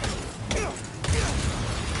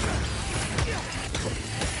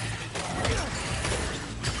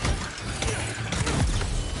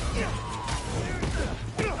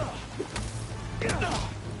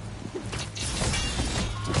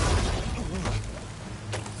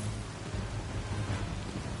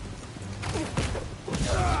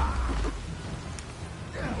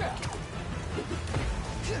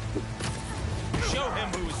 Show him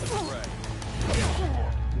who's the threat.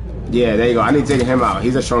 Yeah, there you go. I need to take him out.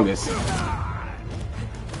 He's the strongest.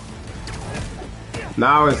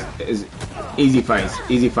 Now it's easy fights.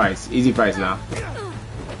 Easy fights. Easy fights now.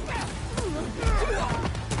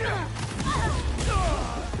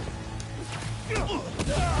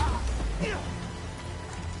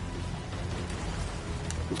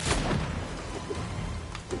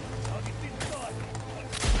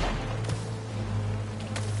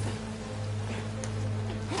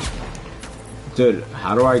 Dude,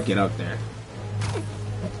 how do I get up there?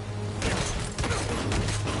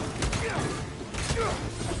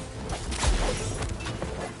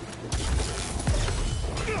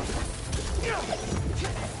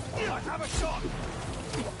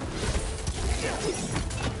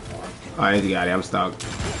 I need to get out of here. I'm stuck.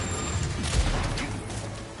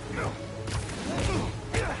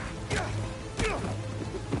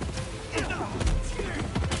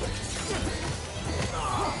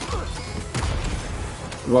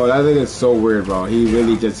 Bro, that thing is so weird, bro. He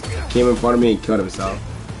really just came in front of me and killed himself.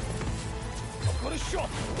 Got a shot.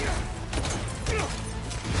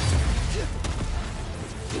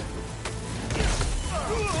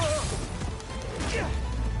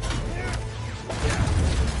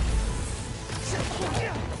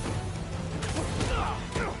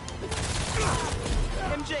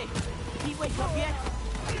 MJ, he wake up yet?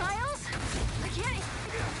 Miles? I can't...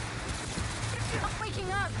 I'm waking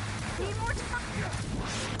up. Need more time.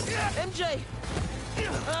 MJ!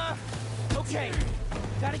 Okay.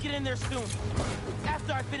 Gotta get in there soon.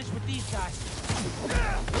 After I finish with these guys.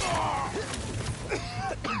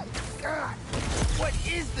 God, what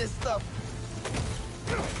is this stuff?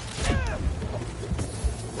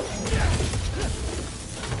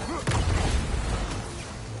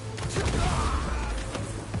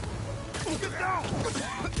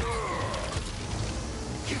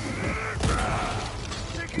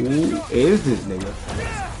 Who is this nigga?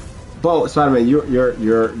 Bo, Spider-Man,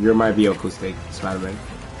 you might be acoustic, Spider-Man.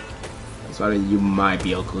 Spider-Man, you might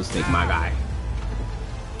be acoustic, my guy.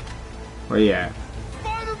 Where you at?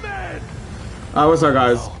 What's up,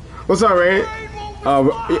 guys? What's up, Rain?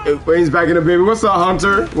 Rain's back in the baby. What's up,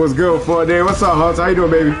 Hunter? What's good for a day? What's up, Hunter? How you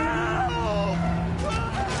doing, baby?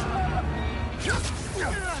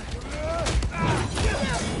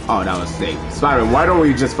 Oh, that was sick. Spider-Man, why don't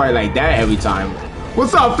we just fight like that every time?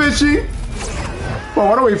 What's up, Fishy? Well,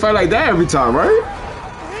 why don't we fight like that every time, right?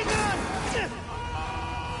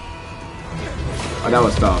 Oh, that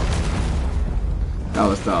was tough. That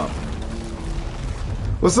was tough.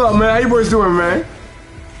 What's up, man? How you boys doing, man?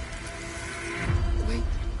 Wait.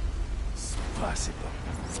 It's possible.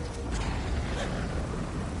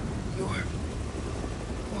 You're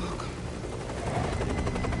welcome.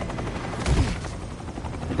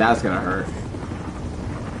 That's gonna hurt.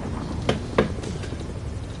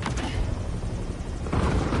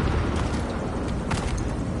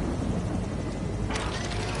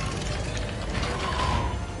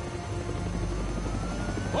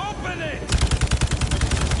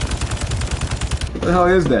 What the hell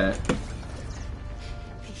is that?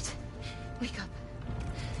 Pete, wake up.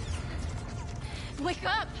 Wake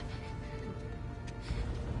up!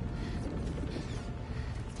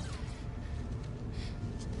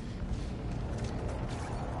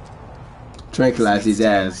 Tranquilize his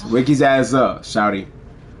ass. Wake his ass up, shouty.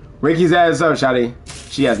 Wake his ass up, shouty.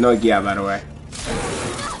 She has no gear, by the way.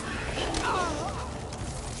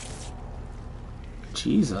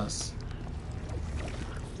 Jesus.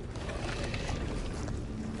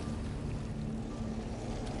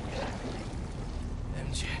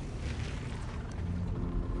 MJ.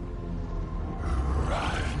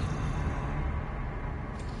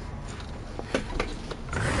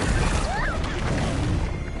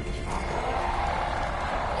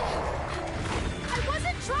 I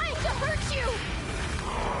wasn't trying to hurt you!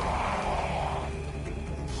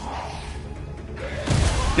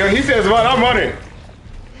 Yo, he says what? I'm running.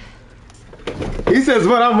 He says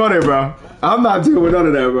what? I'm running, bro. I'm not dealing with none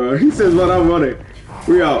of that, bro. He says what? I'm running.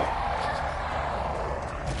 We out.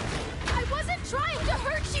 I wasn't trying to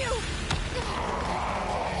hurt you!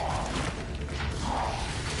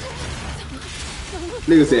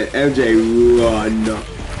 Nigga said MJ run.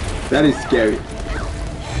 That is scary.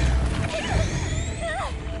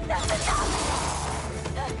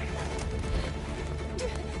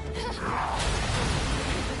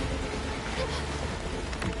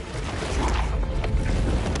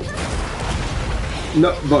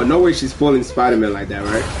 No, but no way she's fooling Spider-Man like that,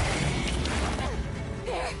 right?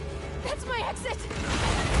 There! That's my exit!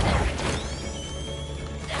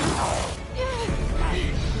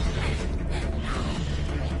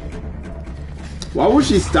 Why would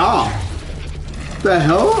she stop? The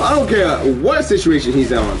hell? I don't care what situation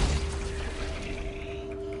he's on.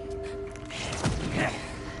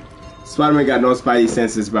 Spider-Man got no spidey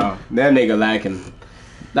senses, bro. That nigga lacking.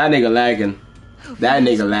 That nigga lacking. That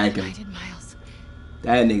nigga lacking.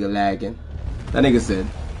 That nigga lagging. That nigga said.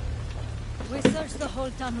 We searched the whole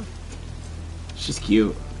tunnel. She's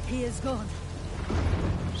cute. He is gone.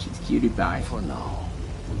 She's cutie pie. For now.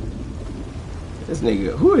 This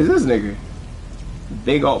nigga. Who is this nigga?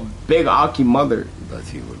 Big Aki mother. But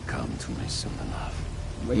he will come to me soon enough.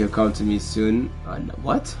 But he'll come to me soon.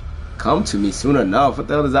 What? Come to me soon enough? What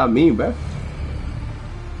the hell does that mean, bro?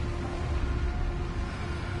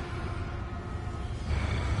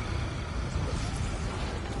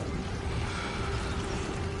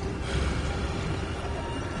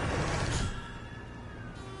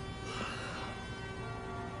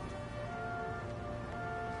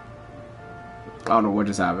 I don't know what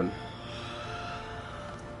just happened.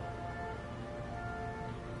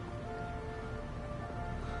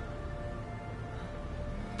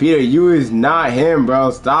 Peter, you is not him,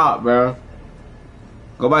 bro. Stop, bro.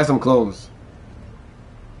 Go buy some clothes.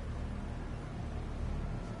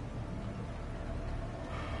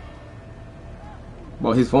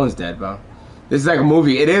 Well, his phone's dead, bro. This is like a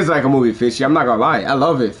movie. It is like a movie, Fishy. I'm not gonna lie. I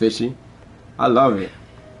love it, Fishy. I love it.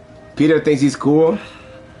 Peter thinks he's cool.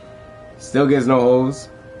 Still gets no hoes.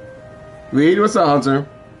 Reed, what's up, Hunter?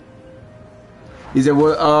 He said,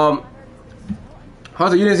 "What?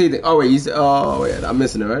 Hunter, you didn't see the. Oh wait, you said. Oh wait, I'm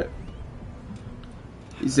missing it, right?"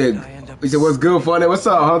 He said, "What's good, funny? What's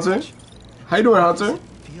up, Hunter? How you doing, Hunter?" I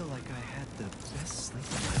feel like I had the best sleep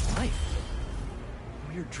of my life.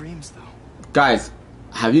 Weird dreams, though. Guys,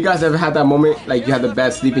 have you guys ever had that moment like you had the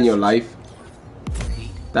best sleep in your life?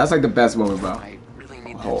 That's like the best moment, bro. I really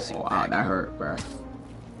need that Oh suit wow, back. that hurt, bro.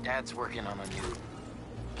 Dad's working on a new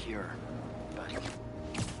cure, but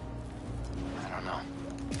I don't know.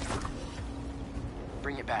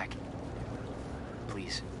 Bring it back,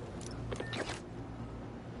 please.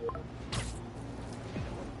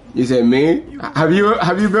 You said me? Have you,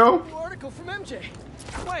 Bill? New article from MJ.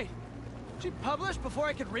 Wait, She published before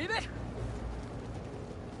I could read it?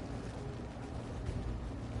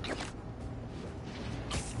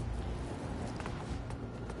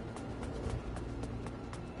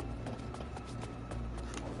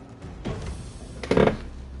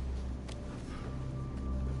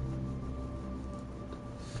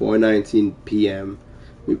 .19 p.m.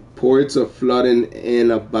 Reports are flooding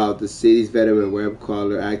in about the city's veteran web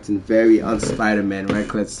crawler acting very un-Spider-Man.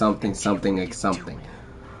 Reckless something like something.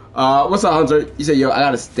 What's up, Hunter? You said, yo, I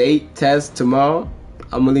got a state test tomorrow.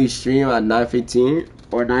 I'm gonna leave stream at 9:15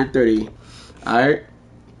 or 9:30. Alright?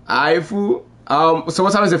 Alright, fool. So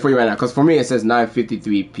what time is it for you right now? Because for me it says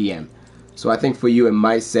 9:53 p.m. So I think for you it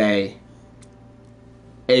might say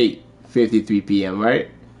 8:53 p.m.,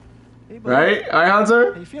 right? Hey, right? Alright,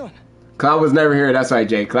 Hunter? How you feeling? Cloud was never here. That's right,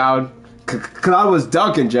 Jay. Cloud was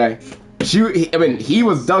dunking, Jay. He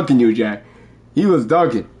was dunking you, Jay. He was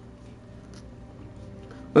dunking.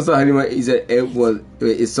 What's up, Halima? He said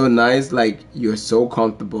it's so nice, like you're so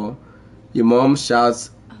comfortable. Your mom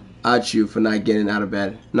shouts at you for not getting out of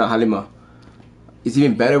bed. No, Halima. It's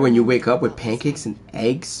even better when you wake up with pancakes and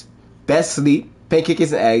eggs. Best sleep, pancake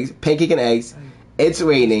and eggs. It's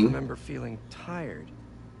raining. I remember feeling tired.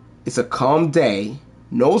 It's a calm day.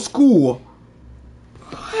 No school.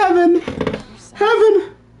 Heaven.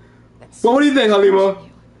 Well, what do you think, Halima?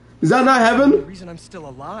 Is that not heaven? The reason I'm still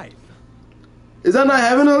alive. Is that not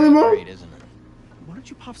heaven, Halima? Great, isn't it? Why don't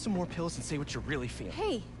you pop some more pills and say what you're really feeling?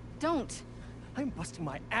 Hey, don't. I'm busting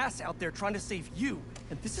my ass out there trying to save you,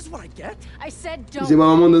 and this is what I get? I said You don't. see,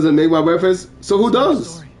 my mom doesn't make my breakfast. So who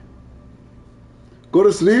does? Sorry. Go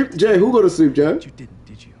to sleep, Jay. Who go to sleep, Jay? You didn't,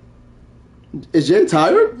 did you? Is Jay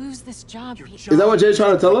tired? Lose this job. Your Is that what Jay's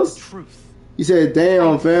trying to tell us? Truth. He said,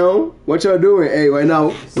 "Damn, fam, what y'all doing? Hey, right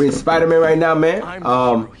now we're in Spider-Man right now, man. I'm the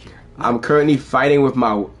hero here. I'm currently fighting with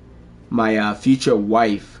my future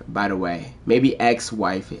wife, by the way. Maybe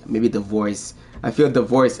ex-wife, maybe divorce. I feel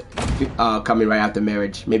divorce coming right after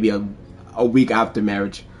marriage. Maybe a week after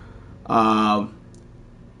marriage.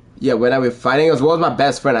 Yeah, when I was fighting as well as my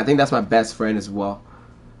best friend. I think that's my best friend as well.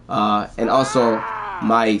 And also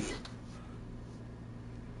my.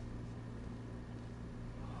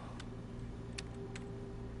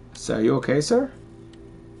 Sir, are you okay, sir?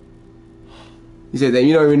 He said that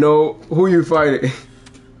you don't even know who you fighting.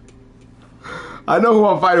 I know who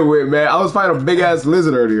I'm fighting with, man. I was fighting a big ass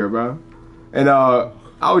lizard earlier, bro. And I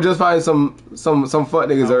was just fighting some fuck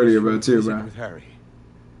niggas earlier, bro, too, bro. With Harry.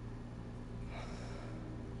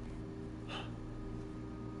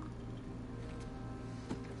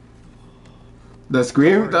 The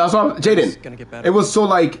scream? That's what Jaden. It was so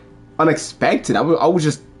like unexpected. I was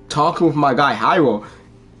just talking with my guy Hyro.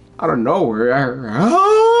 Out of nowhere.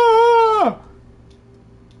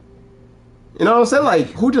 You know what I'm saying? Like,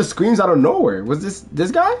 who just screams out of nowhere? Was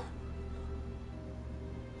this guy?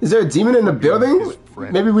 Is there a demon in the building?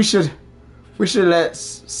 Maybe we should let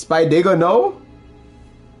Spidega know.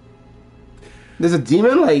 There's a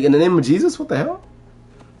demon, like, in the name of Jesus? What the hell?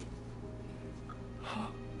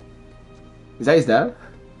 Is that his dad?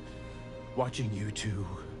 Watching you two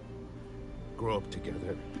grow up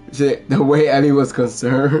together. See, the way Ellie was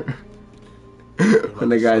concerned when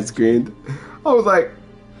the guy screamed, I was like,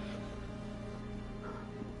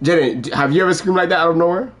 Jaden, have you ever screamed like that out of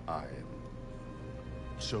nowhere? I am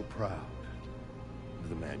so proud of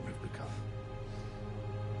the man you've become.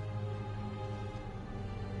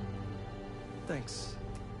 Thanks,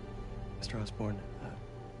 Mr. Osborn.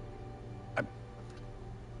 I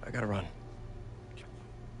gotta run.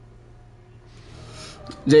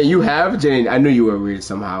 Jay, you have? Jay, I knew you were weird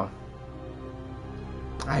somehow.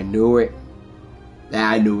 I knew it.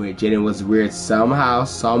 I knew it. Jaden was weird somehow,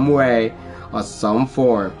 some way, or some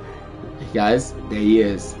form. Guys, there he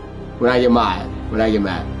is. When I get mad.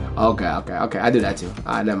 Okay. I do that too.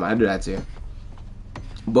 Never mind. I do that too.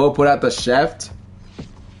 Bo put out the shaft.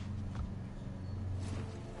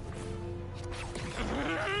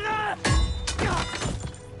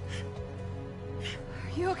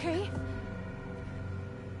 Are you okay?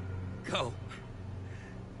 Go.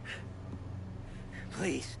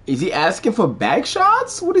 Please. Is he asking for back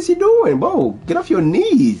shots? What is he doing? Whoa, get off your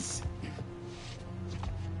knees.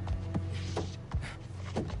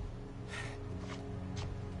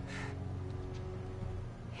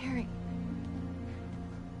 Harry.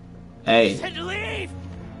 Hey. Said to leave.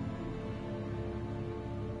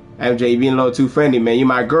 MJ, you being a little too friendly, man. You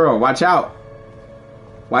my girl. Watch out.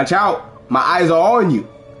 Watch out. My eyes are on you.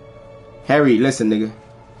 Harry, listen, nigga.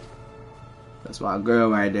 That's my girl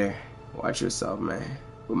right there. Watch yourself, man.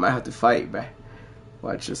 We might have to fight, bruh.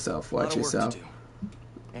 Watch yourself. Watch yourself.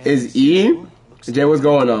 Is E? Jay, what's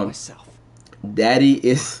going on? Daddy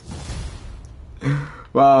is...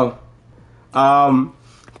 Well,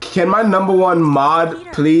 can my number one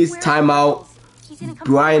mod please time out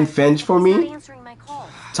Brian Finch for me?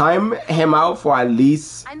 Time him out for at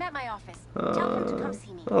least. I'm at my office. Tell him to come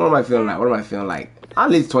see me. What am I feeling like? What am I feeling like? At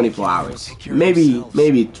least 24 hours. Maybe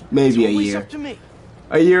a year.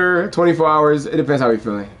 A year, 24 hours. It depends how you're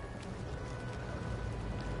feeling.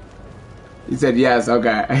 He said yes.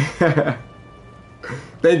 Okay.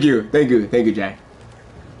 Thank you, Jay.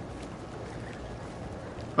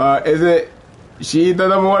 Isn't she the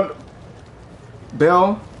number one?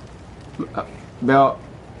 Bill, Bill,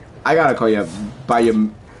 I gotta call you by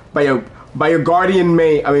your guardian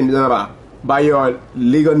name. I mean, by your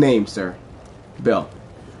legal name, sir. Bill.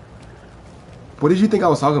 What did you think I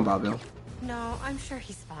was talking about, Bill? No, I'm sure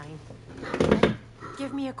he's fine.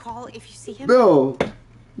 Give me a call if you see him. Bill,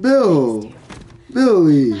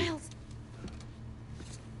 Billy. Miles.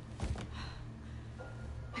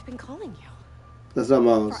 I've been calling you. That's not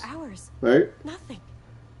Miles. For hours. Right? Nothing.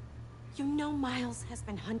 You know Miles has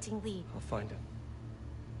been hunting Lee. I'll find him.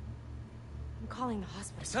 I'm calling the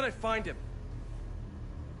hospital. I said I'd find him.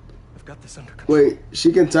 I've got this under control. Wait,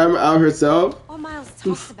 she can time it out herself? All Miles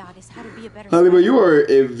talks about is how to be a better Honey, but spider. you are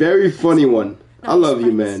a very funny one. I love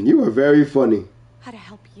you, man. You are very funny. How to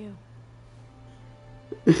help you.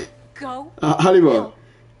 Go. Honeymo,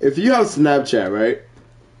 if you have Snapchat, right?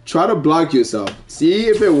 Try to block yourself. See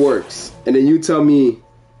if it works. And then you tell me.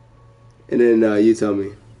 And then you tell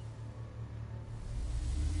me.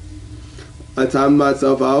 I timed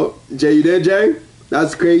myself out. Jay, you did, Jay?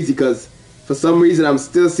 That's crazy because for some reason I'm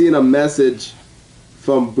still seeing a message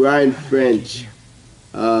from Brian French.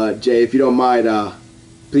 Jay, if you don't mind,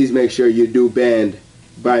 please make sure you do ban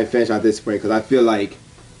Brian Finch at this point because I feel like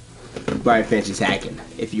Brian Finch is hacking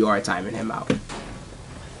if you are timing him out.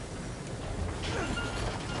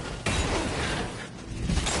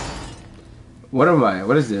 What am I?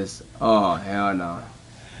 What is this? Oh, hell no.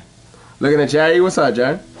 Looking at Jerry. What's up,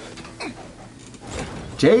 Jerry?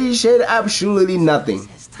 Jay said absolutely nothing.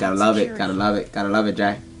 Gotta love it. Gotta love it. Gotta love it,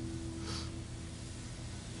 Jay.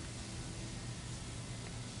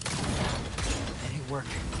 That ain't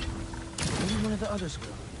working. Maybe one of the others will.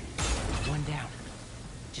 One down.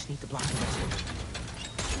 Just need to block the rest of it.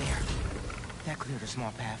 There. That cleared a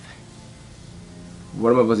small path.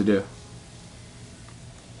 What am I supposed to do?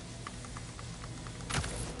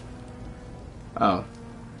 Oh.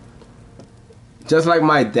 Just like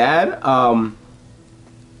my dad, I'm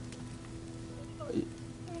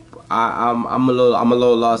a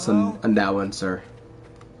little lost on that one, sir.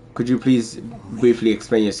 Could you please briefly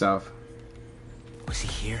explain yourself? Was he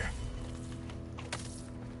here?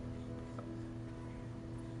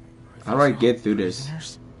 How do I get through this?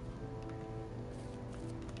 Prisoners?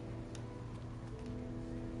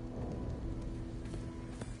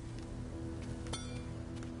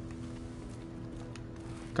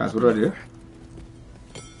 Guys, what do I do?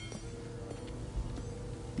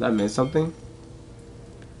 That meant something?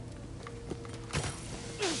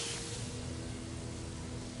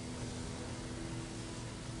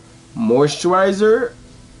 Moisturizer?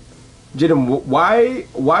 Jaden, why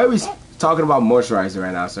are we talking about moisturizer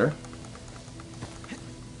right now, sir?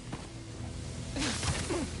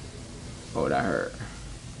 Oh, that hurt.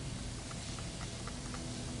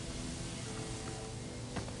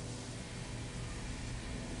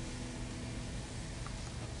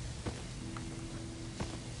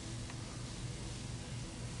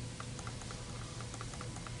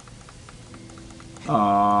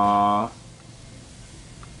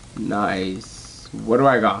 Nice. What do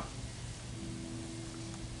I got?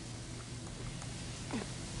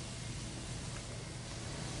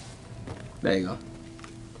 There you go.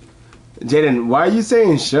 Jaden, why are you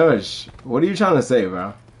saying shush? What are you trying to say,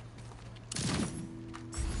 bro?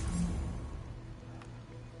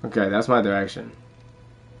 Okay, that's my direction.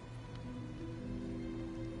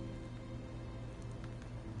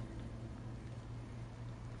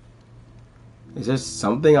 Is there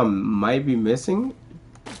something I might be missing?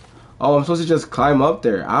 Oh, I'm supposed to just climb up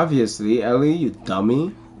there. Obviously, Ellie, you dummy.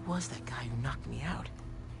 Who was that guy who knocked me out?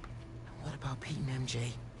 And what about Pete and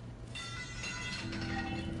MJ?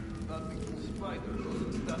 Spider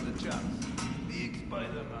doesn't stand a chance. Big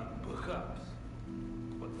Spider-Man, perhaps.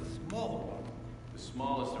 But the small one. The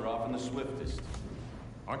smallest are often the swiftest.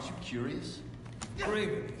 Aren't you curious?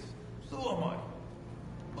 Craven is. So am I.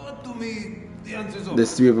 But to me, the answer's obvious.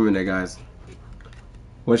 There's 3 of them in there, guys.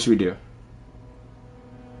 What should we do?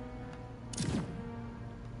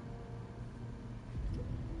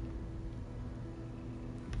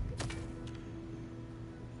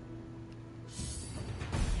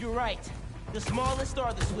 You're right. The smallest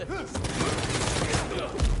are the swiftest.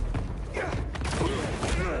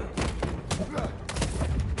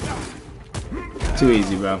 Too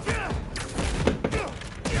easy, bro.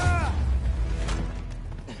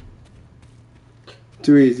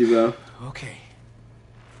 Too easy, bro. Okay.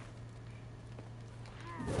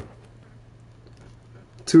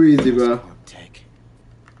 Too easy, bro. Tech.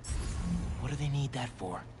 What do they need that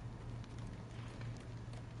for?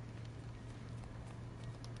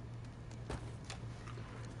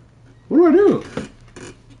 What do I do?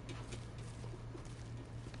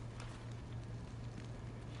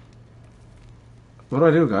 What do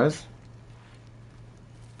I do, guys?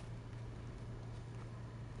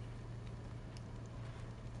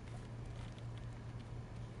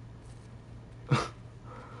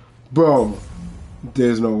 Bro,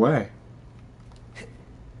 there's no way.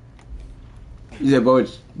 You said, bro,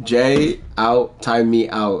 J out, time me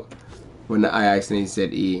out when I accidentally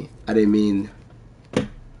said E. I didn't mean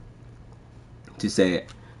to say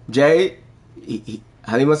it. J,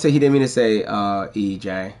 how do you want to say he didn't mean to say E,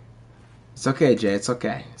 J? It's okay, Jay. It's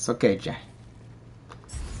okay. It's okay, Jay.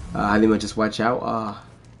 Halima, just watch out.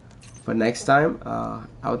 But next time, I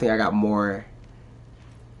don't think I got more.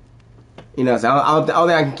 You know, so I don't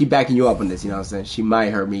think I can keep backing you up on this. You know what I'm saying? She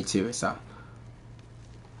might hurt me too. So,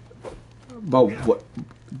 but what?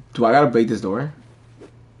 Do I gotta break this door?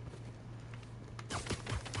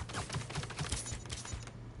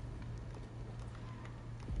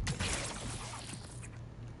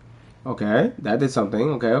 Okay, that did something.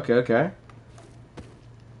 Okay.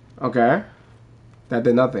 Okay. That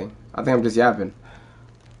did nothing. I think I'm just yapping.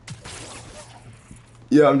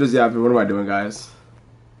 Yeah, I'm just yapping. What am I doing, guys?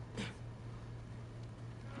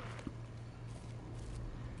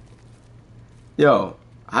 Yo,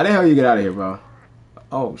 how the hell you get out of here, bro?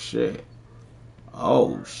 Oh, shit.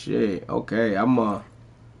 Oh, shit. Okay,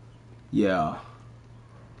 yeah.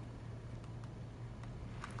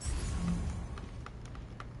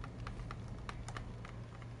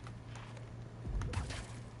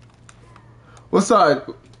 What's up?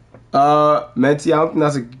 Menti, I don't think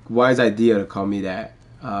that's a wise idea to call me that.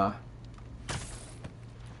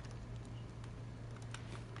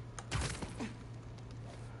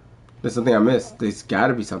 There's something I missed. There's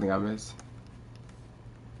gotta be something I missed.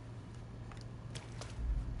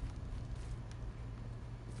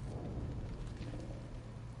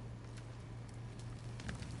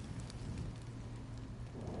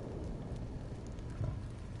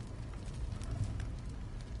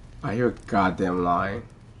 Oh, you're goddamn lying.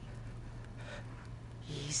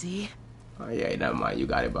 Easy. Oh, yeah, never mind. You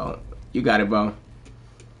got it, bro. You got it, bro.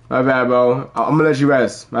 My bad, bro. I'm gonna let you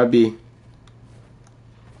rest. Might be.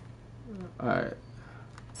 Alright.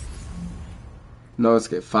 No, it's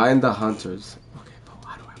good. Find the hunters. Okay, bro,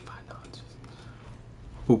 how do I find the hunters?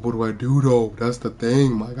 But what do I do, though? That's the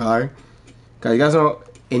thing, my guy. Guys, you guys know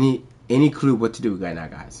any clue what to do right now,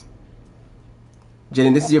 guys?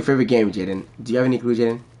 Jaden, this is your favorite game, Jaden. Do you have any clue,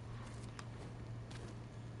 Jaden?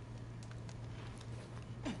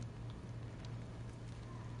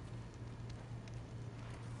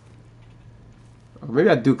 Or maybe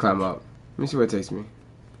I do climb up. Let me see where it takes me.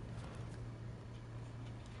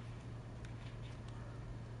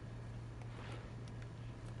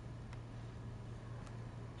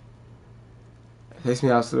 It takes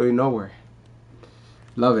me absolutely nowhere.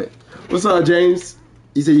 Love it. What's up, James?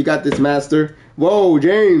 You said you got this master. Whoa,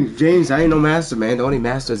 James. James, I ain't no master, man. The only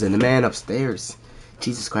master is in the man upstairs.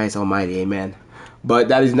 Jesus Christ almighty, amen. But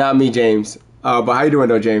that is not me, James. But how you doing,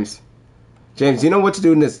 though, James? James, do you know what to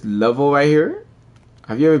do in this level right here?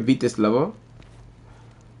 Have you ever beat this level?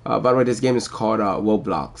 By the way, this game is called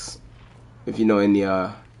Roblox. If you know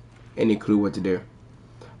any clue what to do.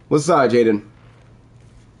 What's up, Jaden?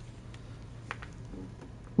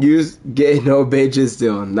 You get no bitches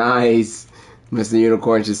still. Nice. Mr.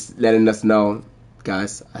 Unicorn just letting us know.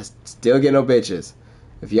 Guys, I still get no bitches.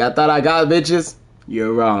 If y'all thought I got bitches,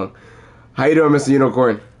 you're wrong. How you doing, Mr.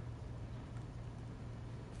 Unicorn?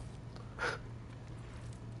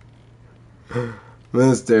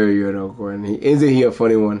 Mr. Unicorn. Isn't he a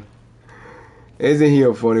funny one? Isn't he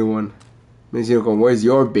a funny one? Mr. Unicorn, where's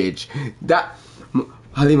your bitch?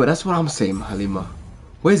 Halima, that's what I'm saying, Halima.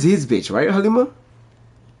 Where's his bitch, right, Halima?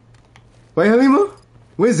 Wait, Halima?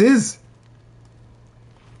 Where's his?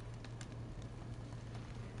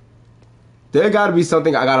 There gotta be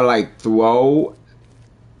something I gotta, like, throw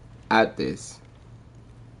at this.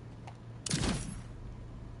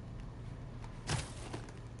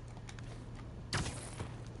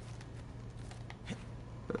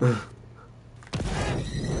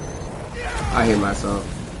 I hate myself.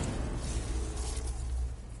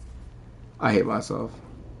 I hate myself.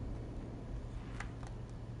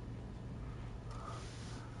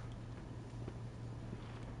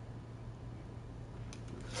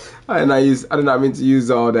 I did not mean to use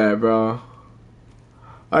all that, bro.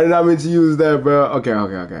 I did not mean to use that, bro.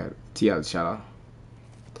 Okay. Tee up, chill out.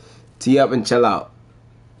 Tee up and chill out.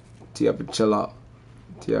 Tee up and chill out.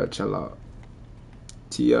 Tee up, chill out.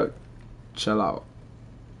 Tee up, chill out.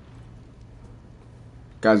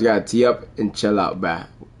 Guys, you gotta tee up and chill out, bruh.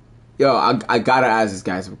 Yo, I gotta ask this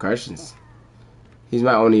guy some questions. He's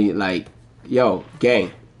my only, like, yo,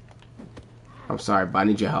 gang. I'm sorry, but I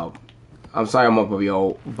need your help. I'm sorry I'm up with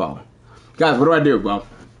your bow. Guys, what do I do, bro?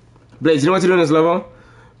 Blaze, you know what to do in this level?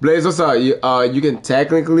 Blaze, what's up? You can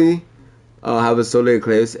technically have a solar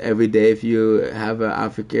eclipse every day if you have an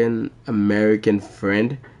African American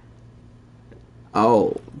friend.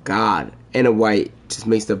 Oh, God. And a white just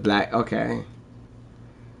makes the black. Okay.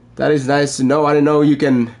 That is nice to know. I didn't know you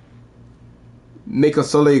can make a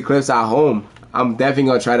solar eclipse at home. I'm definitely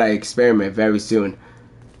going to try that experiment very soon.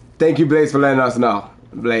 Thank you, Blaze, for letting us know.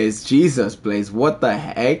 Blaze, Jesus, Blaze, what the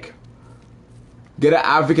heck? Get an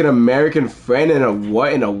African American friend and a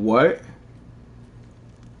what? And a what?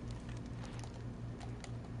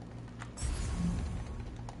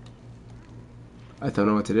 I don't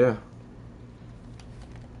know what to do.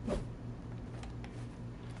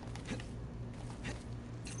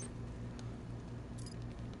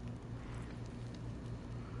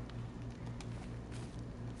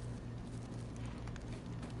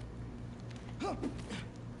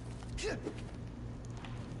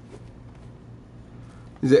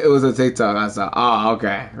 It was a TikTok I saw. Oh,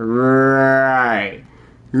 okay. Right.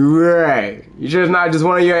 You sure it's not just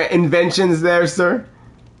one of your inventions there, sir?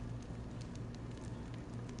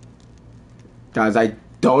 Guys, I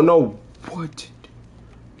don't know what to do.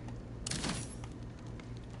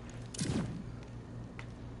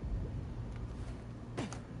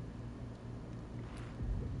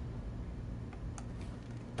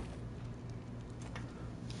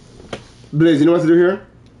 Blaze, you know what to do here?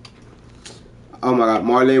 Oh my God,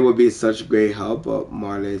 Marley would be such great help, but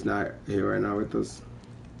Marley's not here right now with us.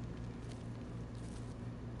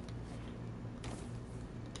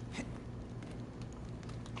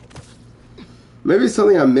 Maybe it's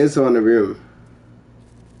something I missed on the room.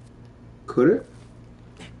 Could it?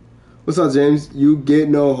 What's up, James? You get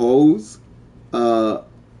no hoes.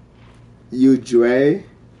 You Dre.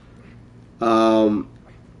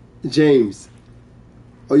 James.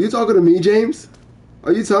 Are you talking to me, James?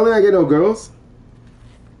 Are you telling me I get no girls?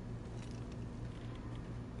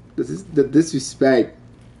 The disrespect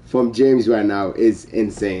from James right now is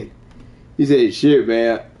insane. He said, shit,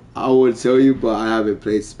 man, I would tell you, but I haven't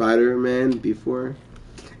played Spider-Man before.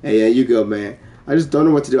 Hey, yeah, you go, man. I just don't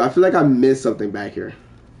know what to do. I feel like I missed something back here.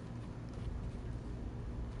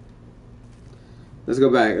 Let's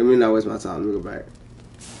go back. Let me not waste my time. Let me go back.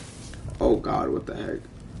 Oh, God, what the heck?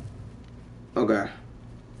 Okay.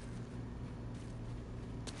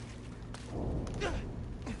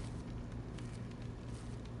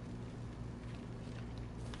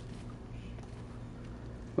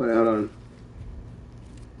 Wait, hold on.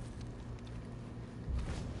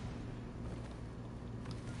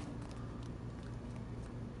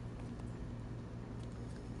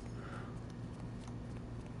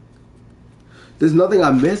 There's nothing I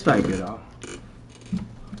missed back here, though.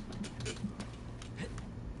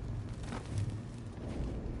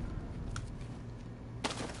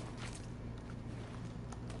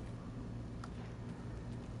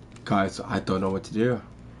 Guys, I don't know what to do.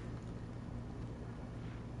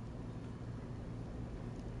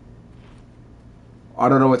 I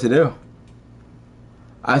don't know what to do.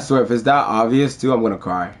 I swear, if it's that obvious too, I'm gonna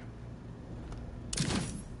cry.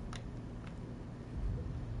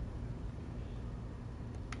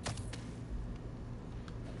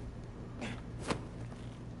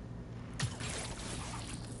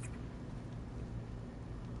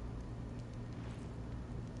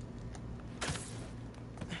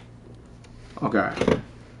 Okay.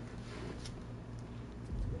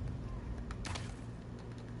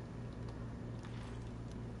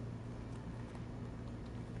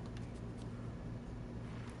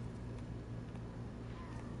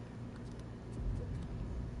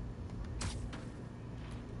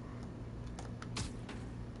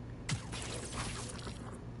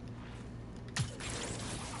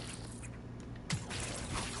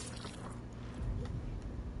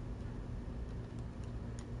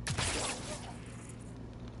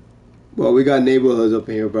 Well, we got neighborhoods up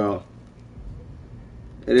in here, bro.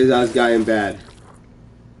 It is us getting bad.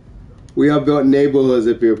 We have built neighborhoods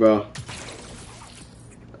up here, bro.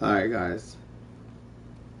 Alright, guys.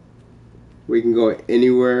 We can go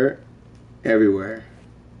anywhere, everywhere.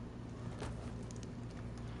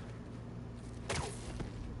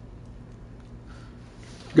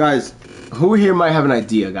 Guys, Who here might have an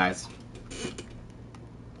idea, guys?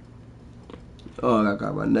 Oh, that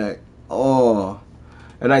got my neck. Oh,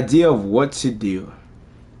 an idea of what to do.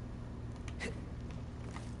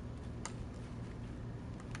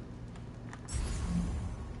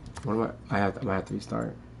 What am I might have to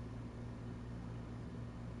restart.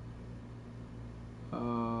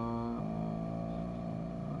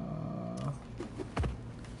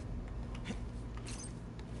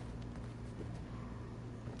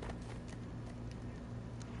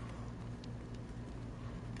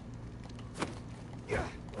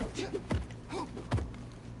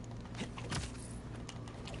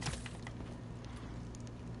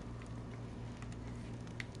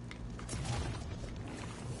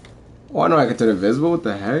 Oh, I know I can turn invisible. What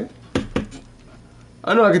the heck?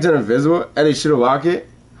 I know I can turn invisible. Eddie, shoot a rocket.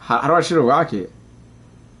 How do I shoot a rocket?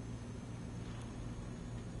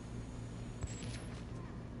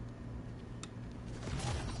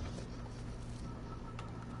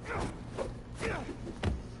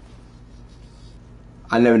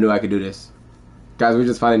 I never knew I could do this. Guys, we're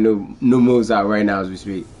just finding new moves out right now as we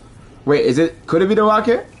speak. Wait, is it? Could it be the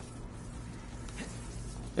rocket?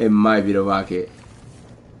 It might be the rocket.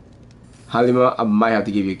 Halima, I might have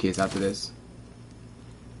to give you a kiss after this.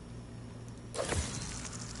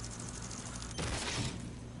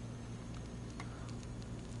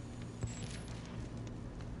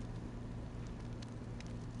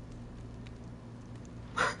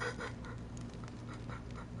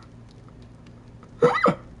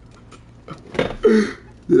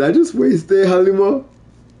 Did I just waste it, Halima?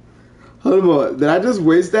 Halima, did I just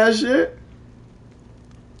waste that shit?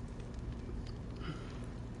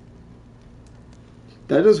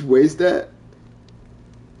 Did I just waste that?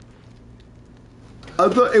 I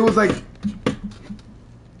thought it was like,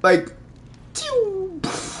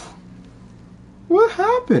 what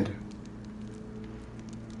happened?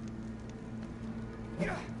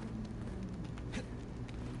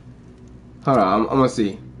 Hold on, I'm gonna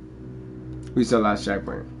see. Reset last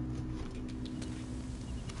checkpoint.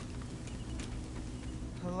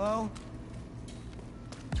 Hello?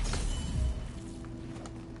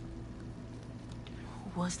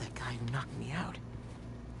 Who was that guy who knocked me out?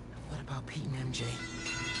 What about Pete and MJ?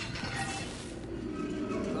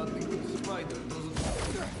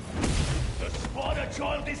 The spawner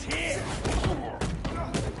child is here!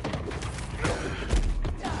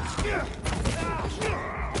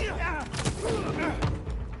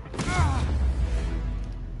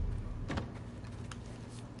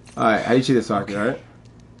 Alright, how do you shoot this rocket, alright?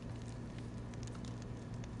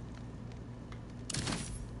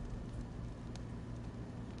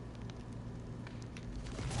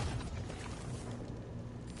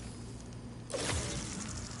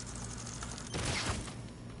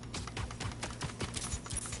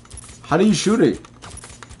 How do you shoot it?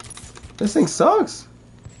 This thing sucks.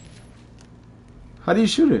 How do you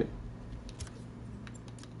shoot it?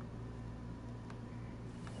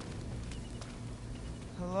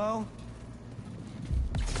 Hello?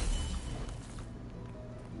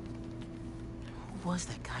 Who was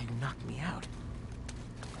that guy who knocked me out?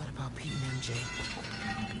 What about Pete and MJ?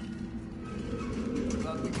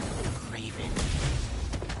 Raven.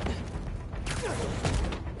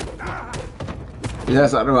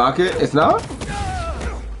 That's not the rocket? It's not?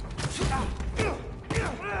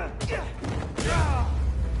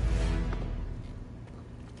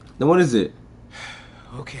 Then what is it?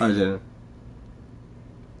 Okay. Alright, Jenna.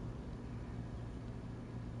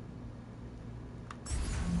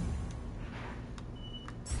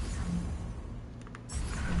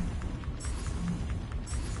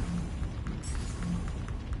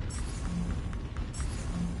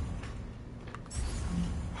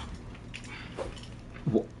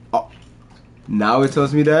 Oh. Now it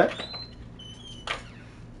tells me that?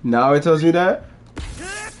 Now it tells me that?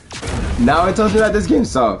 Now it tells me that this game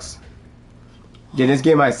sucks. Yeah, this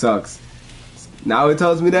game might sucks. Now it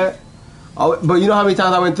tells me that? Oh, but you know how many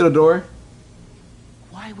times I went to the door?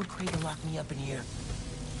 Why would Kraven lock me up in here?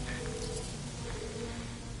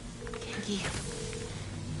 Genki,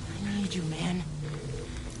 I need you, man.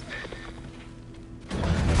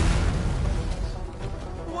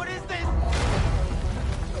 What is this?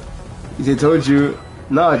 He told you.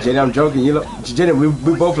 No, Jenny, I'm joking. You look, Jenny, we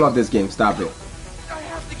both love this game. Stop it. I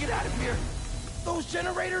have to get out of here. Those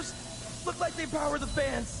generators look like they power the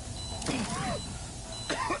fans.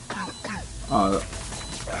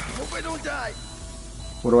 Hope I don't die.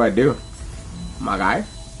 What do I do? My guy?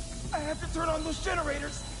 I have to turn on those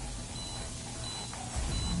generators.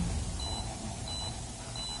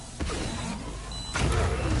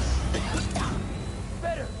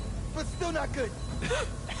 Better, but still not good.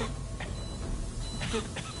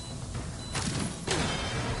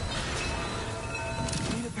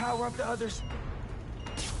 power up the others.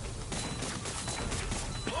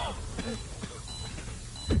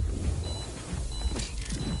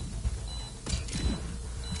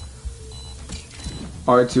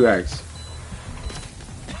 R2X.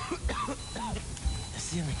 The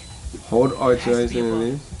ceiling. Hold R2X and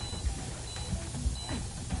release.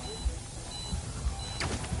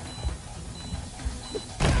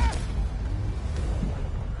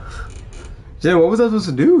 Jen, what was I supposed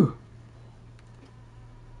to do?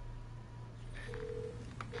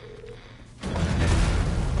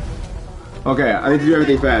 Okay, I need to do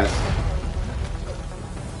everything fast.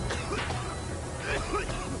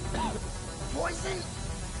 Poison?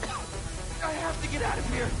 I have to get out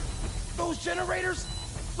of here. Those generators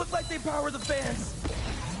look like they power the fans.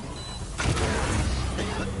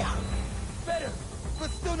 Better, but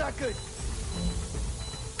still not good.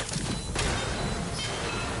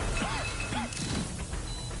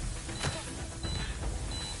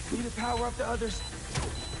 Need to power up the others.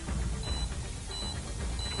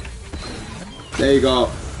 There you go.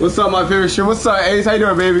 What's up, my favorite stream? What's up, Ace? How you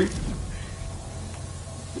doing, baby?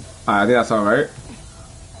 Alright, I think that's alright.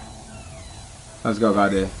 Let's go,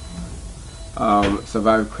 goddamn.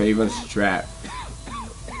 Survive Craven's trap.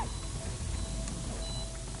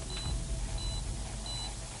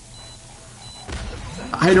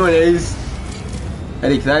 How you doing, Ace?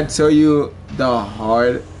 Eddie, can I tell you the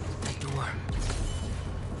hard...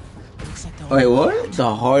 Wait, what?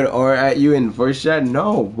 The hard R at you in voice chat?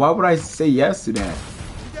 No. Why would I say yes to that?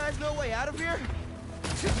 You guys no way out of here?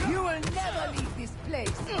 You will never leave this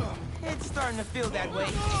place. It's starting to feel that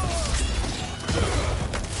way.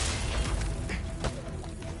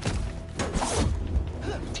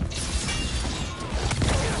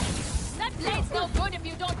 That blade's no good if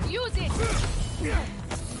you don't use it.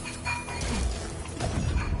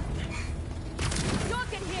 You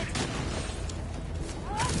can hit.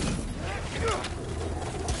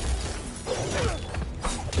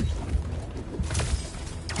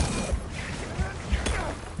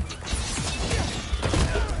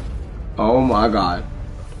 Oh my god.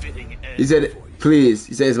 He said, please.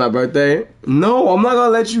 He said, it's my birthday. No, I'm not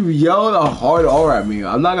gonna let you yell a hard R at me.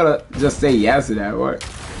 I'm not gonna just say yes to that, right?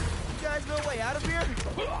 You guys no way out of here?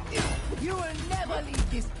 You will never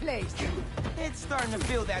leave this place. It's starting to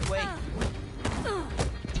feel that way.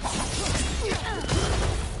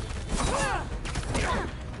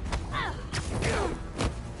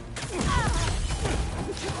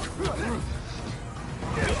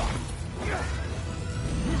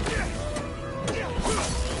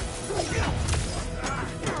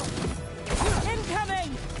 Incoming!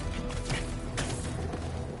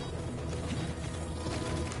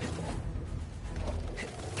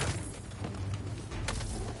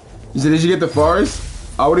 You said, did you get the forest?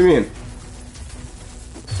 Oh, what do you mean?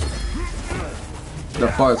 The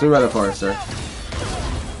forest. What do you mean by the forest, sir?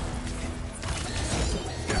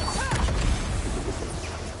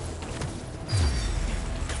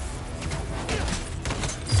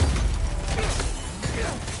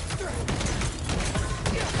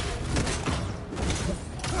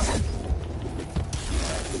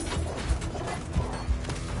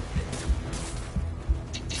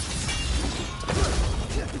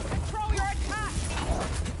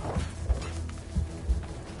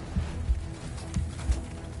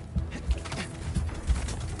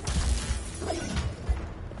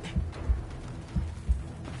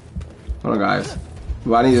 Hold on, guys.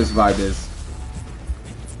 Well, I need to survive this.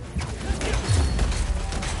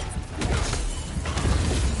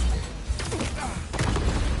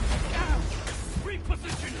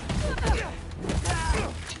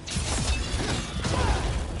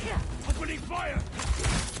 Opening fire!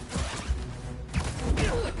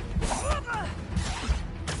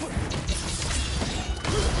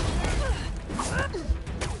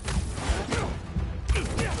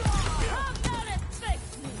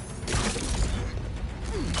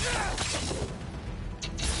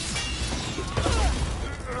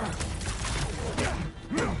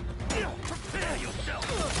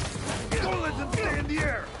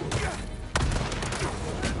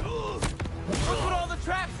 What's with all the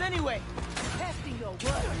traps anyway? Testing your word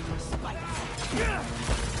for spite.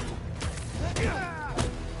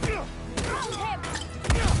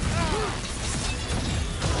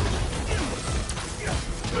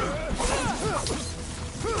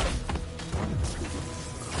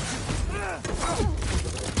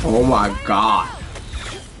 Oh my god.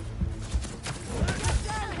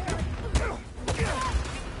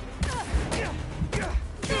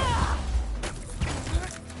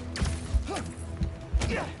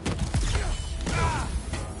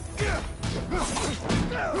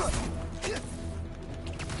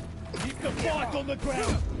 Keep the fight on the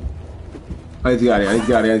ground. I need to get out of here. I need to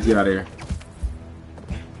get out of here. I need to get out of here.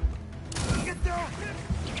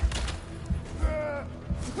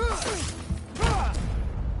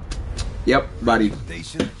 Yep, buddy.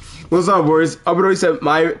 What's up, boys? Alberto said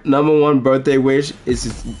my #1 birthday wish is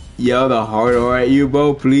to yell the hard R at you,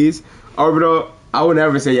 bro. Please, Alberto. I would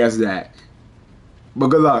never say yes to that. But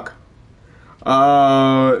good luck.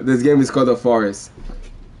 This game is called The Forest.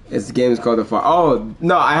 This game is called The Forest. Oh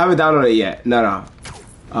no, I haven't downloaded it yet. No.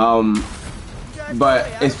 But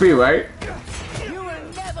it's free, right? You will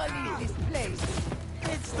never leave this place.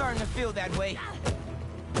 It's starting to feel that way.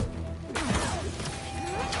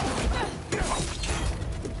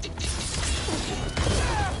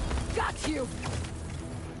 Got you.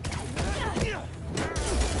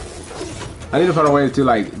 I need to find a way to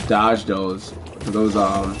like dodge those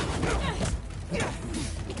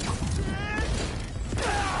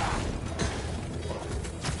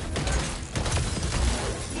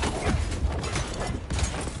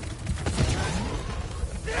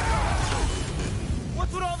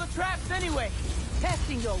What's with all the traps anyway?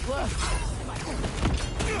 Testing your work.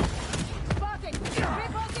 Spotted!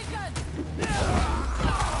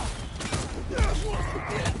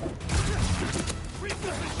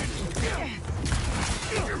 Reposition!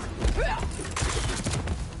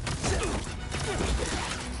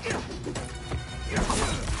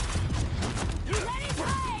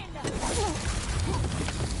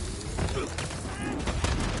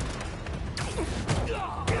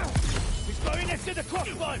 He's going next to the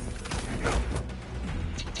crossbow.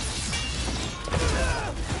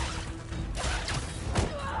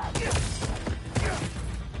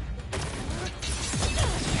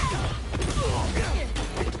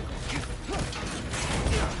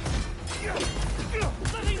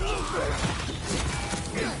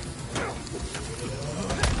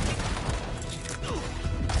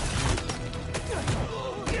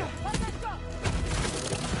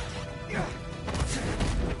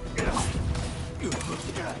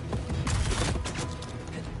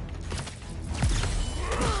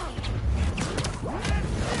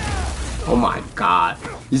 Oh my god.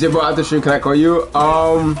 You said, bro, after stream, can I call you?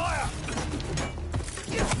 I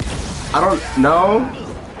don't know.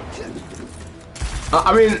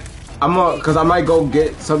 I mean, cause I might go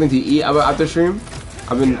get something to eat after stream.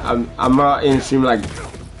 I'm in stream like,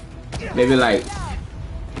 maybe like,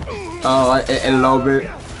 in a little bit.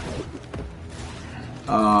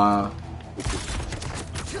 I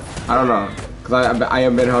don't know. Cause I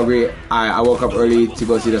have been hungry. I woke up early to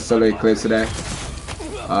go see the solar eclipse today.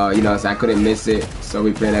 You know, so I couldn't miss it, so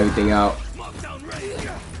we planned everything out.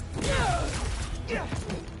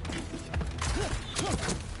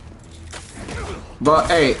 But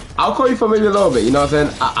hey, I'll call you for maybe a little bit, you know what I'm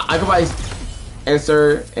saying? I could probably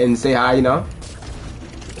answer and say hi, you know?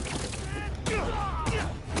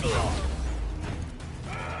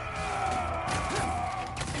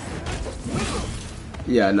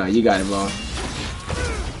 Yeah, no, you got it, bro.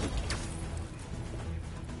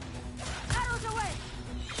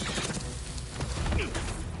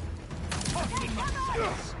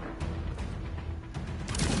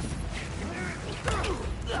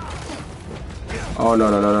 Oh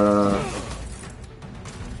no.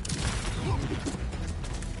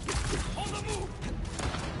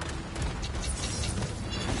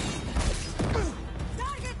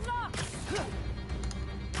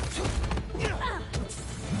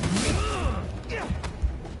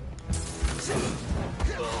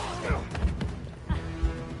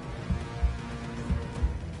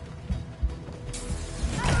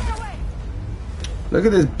 Look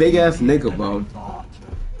at this big ass nigga, bro.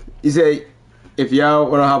 You say, if y'all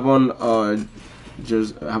wanna hop on,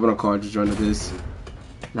 just hop on a call, just join this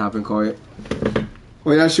and hop and call it.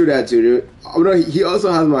 Wait, I shoot at you, dude. Oh no, he also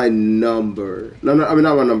has my number. No, I mean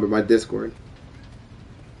not my number, my Discord.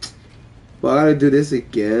 Well, I gotta do this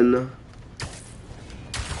again. You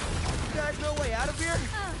guys no way out of here?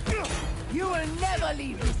 You will never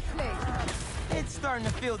leave this place. It's starting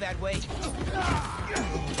to feel that way.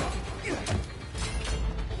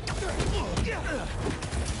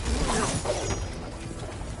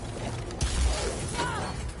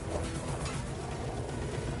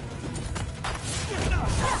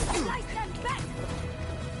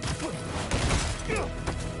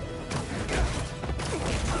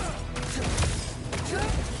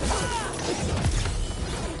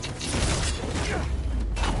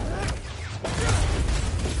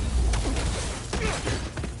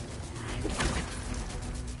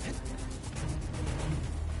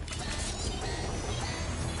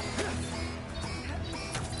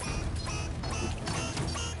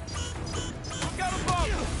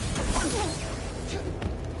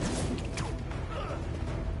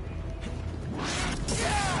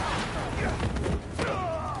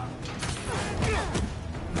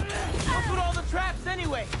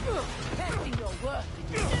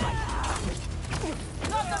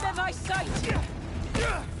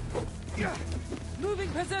 Moving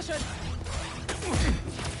position.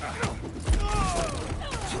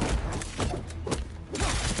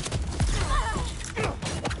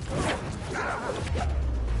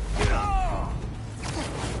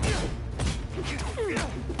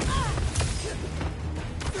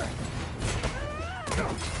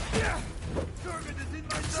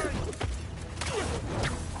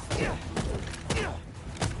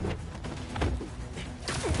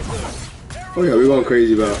 Oh yeah, we going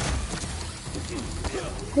crazy about.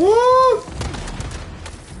 Woo!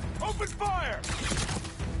 Open fire!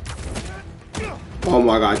 Oh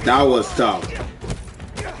my god, that was tough.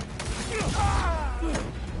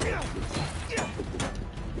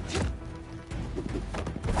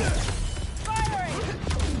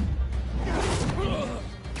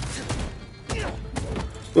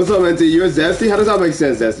 What's up, NT? You're Zesty? How does that make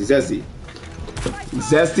sense, Zesty? Zesty.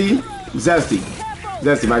 Zesty? Zesty.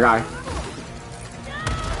 Zesty, my guy.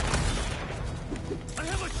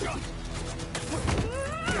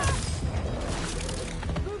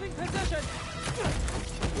 Moving position.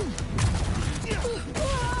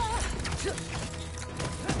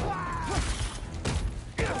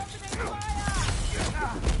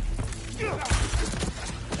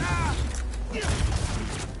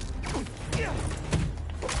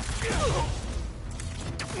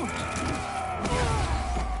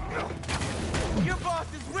 Your boss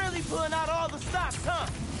is really pulling out all the stops, huh?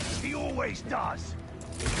 He always does.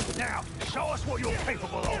 Now, show us what you're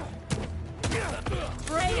capable of.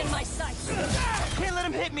 Prey in my sights. Can't let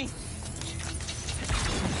him hit me.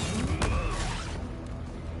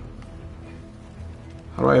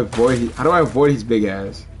 How do I avoid his big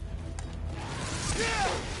ass?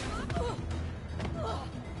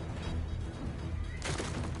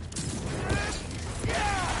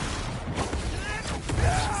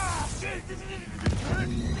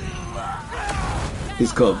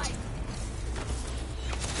 He's cooked.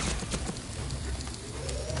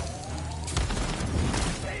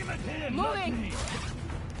 Moving.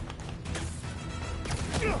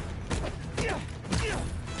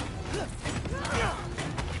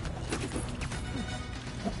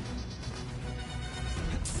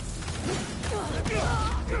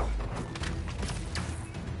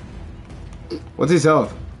 What's his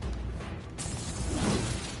health?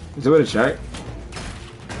 Is there a way to check?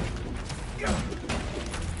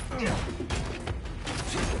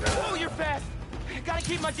 Oh, you're fast. Gotta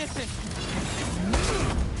keep my distance.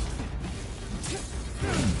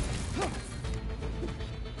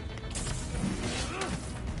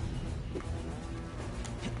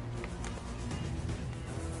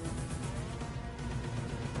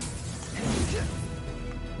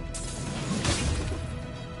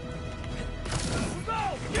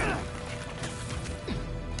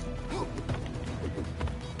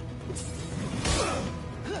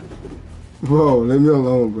 Whoa, leave me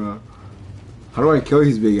alone, bro. How do I kill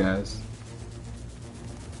his big ass?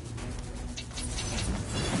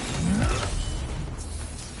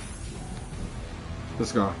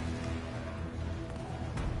 Let's go.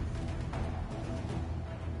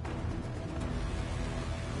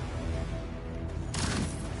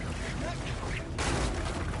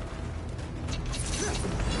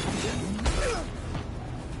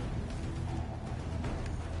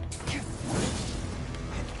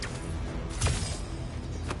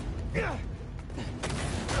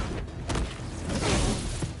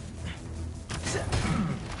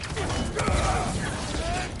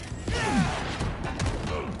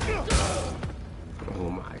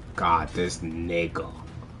 God, this nigga.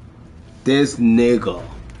 This nigga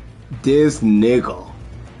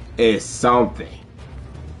is something.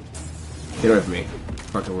 Get away from me.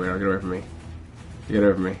 Fucking weirdo, get away from me. Get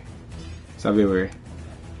away from me. Stop being weird.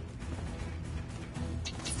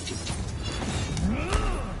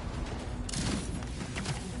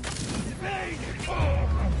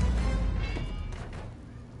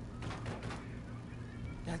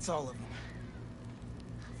 That's all of them.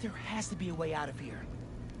 There has to be a way out of here.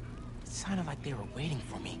 It sounded like they were waiting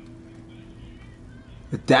for me.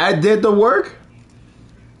 That did the work?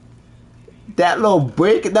 That little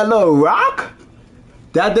brick, that little rock?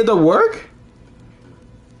 That did the work?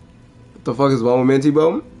 What the fuck is wrong with Minty,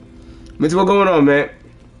 bro? Minty, what's going on, man?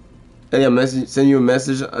 Hey, send you a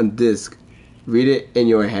message on disc. Read it in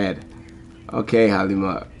your head. Okay,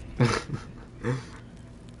 Halima.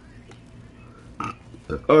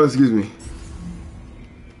 Oh, excuse me.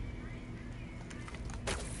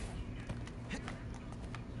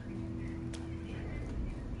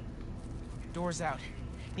 Door's out.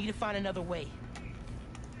 Need to find another way.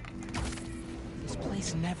 This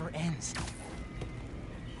place never ends.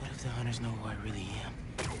 What if the hunters know who I really am?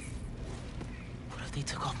 What if they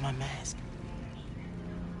took off my mask?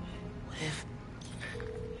 Liv?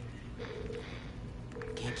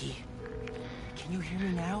 Genki? Can you hear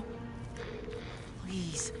me now?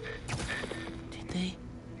 Please. Did they?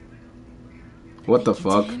 What the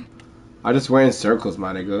fuck? I just went in circles,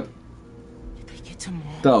 my nigga. Did they get to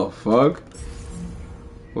Mom? The fuck?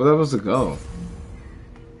 Where that was to go?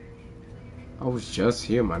 I was just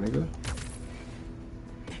here, my nigga.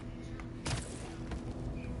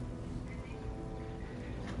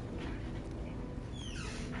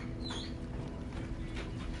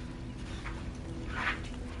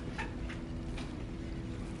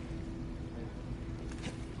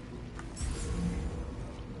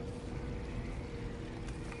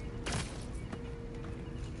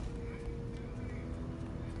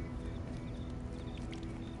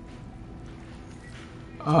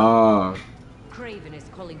 Craven is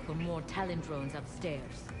calling for more Talon drones upstairs.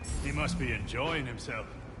 He must be enjoying himself.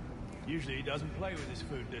 Usually he doesn't play with his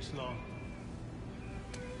food this long.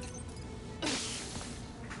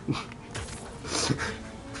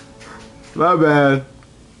 My bad.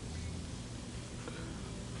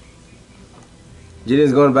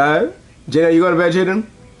 Jaden's going to bed? Jaden, you going to bed, Jaden?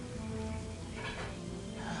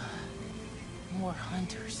 More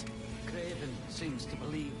hunters. Craven seems to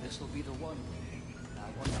believe this will be the one. I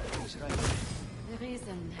wonder if he's right. The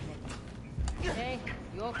reason. Hey,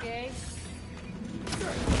 you okay?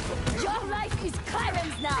 Your life is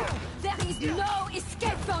Craven's now! There is no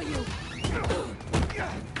escape for you!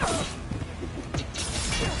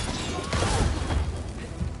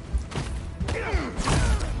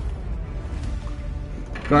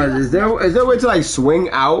 Guys, is there a way to like swing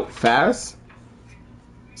out fast?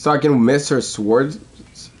 So I can miss her swords?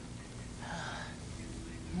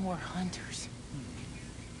 More hunters.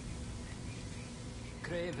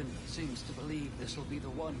 Craven seems to believe this will be the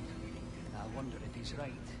one. I wonder if he's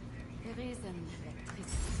right. The reason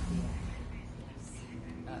electricity.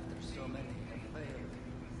 After so many have failed,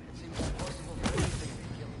 it seems impossible for anything to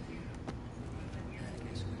kill him. I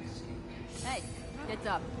guess we'll see. Hey, get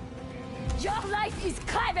up. Your life is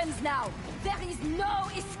Craven's now! There is no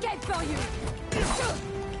escape for you!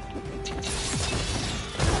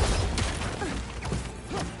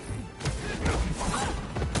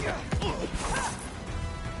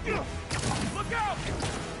 Look out!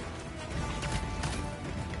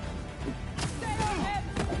 Stay on him!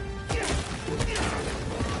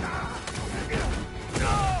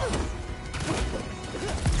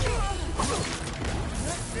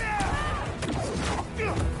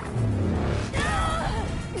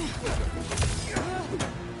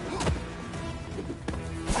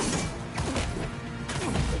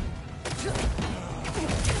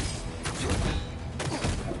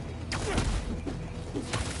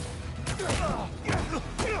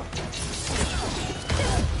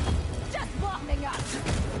 Just warming up!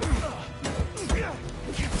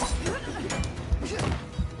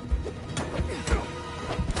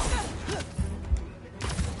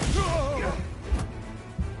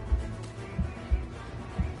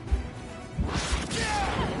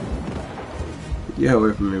 Get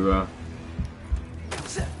away from me, bro.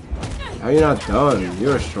 How you not done?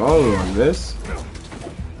 You're a strong one, miss.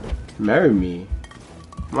 Marry me.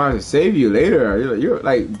 I'm gonna save you later. You're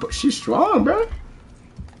like, she's strong, bro.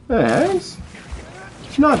 The heck?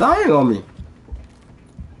 She's not dying on me.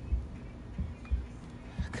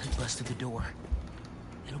 I could have busted the door.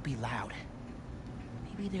 It'll be loud.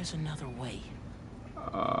 Maybe there's another way.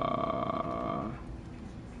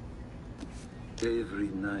 Every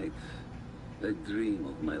night, I dream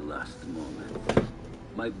of my last moment.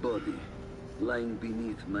 My body lying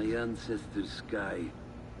beneath my ancestors' sky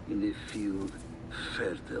in a field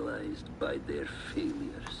fertilized by their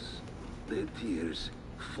failures. Their tears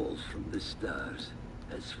fall from the stars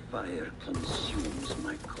as fire consumes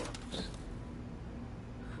my corpse.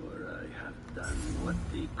 For I have done what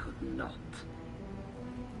they could not.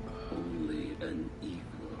 Only an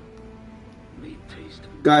equal may taste.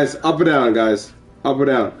 Guys, up or down, guys. Up or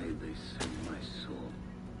down. May they send my soul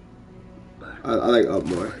back I like up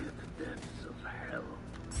more. to the depths of hell.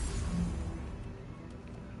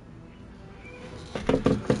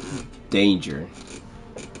 Danger.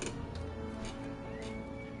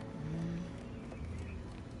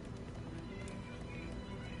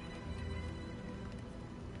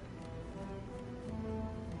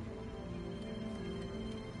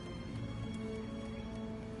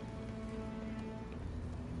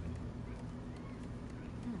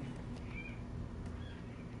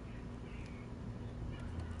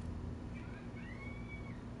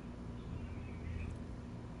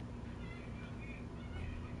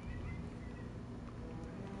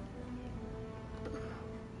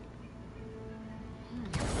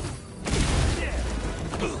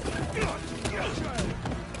 Time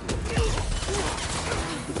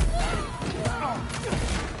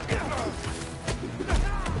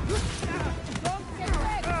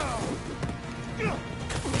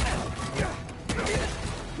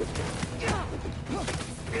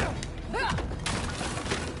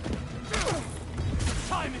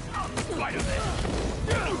is up, Spider-Man!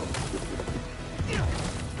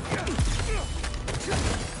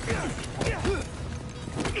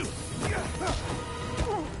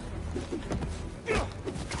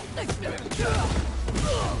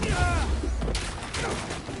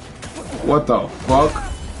 What the fuck?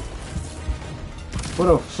 What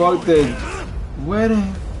the fuck did... Where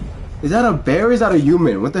the... Is that a bear or is that a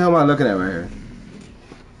human? What the hell am I looking at right here?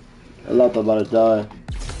 I love about to die.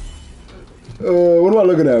 What am I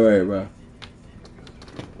looking at right here, bro?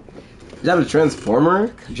 Is that a transformer?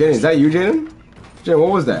 Jaden, is that you, Jaden? Jaden,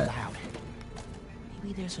 what was that?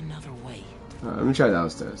 Maybe there's another way. Let me try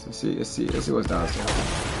downstairs. Let's see what's downstairs.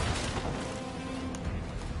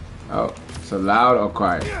 Oh, so loud or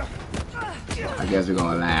quiet? I guess we're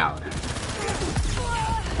going loud.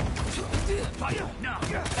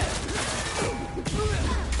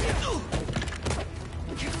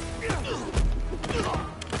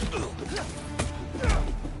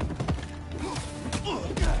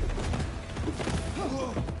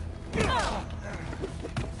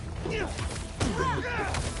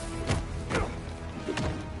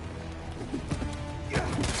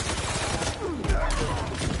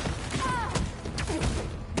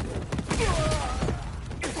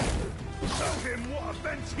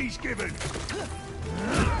 He's given.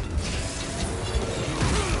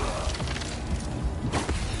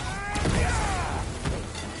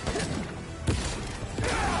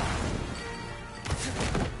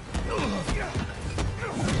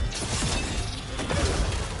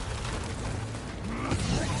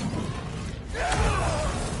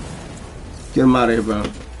 Get him out of here, bro.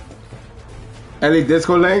 Ellie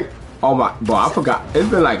Disco Link? Oh my, bro, I forgot. It's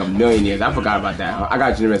been like a million years. I forgot about that. I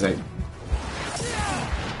got you in a second.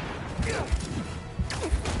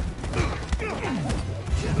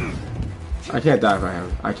 I can't die for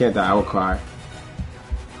him. I can't die. I will cry.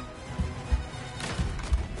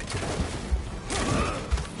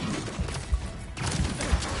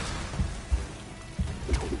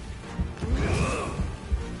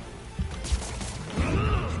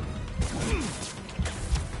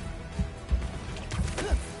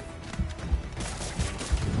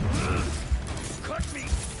 Cut me.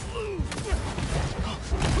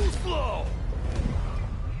 Too slow.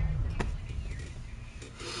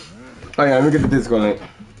 Oh yeah, let me get the Disco link.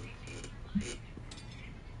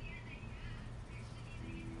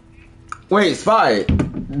 Wait, Spy.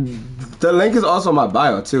 The link is also my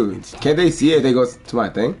bio too. Can't they see it if they go to my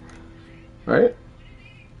thing? Right?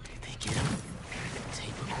 Did they get him?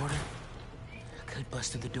 Tape recorder? Could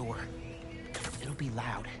bust through the door. It'll be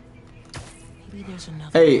loud. Maybe there's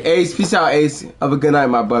another. Hey, Ace, peace out, Ace. Have a good night,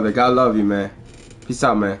 my brother. God love you, man. Peace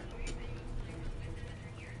out, man.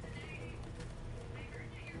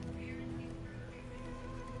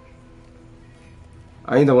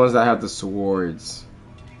 I need the ones that have the swords.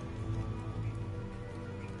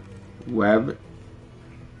 Web.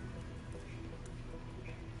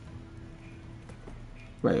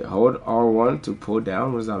 Wait, hold R1 to pull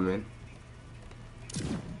down? What does that mean?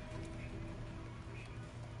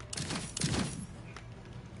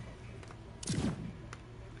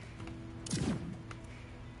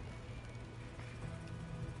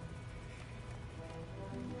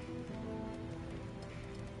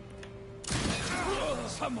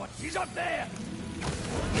 Someone, he's up there.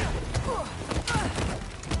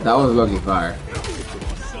 That was looking fire.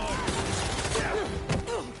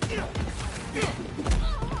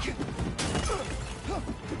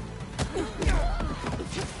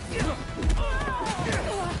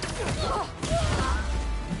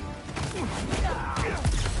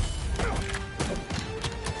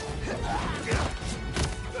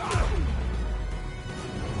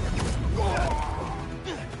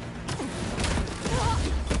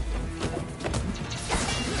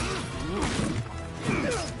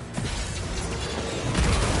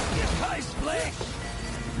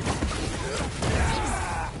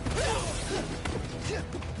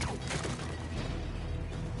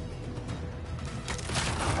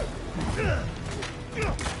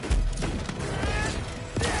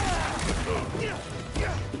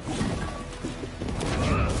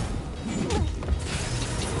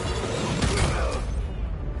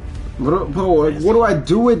 What do I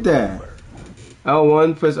do with that?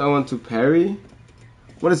 L1, press L1 to parry?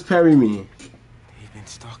 What does parry mean? They've been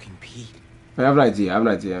stalking Pete. I have an idea,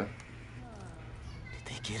 Did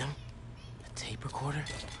they get him? Tape recorder?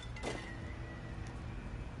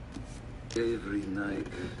 Every night,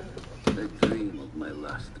 I dream of my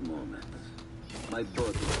last moments. My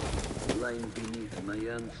body lying beneath my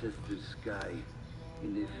ancestors' sky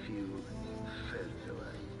in a field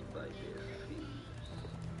fertilized by their fingers.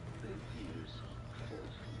 Their tears fall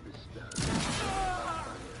from the stars.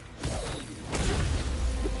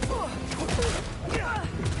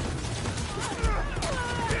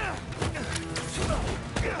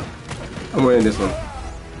 I'm winning this one.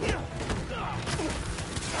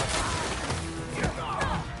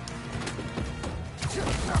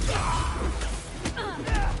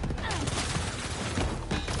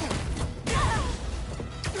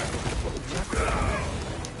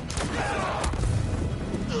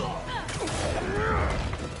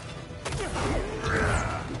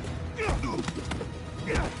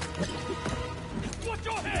 Watch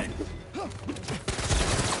your head!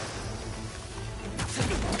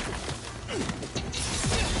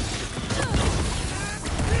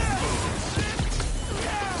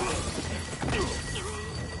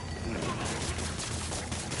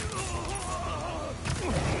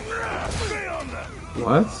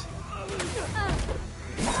 What?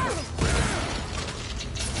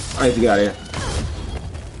 I need to get out of here.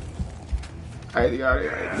 I need to get out of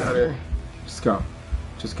here. I need to get out of here. Just go.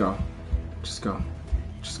 Just go. Just go.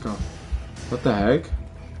 Just go. What the heck?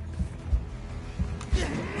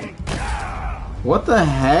 What the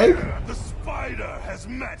heck? The spider has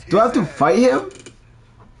met. Do I have to fight him?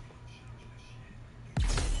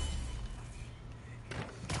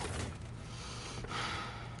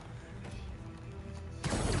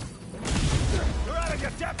 You're out of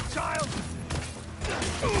your depth, child.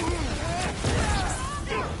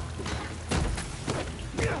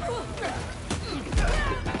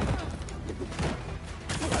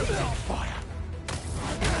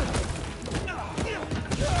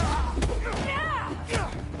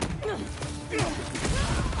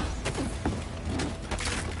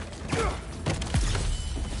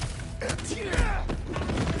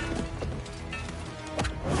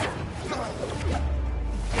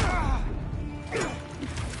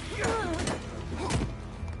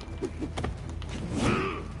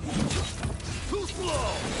 Too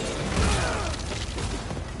slow.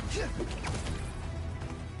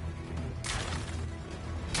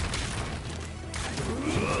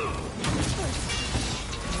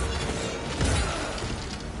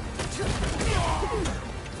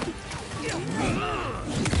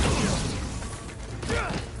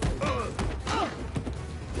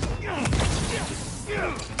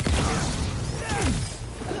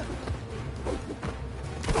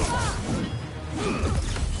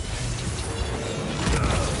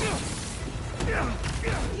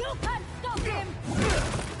 You can't stop him!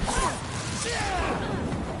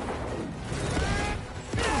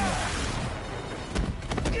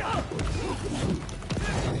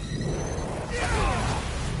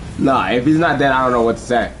 Nah, if he's not dead, I don't know what to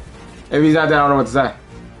say. If he's not dead, I don't know what to say.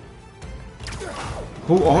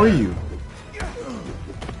 Who are you?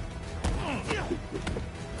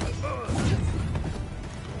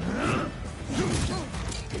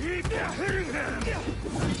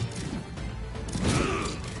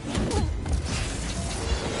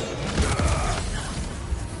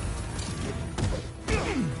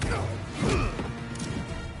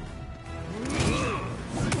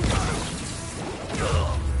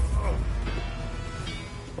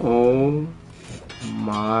 Oh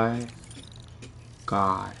my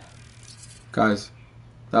God. Guys,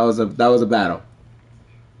 that was a battle.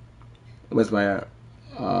 Where's my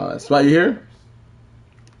Spot, you here?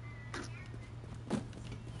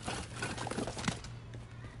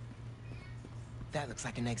 That looks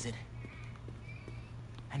like an exit.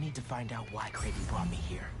 I need to find out why Craven brought me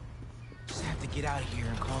here. Just have to get out of here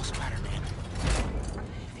and call Spider-Man.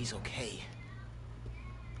 If he's okay.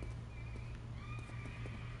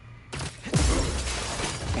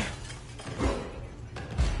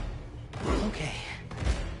 Okay.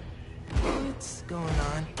 What's going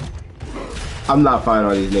on? I'm not fighting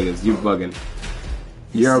all these niggas. You bugging.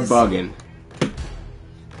 You're bugging.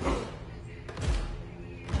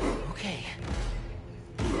 Okay.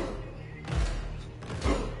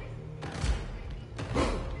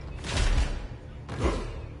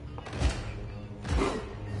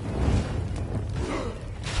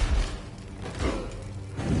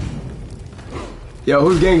 Yo,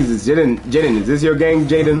 whose gang is this? Jaden, is this your gang,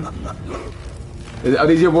 Jaden? Are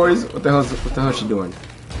these your boys? What the hell is she doing?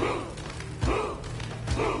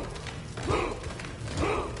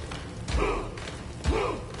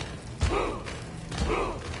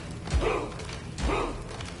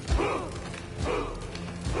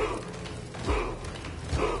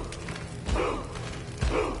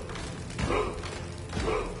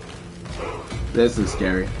 This is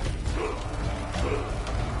scary.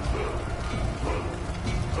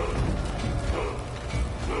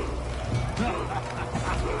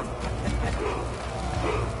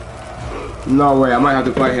 No way, I might have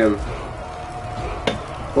to fight him.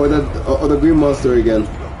 Or the green monster again.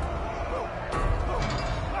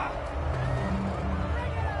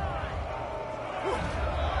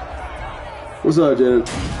 What's up, Jaden?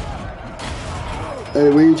 Hey,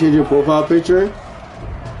 when you change your profile picture?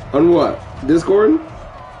 On what? Discord?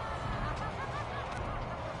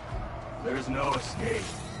 There's no escape.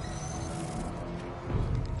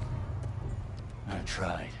 I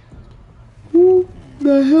tried. Who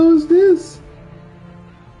the hell is this?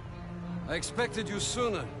 I expected you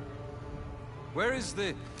sooner. Where is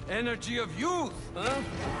the energy of youth, huh?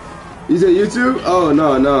 You said YouTube? Oh,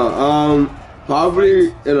 no. Probably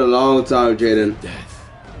in a long time, Jaden.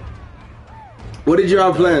 What did you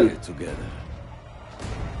all plan? Together.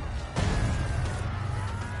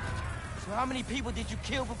 So how many people did you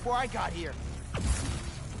kill before I got here?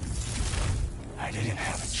 I didn't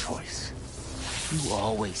have a choice. You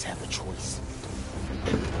always have a choice.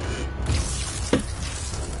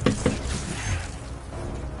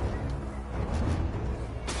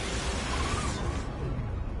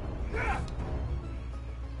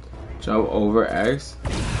 Jump over X.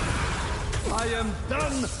 I am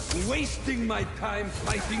done wasting my time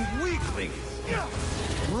fighting weaklings.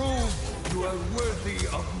 Prove you are worthy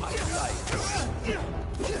of my life.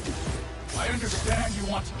 I understand you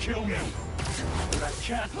want to kill me, but I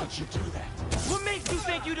can't let you do that. What makes you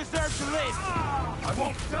think you deserve to live? I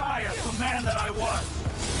won't die as the man that I was.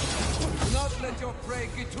 Do not let your prey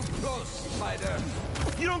get too close, Spider.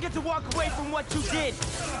 You don't get to walk away from what you did.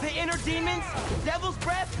 The inner demons, Devil's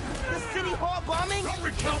Breath, the City Hall bombing. Don't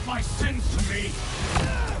recount my sins to me.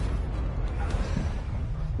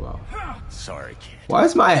 Wow. Sorry, kid. Why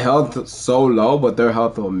is my health so low, but their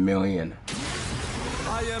health a million?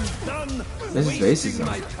 I am done This is wasting racism.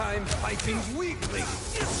 my time fighting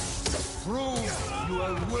weaklings. Prove you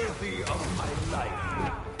are worthy of my life.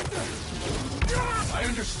 I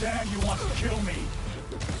understand you want to kill me,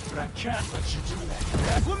 but I can't let you do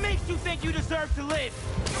that. What makes you think you deserve to live?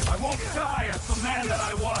 I won't die as the man that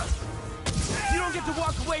I was. You don't get to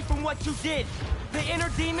walk away from what you did. The inner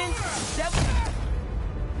demons, Devil...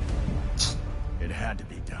 It had to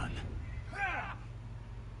be done.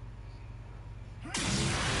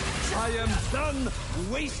 I am done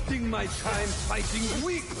wasting my time fighting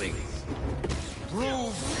weaklings.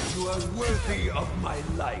 Prove you are worthy of my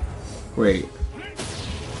life. Wait.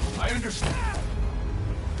 I understand.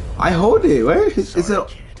 I hold it. Wait, is it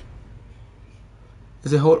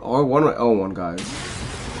hold R1 or L1, guys?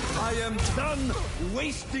 I am done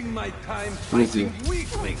wasting my time Let me see. fighting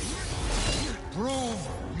weaklings. Prove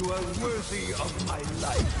you are worthy of my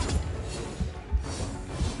life.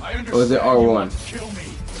 I understand. Or is it You R1? want to kill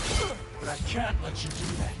me, but I can't let you do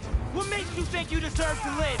that. What makes you think you deserve to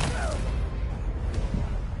live?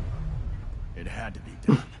 It had to be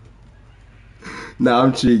done. Nah,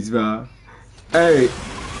 I'm cheeks, bro. Hey,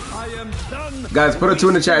 I am done guys, put a 2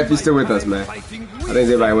 in the chat if you're still with us, man. I think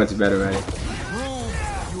everybody went to bed already.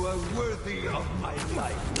 Prove you are worthy of my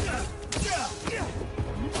life.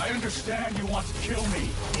 I understand you want to kill me,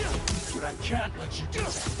 but I can't let you do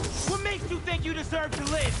that. What makes you think you deserve to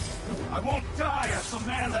live? I won't die as the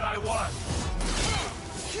man that I was.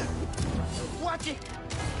 Watch it.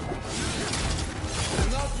 Do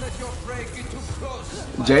not let your prey get too close.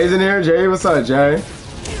 Jay's in here. Jay, what's up, Jay?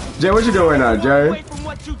 Jay, what you doing right now, Jay? Away from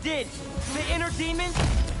what you did. The inner demons.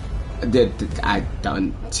 I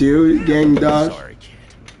done 2 gang dodge. Sorry, kid.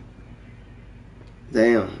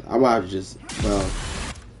 Damn, I might have to just, well,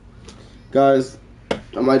 guys,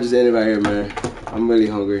 I might just end it right here, man. I'm really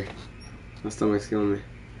hungry. My stomach's killing me.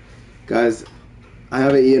 Guys, I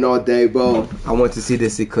haven't eaten all day, bro. I want to see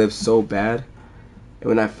this eclipse so bad. And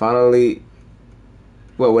when I finally,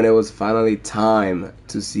 well, when it was finally time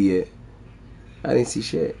to see it, I didn't see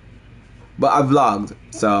shit. But I vlogged,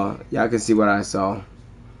 so y'all can see what I saw.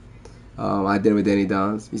 I did it with Danny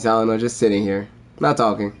Dons. You sound like just sitting here, not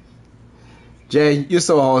talking. Jay, you're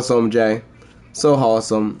so wholesome, Jay. So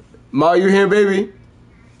wholesome. Ma, you here, baby?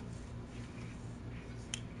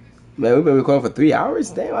 Man, we've been recording for 3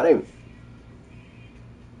 hours? Damn, I didn't...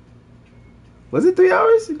 Was it 3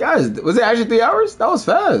 hours? Guys, was it actually 3 hours? That was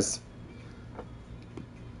fast.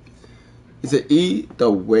 It's an E, the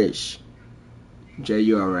wish. Jay,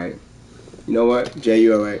 you alright. You know what? Jay,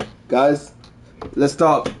 you alright. Guys, let's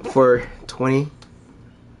stop for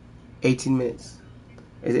 18 minutes.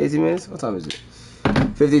 Is it 18 minutes? What time is it?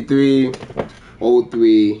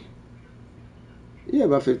 53:03. Yeah,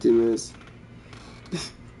 about 15 minutes.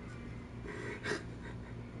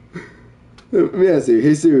 Let me ask you.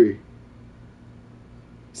 Hey Siri.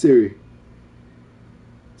 Siri.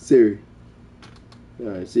 Siri.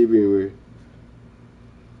 Alright, Siri being weird.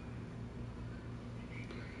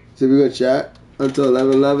 So we're gonna chat until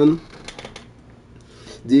 11:11.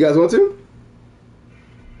 Do you guys want to?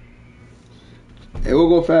 Hey, we'll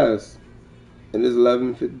go fast. And it's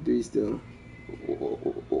 11:53 still.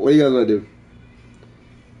 What do you guys want to do?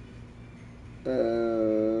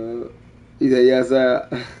 He said, yes, sir.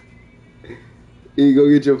 You go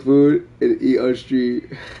get your food and eat on street.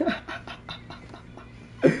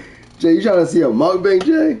 Jay, you trying to see a mukbang,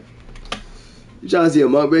 Jay? You trying to see a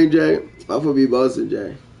mukbang, Jay? I'm gonna be boasting,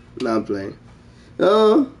 Jay. Nah, I'm playing.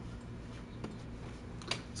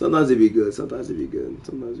 Sometimes it be good. Sometimes it be good.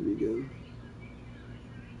 Sometimes it be good.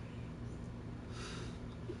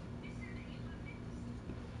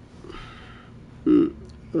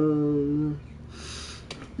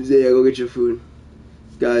 You say, yeah, go get your food.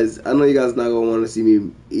 Guys, I know you guys not gonna want to see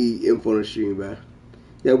me eat in front of the stream, man.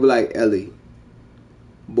 They'll be like, Ellie,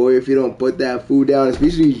 boy, if you don't put that food down,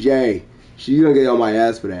 especially Jay, she's gonna get on my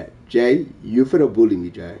ass for that. Jay, you finna bully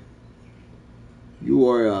me, Jay. You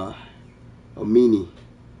are a meanie.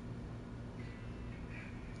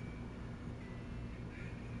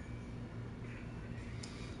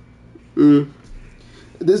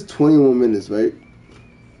 This 21 minutes, right?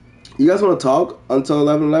 You guys want to talk until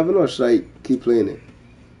 11:11, or should I keep playing it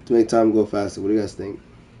to make time go faster? What do you guys think?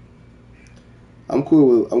 I'm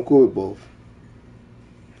cool with both.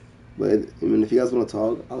 But I mean, if you guys want to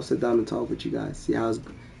talk, I'll sit down and talk with you guys. See how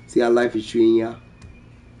life is treating y'all.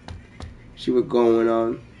 See what's going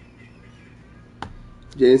on.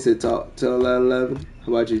 Jane said talk till 11:11.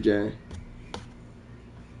 How about you, Jane?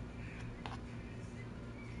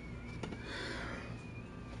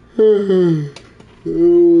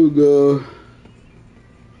 Oh God.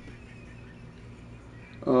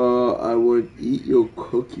 I would eat your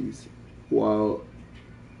cookies while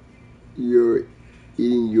you're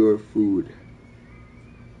eating your food.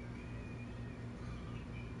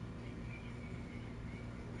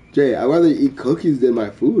 Jay, I'd rather eat cookies than my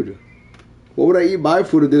food. What would I eat my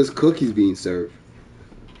food if there's cookies being served?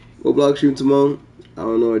 What block stream, Timon? I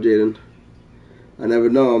don't know, Jaden. I never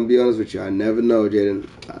know. I'm gonna be honest with you. I never know, Jaden.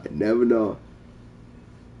 I never know.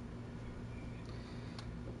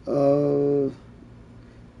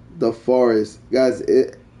 The Forest. Guys,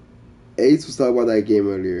 Ace was talking about that game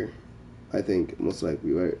earlier. I think, most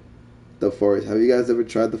likely, right? The Forest. Have you guys ever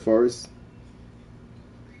tried The Forest?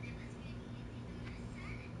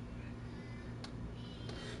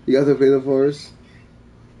 You guys ever played The Forest?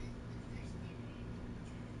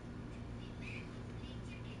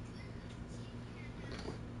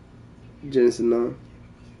 Jensen, no.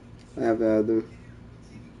 I haven't had them.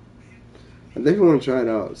 I definitely want to try it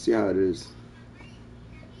out, see how it is.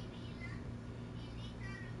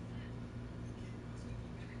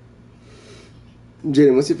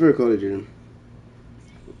 Jaden, what's your favorite color, Jaden?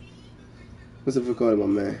 What's your favorite color, my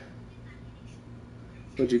man?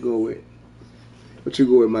 What you go with? What you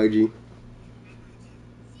go with, Mike G?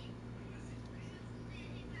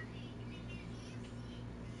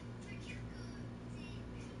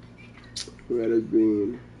 Red or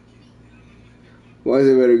green? Why is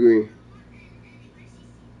it red or green?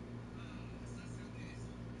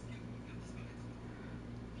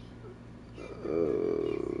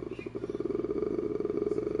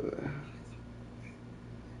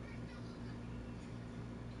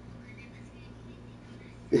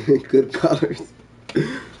 Good colors.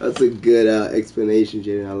 That's a good explanation,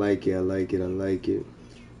 Jaden. I like it. I like it. I like it.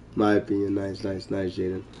 My opinion, nice,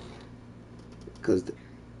 Jaden. Because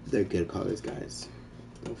they're good colors, guys.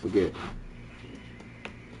 Don't forget.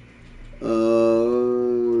 I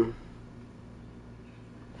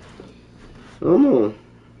don't know.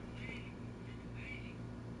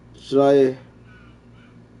 Should I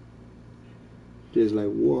just like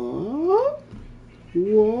what?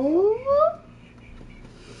 What?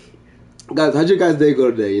 Guys, how'd your guys' day go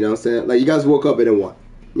today? You know what I'm saying? Like, you guys woke up and then what?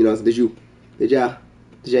 You know, did y'all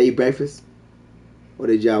eat breakfast? Or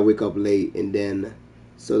did y'all wake up late and then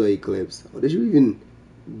Solar Eclipse? Or did you even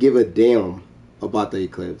give a damn about the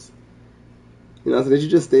eclipse? You know, so did you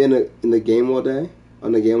just stay in the game all day?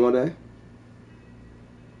 On the game all day?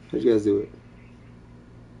 How'd you guys do it?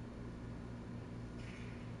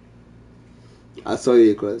 I saw the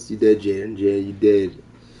eclipse. You did, Jaden. Jaden, you did.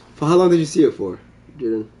 For how long did you see it for,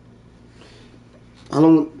 Jaden? How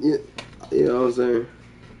long? You know what I'm saying?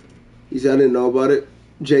 You said I didn't know about it?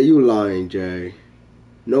 Jay, you lying, Jay.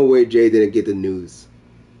 No way Jay didn't get the news.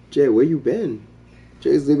 Jay, where you been?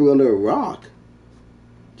 Jay's living under a rock.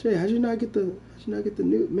 Jay, how'd you not get the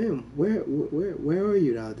news? Man, where are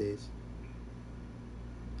you nowadays?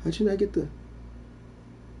 How'd you not get the...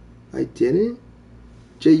 I didn't?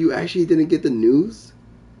 Jay, you actually didn't get the news?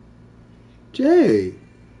 Jay.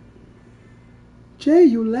 Jay,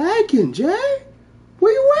 you lagging, Jay?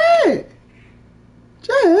 Where you at?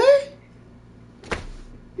 Jay?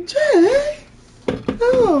 Jay?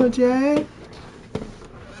 Oh, Jay.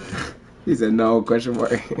 He said no, question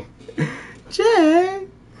mark. Jay.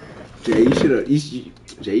 Jay,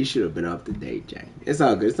 you should have been up to date, Jay. It's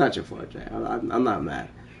all good. It's not your fault, Jay. I'm not mad.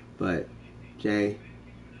 But, Jay,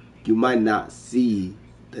 you might not see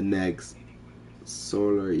the next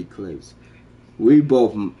solar eclipse. We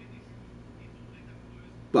both...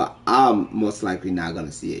 But I'm most likely not going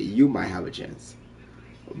to see it. You might have a chance.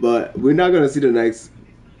 But we're not going to see the next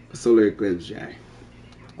solar eclipse, Jay.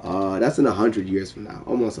 That's in 100 years from now.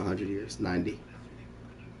 Almost 100 years. 90.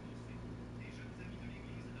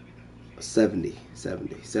 70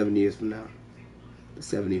 years from now.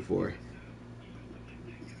 74.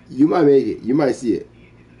 You might make it. You might see it.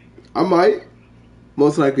 I might.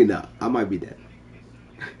 Most likely not. I might be dead.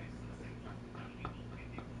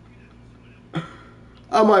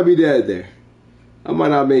 I might be dead there. I might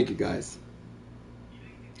not make it, guys.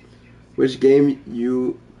 Which game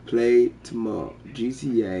you play tomorrow?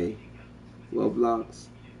 GTA, Roblox,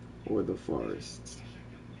 or The Forest?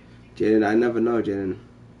 Jaden, I never know, Jaden.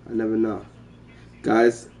 I never know.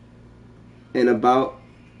 Guys, and about,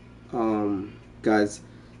 guys,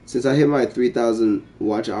 since I hit my 3,000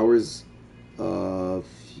 watch hours,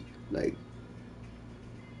 like,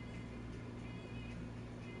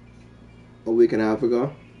 a week and a half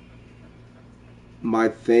ago, my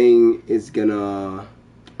thing is gonna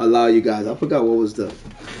allow you guys, I forgot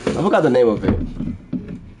the name of it.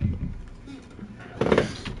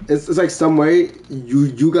 It's like some way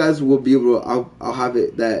you guys will be able to, I'll have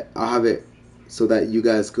it so that you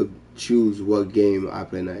guys could choose what game I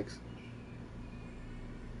play next.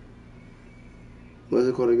 What is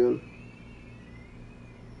it called again?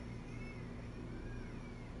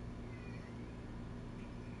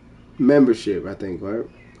 Membership, I think, right?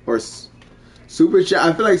 Or super chat.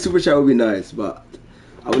 I feel like super chat would be nice, but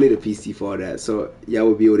I would need a PC for that. So y'all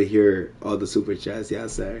would be able to hear all the super chats y'all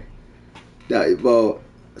say. Well,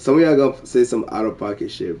 some of y'all gonna say some out of pocket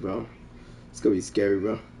shit, bro. It's gonna be scary,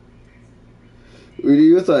 bro. What do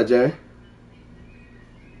you thought, Jay?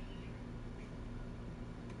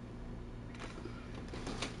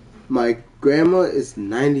 My grandma is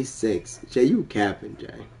 96. Jay, you capping,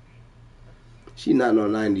 Jay. She not no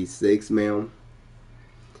 96, ma'am.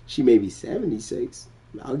 She may be 76.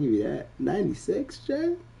 I'll give you that. 96,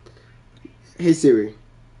 Jay? Hey, Siri.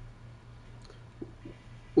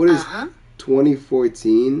 What is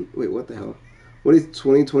 2014? Wait, what the hell? What is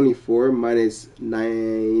 2024 minus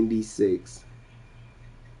 96?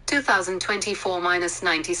 2024 minus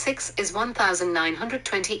 96 is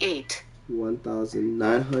 1,928.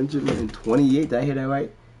 1,928. Did I hear that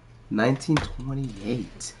right?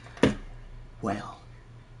 1928. Well.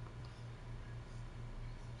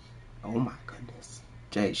 Oh my goodness.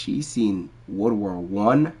 Jay, she's seen World War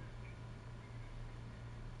One.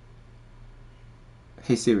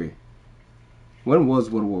 Hey Siri. When was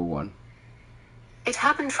World War One? It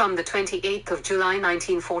happened from the 28th of July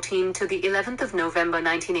 1914 to the 11th of November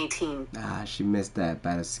 1918. Ah, she missed that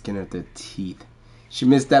by the skin of her teeth. She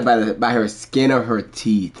missed that by her skin of her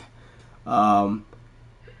teeth.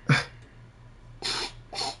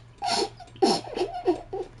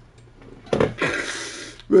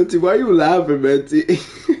 Menty, why are you laughing, Menty?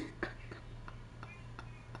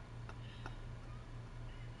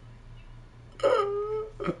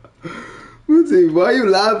 Menty, why are you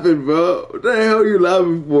laughing, bro? What the hell are you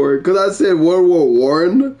laughing for? Because I said World War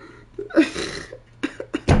One?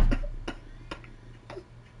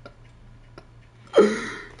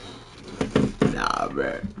 Nah,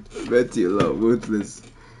 man. Menty a little ruthless.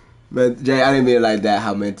 Jay, I didn't mean it like that,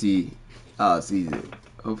 how Menty sees it.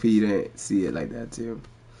 Hope he didn't see it like that too.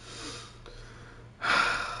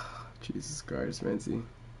 Jesus Christ, Menty.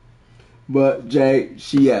 But Jay,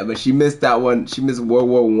 she missed that one. She missed World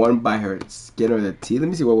War One by her skin or the teeth. Let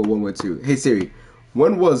me see World War One, World War Two. Hey Siri,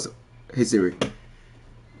 when was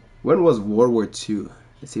World War Two?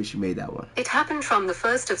 Let's see if she made that one. It happened from the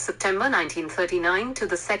 1st of September 1939 to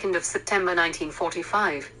the 2nd of September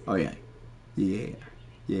 1945. Oh yeah, she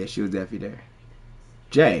was definitely there.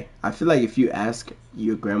 Jay, I feel like if you ask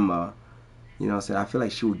your grandma, you know what I'm saying, I feel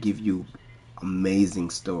like she would give you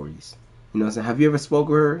amazing stories. You know what I'm saying? Have you ever spoke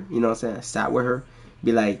with her? You know what I'm saying? Sat with her?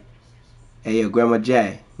 Be like, hey, your Grandma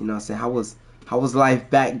Jay, you know what I'm saying? How was life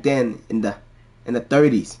back then in the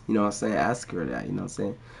 30s? You know what I'm saying? Ask her that, you know what I'm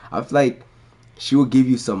saying? I feel like she will give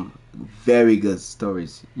you some very good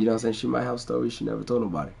stories. You know what I'm saying? She might have stories she never told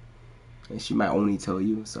nobody, and she might only tell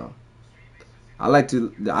you. So I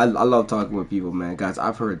love talking with people, man. Guys,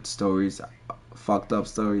 I've heard stories, fucked up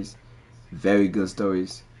stories, very good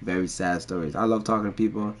stories, very sad stories. I love talking to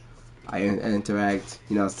people. I interact,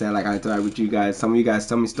 you know what I'm saying? Like, I interact with you guys. Some of you guys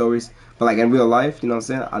tell me stories, but like in real life, you know what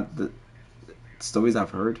I'm saying? The stories I've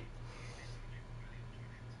heard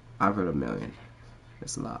a million.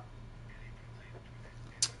 It's a lot.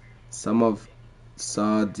 Some of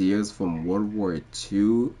saw deers from World War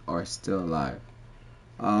II are still alive.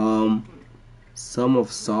 Some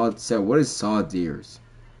of saw said, what is saw deers?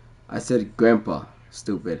 I said grandpa,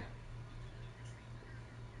 stupid.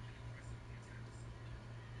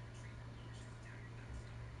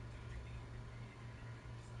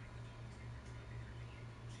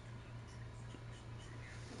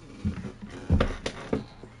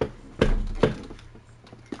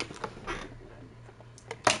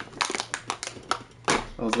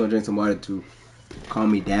 I was gonna drink some water to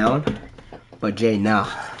calm me down, but Jay, nah.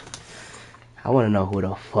 I wanna know who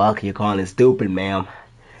the fuck you're calling stupid, ma'am.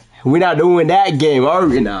 We're not doing that game, are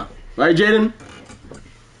we now? Right, Jaden?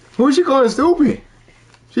 Who is she calling stupid?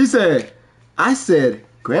 She said, I said,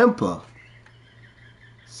 grandpa.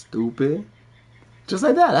 Stupid. Just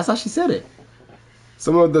like that. That's how she said it.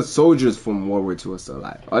 Some of the soldiers from World War II are still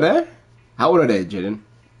alive. Are they? How old are they, Jaden?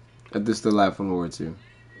 If they're still alive from World War II.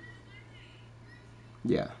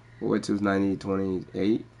 Yeah. World War II is 90,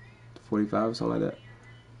 28, 45, something like that.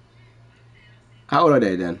 How old are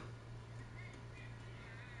they then?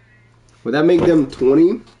 Would that make them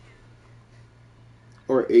 20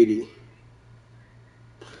 or 80?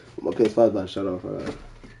 My PS5 is about to shut off.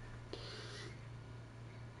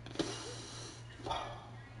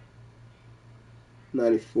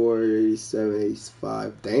 94, 87,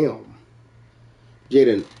 85. Damn.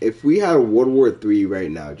 Jaden, if we had World War III right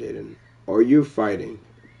now, Jaden, are you fighting?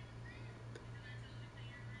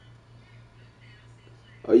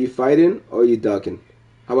 Are you fighting or are you ducking?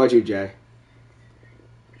 How about you, Jay?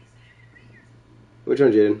 Which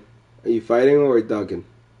one, Jaden? Are you fighting or ducking?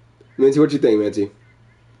 Minty, what you think, Minty?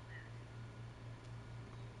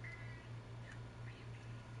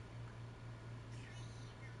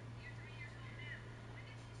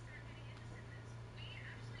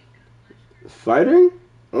 Fighting?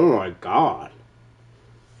 Oh my god.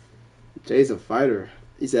 Jay's a fighter.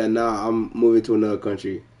 He said, nah, I'm moving to another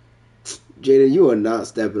country. Jaden, you are not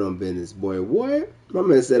stepping on business, boy. What? My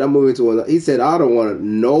man said, I'm moving to another. He said, I don't want to.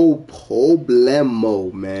 No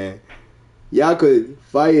problemo, man. Y'all could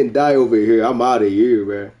fight and die over here. I'm out of here,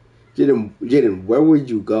 man. Jaden, where would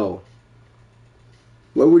you go?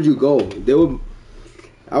 Where would you go? I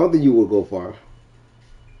don't think you would go far.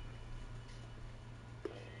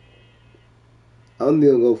 I don't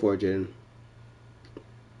think you'll go far, Jaden.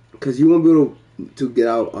 Because you won't be able to get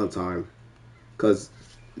out on time. Because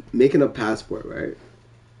making a passport, right?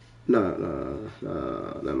 No.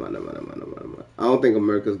 I don't think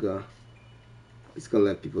America's gonna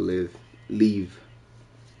let people leave.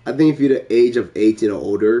 I think if you're the age of 18 or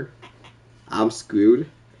older, I'm screwed.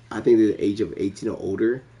 I think the age of 18 or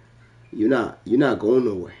older, you're not going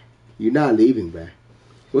nowhere. You're not leaving, man.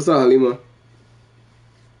 What's up, Halima?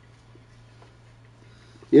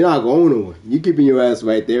 You're not going nowhere. You keeping your ass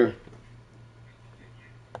right there.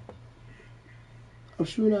 I'm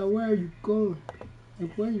sure not. Where are you going?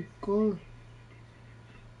 Like, where are you going?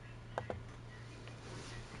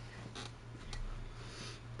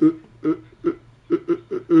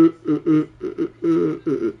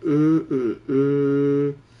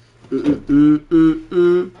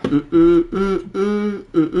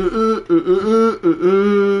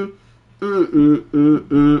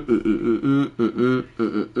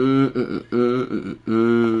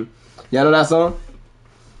 Y'all know that song?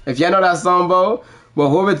 If y'all know that song, bro, well,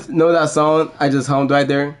 whoever know that song, I just hummed right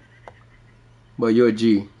there. But you're a G,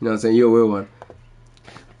 you know what I'm saying? You're a real one.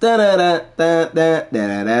 What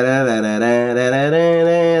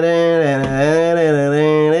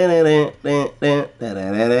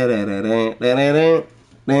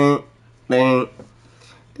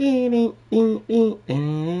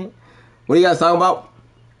are you guys talking about?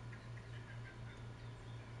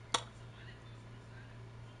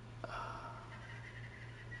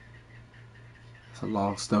 It's a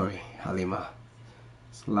long story, Halima.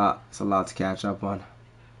 It's a lot to catch up on.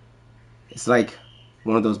 It's like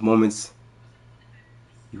one of those moments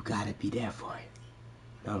you gotta be there for it.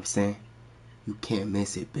 You know what I'm saying? You can't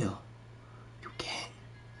miss it, Bill. You can't.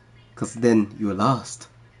 Cause then you're lost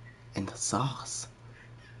in the sauce.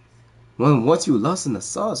 Once you're lost in the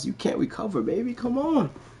sauce, you can't recover, baby. Come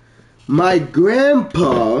on. My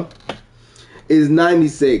grandpa is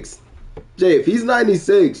 96. Jay, if he's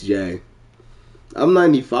 96, Jay, I'm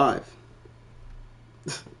 95.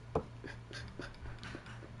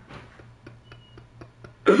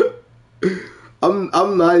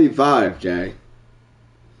 I'm 95, Jay.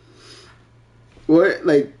 What,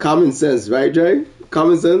 like, common sense, right, Jay?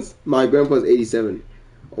 Common sense? My grandpa's 87.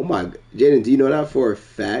 Oh my, Jaden, do you know that for a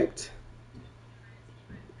fact?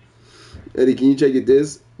 Eddie, can you check it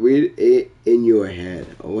this? Read it in your head.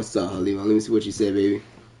 Oh, what's up, Halima? Let me see what you said, baby.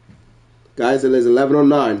 Guys, it is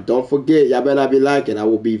 11:09. Don't forget, y'all better not be liking. I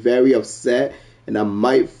will be very upset, and I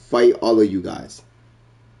might fight all of you guys.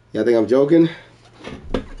 Y'all think I'm joking?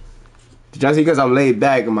 Just because I'm laid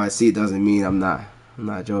back in my seat doesn't mean I'm not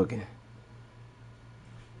joking.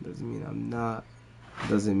 Doesn't mean I'm not.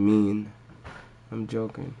 Doesn't mean I'm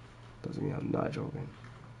joking. Doesn't mean I'm not joking.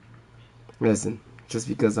 Listen, just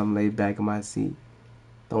because I'm laid back in my seat,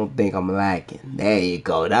 don't think I'm lacking. There you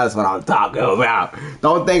go. That's what I'm talking about.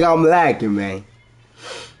 Don't think I'm lacking, man.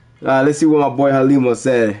 Let's see what my boy Halima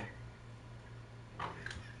said.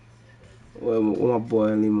 Where my boy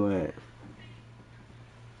Halima at?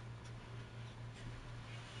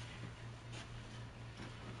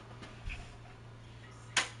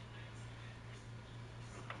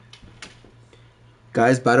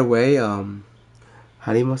 Guys, by the way,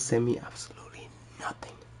 Halima sent me absolutely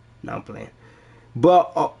nothing. No, I'm playing.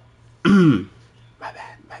 But, my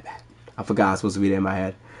bad. I forgot I was supposed to read it in my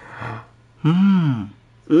head.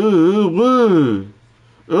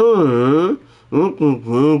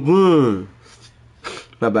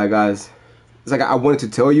 My bad, guys. It's like I wanted to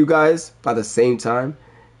tell you guys, but at the same time,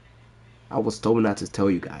 I was told not to tell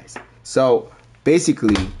you guys. So,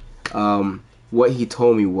 basically, what he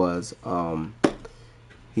told me was,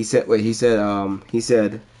 he said,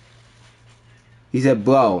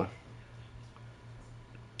 bro,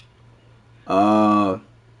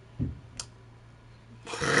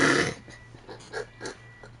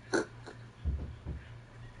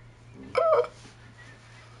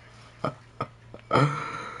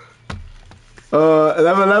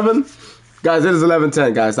 11:11, guys. It is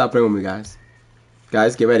 11:10, guys. Stop playing with me, guys.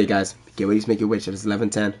 Guys, get ready, guys. Get ready to make your wish. It is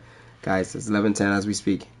 11:10, guys. It's 11:10 as we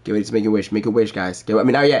speak. Get ready to make your wish. Make a wish, guys. I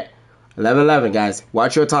mean, not yet. 11:11, guys.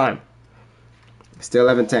 Watch your time. It's still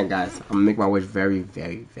 11:10, guys. I'm gonna make my wish very,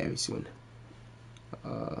 very, very soon.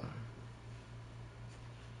 Oh,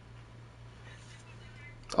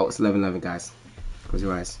 it's 11:11, guys. Close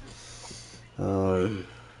your eyes.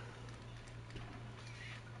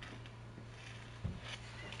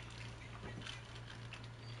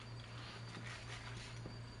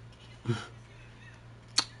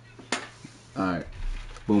 Alright.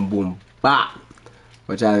 Boom, boom, bop.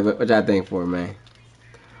 What y'all think for, man?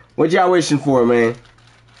 What y'all wishing for, man?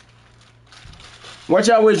 What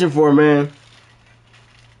y'all wishing for, man?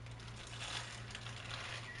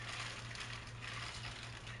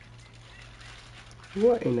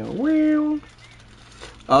 What in the world?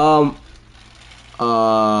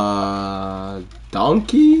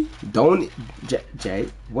 Donkey? Jay?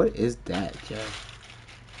 What is that, Jay?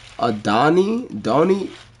 Donnie?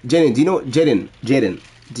 Jaden, do you know Jaden?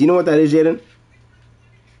 Do you know what that is, Jaden?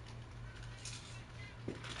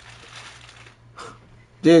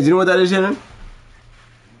 Jaden, do you know what that is, Jaden?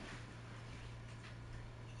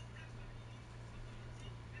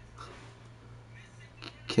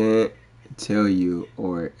 Can't tell you,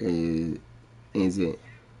 or is it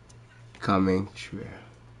coming true?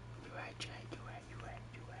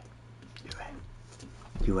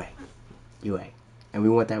 You right. And we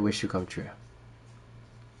want that wish to come true.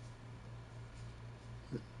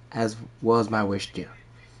 As well as my wish too.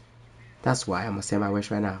 That's why I'm gonna say my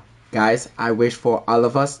wish right now. Guys, I wish for all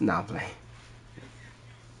of us. Nah, I'm playing.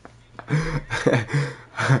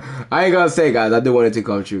 I ain't gonna say, guys. I do want it to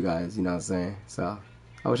come true, guys. You know what I'm saying? So,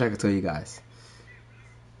 I wish I could tell you guys.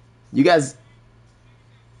 You guys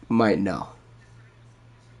might know.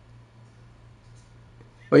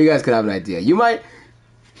 Or you guys could have an idea. You might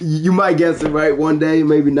guess it right one day,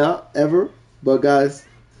 maybe not, ever. But guys,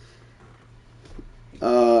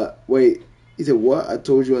 wait. He said, what? I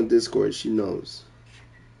told you on Discord, she knows.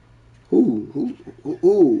 Who,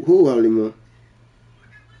 Halima?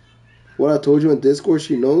 What I told you on Discord,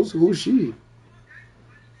 she knows? Who's she?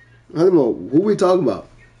 Halima, who we talking about?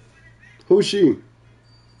 Who's she?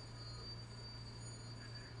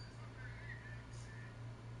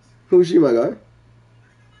 Who's she, my guy?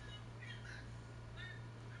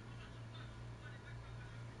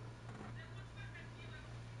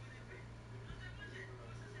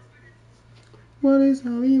 What is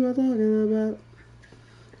Halima talking about?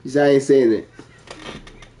 You said I ain't saying it.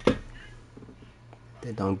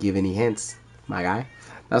 Then don't give any hints, my guy.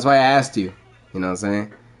 That's why I asked you. You know what I'm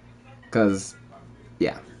saying? Cause,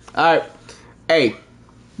 yeah. All right. Hey,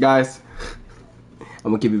 guys.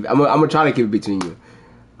 I'm gonna try to keep it between you.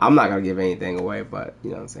 I'm not gonna give anything away, but you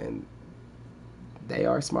know what I'm saying. They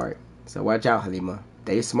are smart, so watch out, Halima.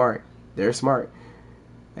 They're smart.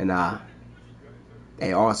 And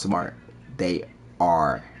they are smart. They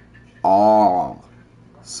are all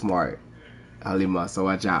smart, Halima. So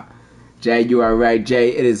watch out. Jay, you are right. Jay,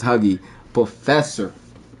 it is Huggy. Professor.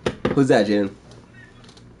 Who's that, Jen?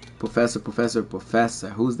 Professor.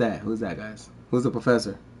 Who's that, guys? Who's the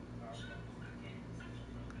professor?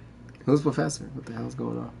 Who's professor? What the hell's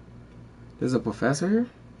going on? There's a professor here?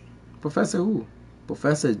 Professor who?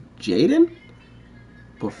 Professor Jaden?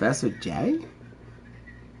 Professor Jay?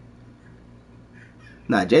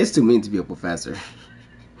 Nah, Jay's too mean to be a professor.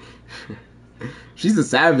 She's a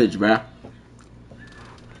savage, bruh.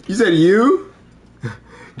 You said you?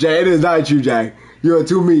 Jay, it is not you, Jay. You're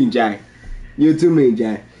too mean, Jay. You're too mean,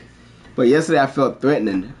 Jay. But yesterday I felt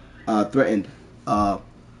threatened to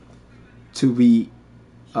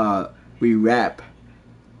re-rap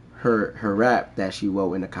her rap that she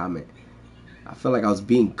wrote in the comment. I felt like I was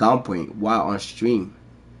being gunpoint while on stream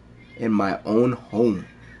in my own home.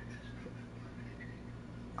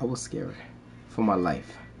 I was scared for my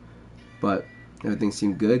life, but everything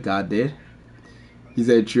seemed good. God did. He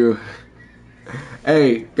said true.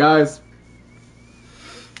 Hey, guys.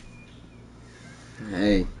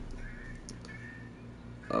 Hey.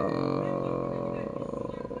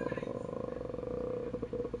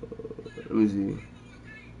 Let me see.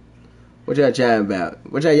 What y'all chatting about?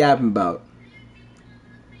 What y'all yapping about?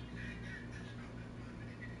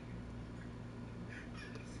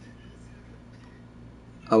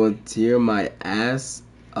 I would tear my ass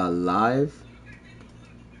alive.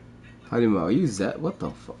 How do you know? Use that? What the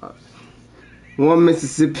fuck? 1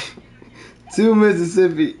 Mississippi, 2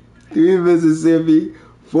 Mississippi, 3 Mississippi,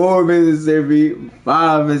 4 Mississippi,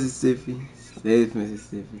 5 Mississippi, 6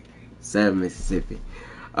 Mississippi, 7 Mississippi.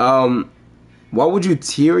 Why would you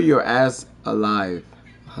tear your ass alive,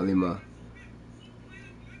 Halima?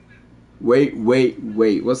 Wait.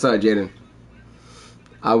 What's up, Jaden?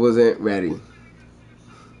 I wasn't ready.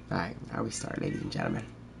 Alright, now we start, ladies and gentlemen.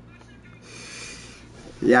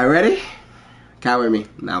 Y'all ready? Count with me.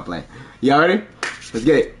 Now I'm playing. Y'all ready? Let's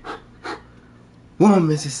get it. 1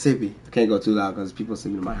 Mississippi. I can't go too loud because people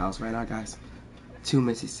sitting in my house right now, guys. 2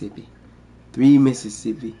 Mississippi. 3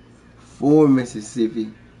 Mississippi. 4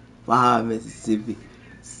 Mississippi. 5 Mississippi.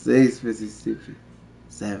 6 Mississippi.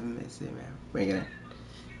 7 Mississippi. Bring it in.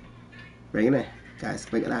 Bring it in. Guys,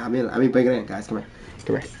 bring it in. I mean, bring it in. Guys, come here.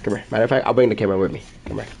 Come here. Matter of fact, I'll bring the camera with me.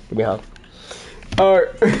 Come here. Give me a hug.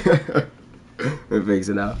 Alright. Let me fix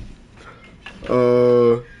it now.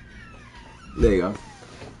 There you go.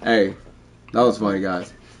 Hey, that was funny,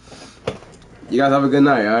 guys. You guys have a good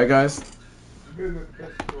night, alright, guys?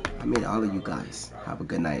 I mean, all of you guys have a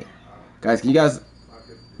good night. Guys, can you guys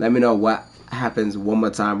let me know what happens one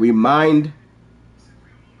more time?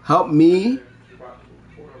 Help me,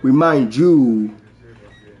 remind you,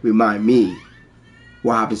 remind me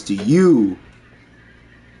what happens to you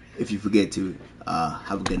if you forget to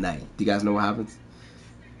have a good night. Do you guys know what happens?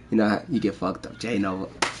 You know, you get fucked up. Jay,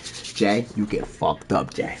 you get fucked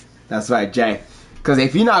up, Jay. That's right, Jay. Because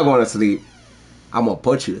if you're not going to sleep, I'm going to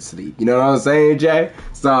put you to sleep. You know what I'm saying, Jay?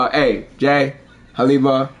 So, hey, Jay,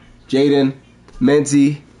 Halima, Jaden,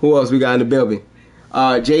 Menti. Who else we got in the building?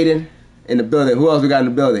 Jaden in the building. Who else we got in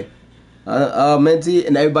the building? Menti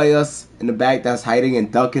and everybody else in the back that's hiding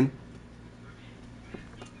and ducking.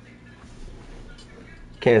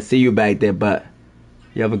 Can't see you back there, but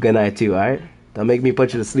you have a good night too, alright? Don't make me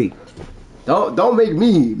put you to sleep. Don't make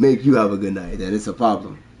me make you have a good night. Then it's a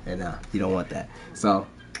problem. And you don't want that. So,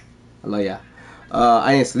 I love ya.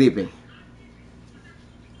 I ain't sleeping.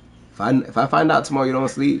 If I find out tomorrow you don't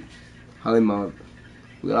sleep, Halima,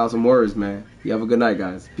 we got all some words, man. You have a good night,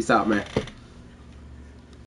 guys. Peace out, man.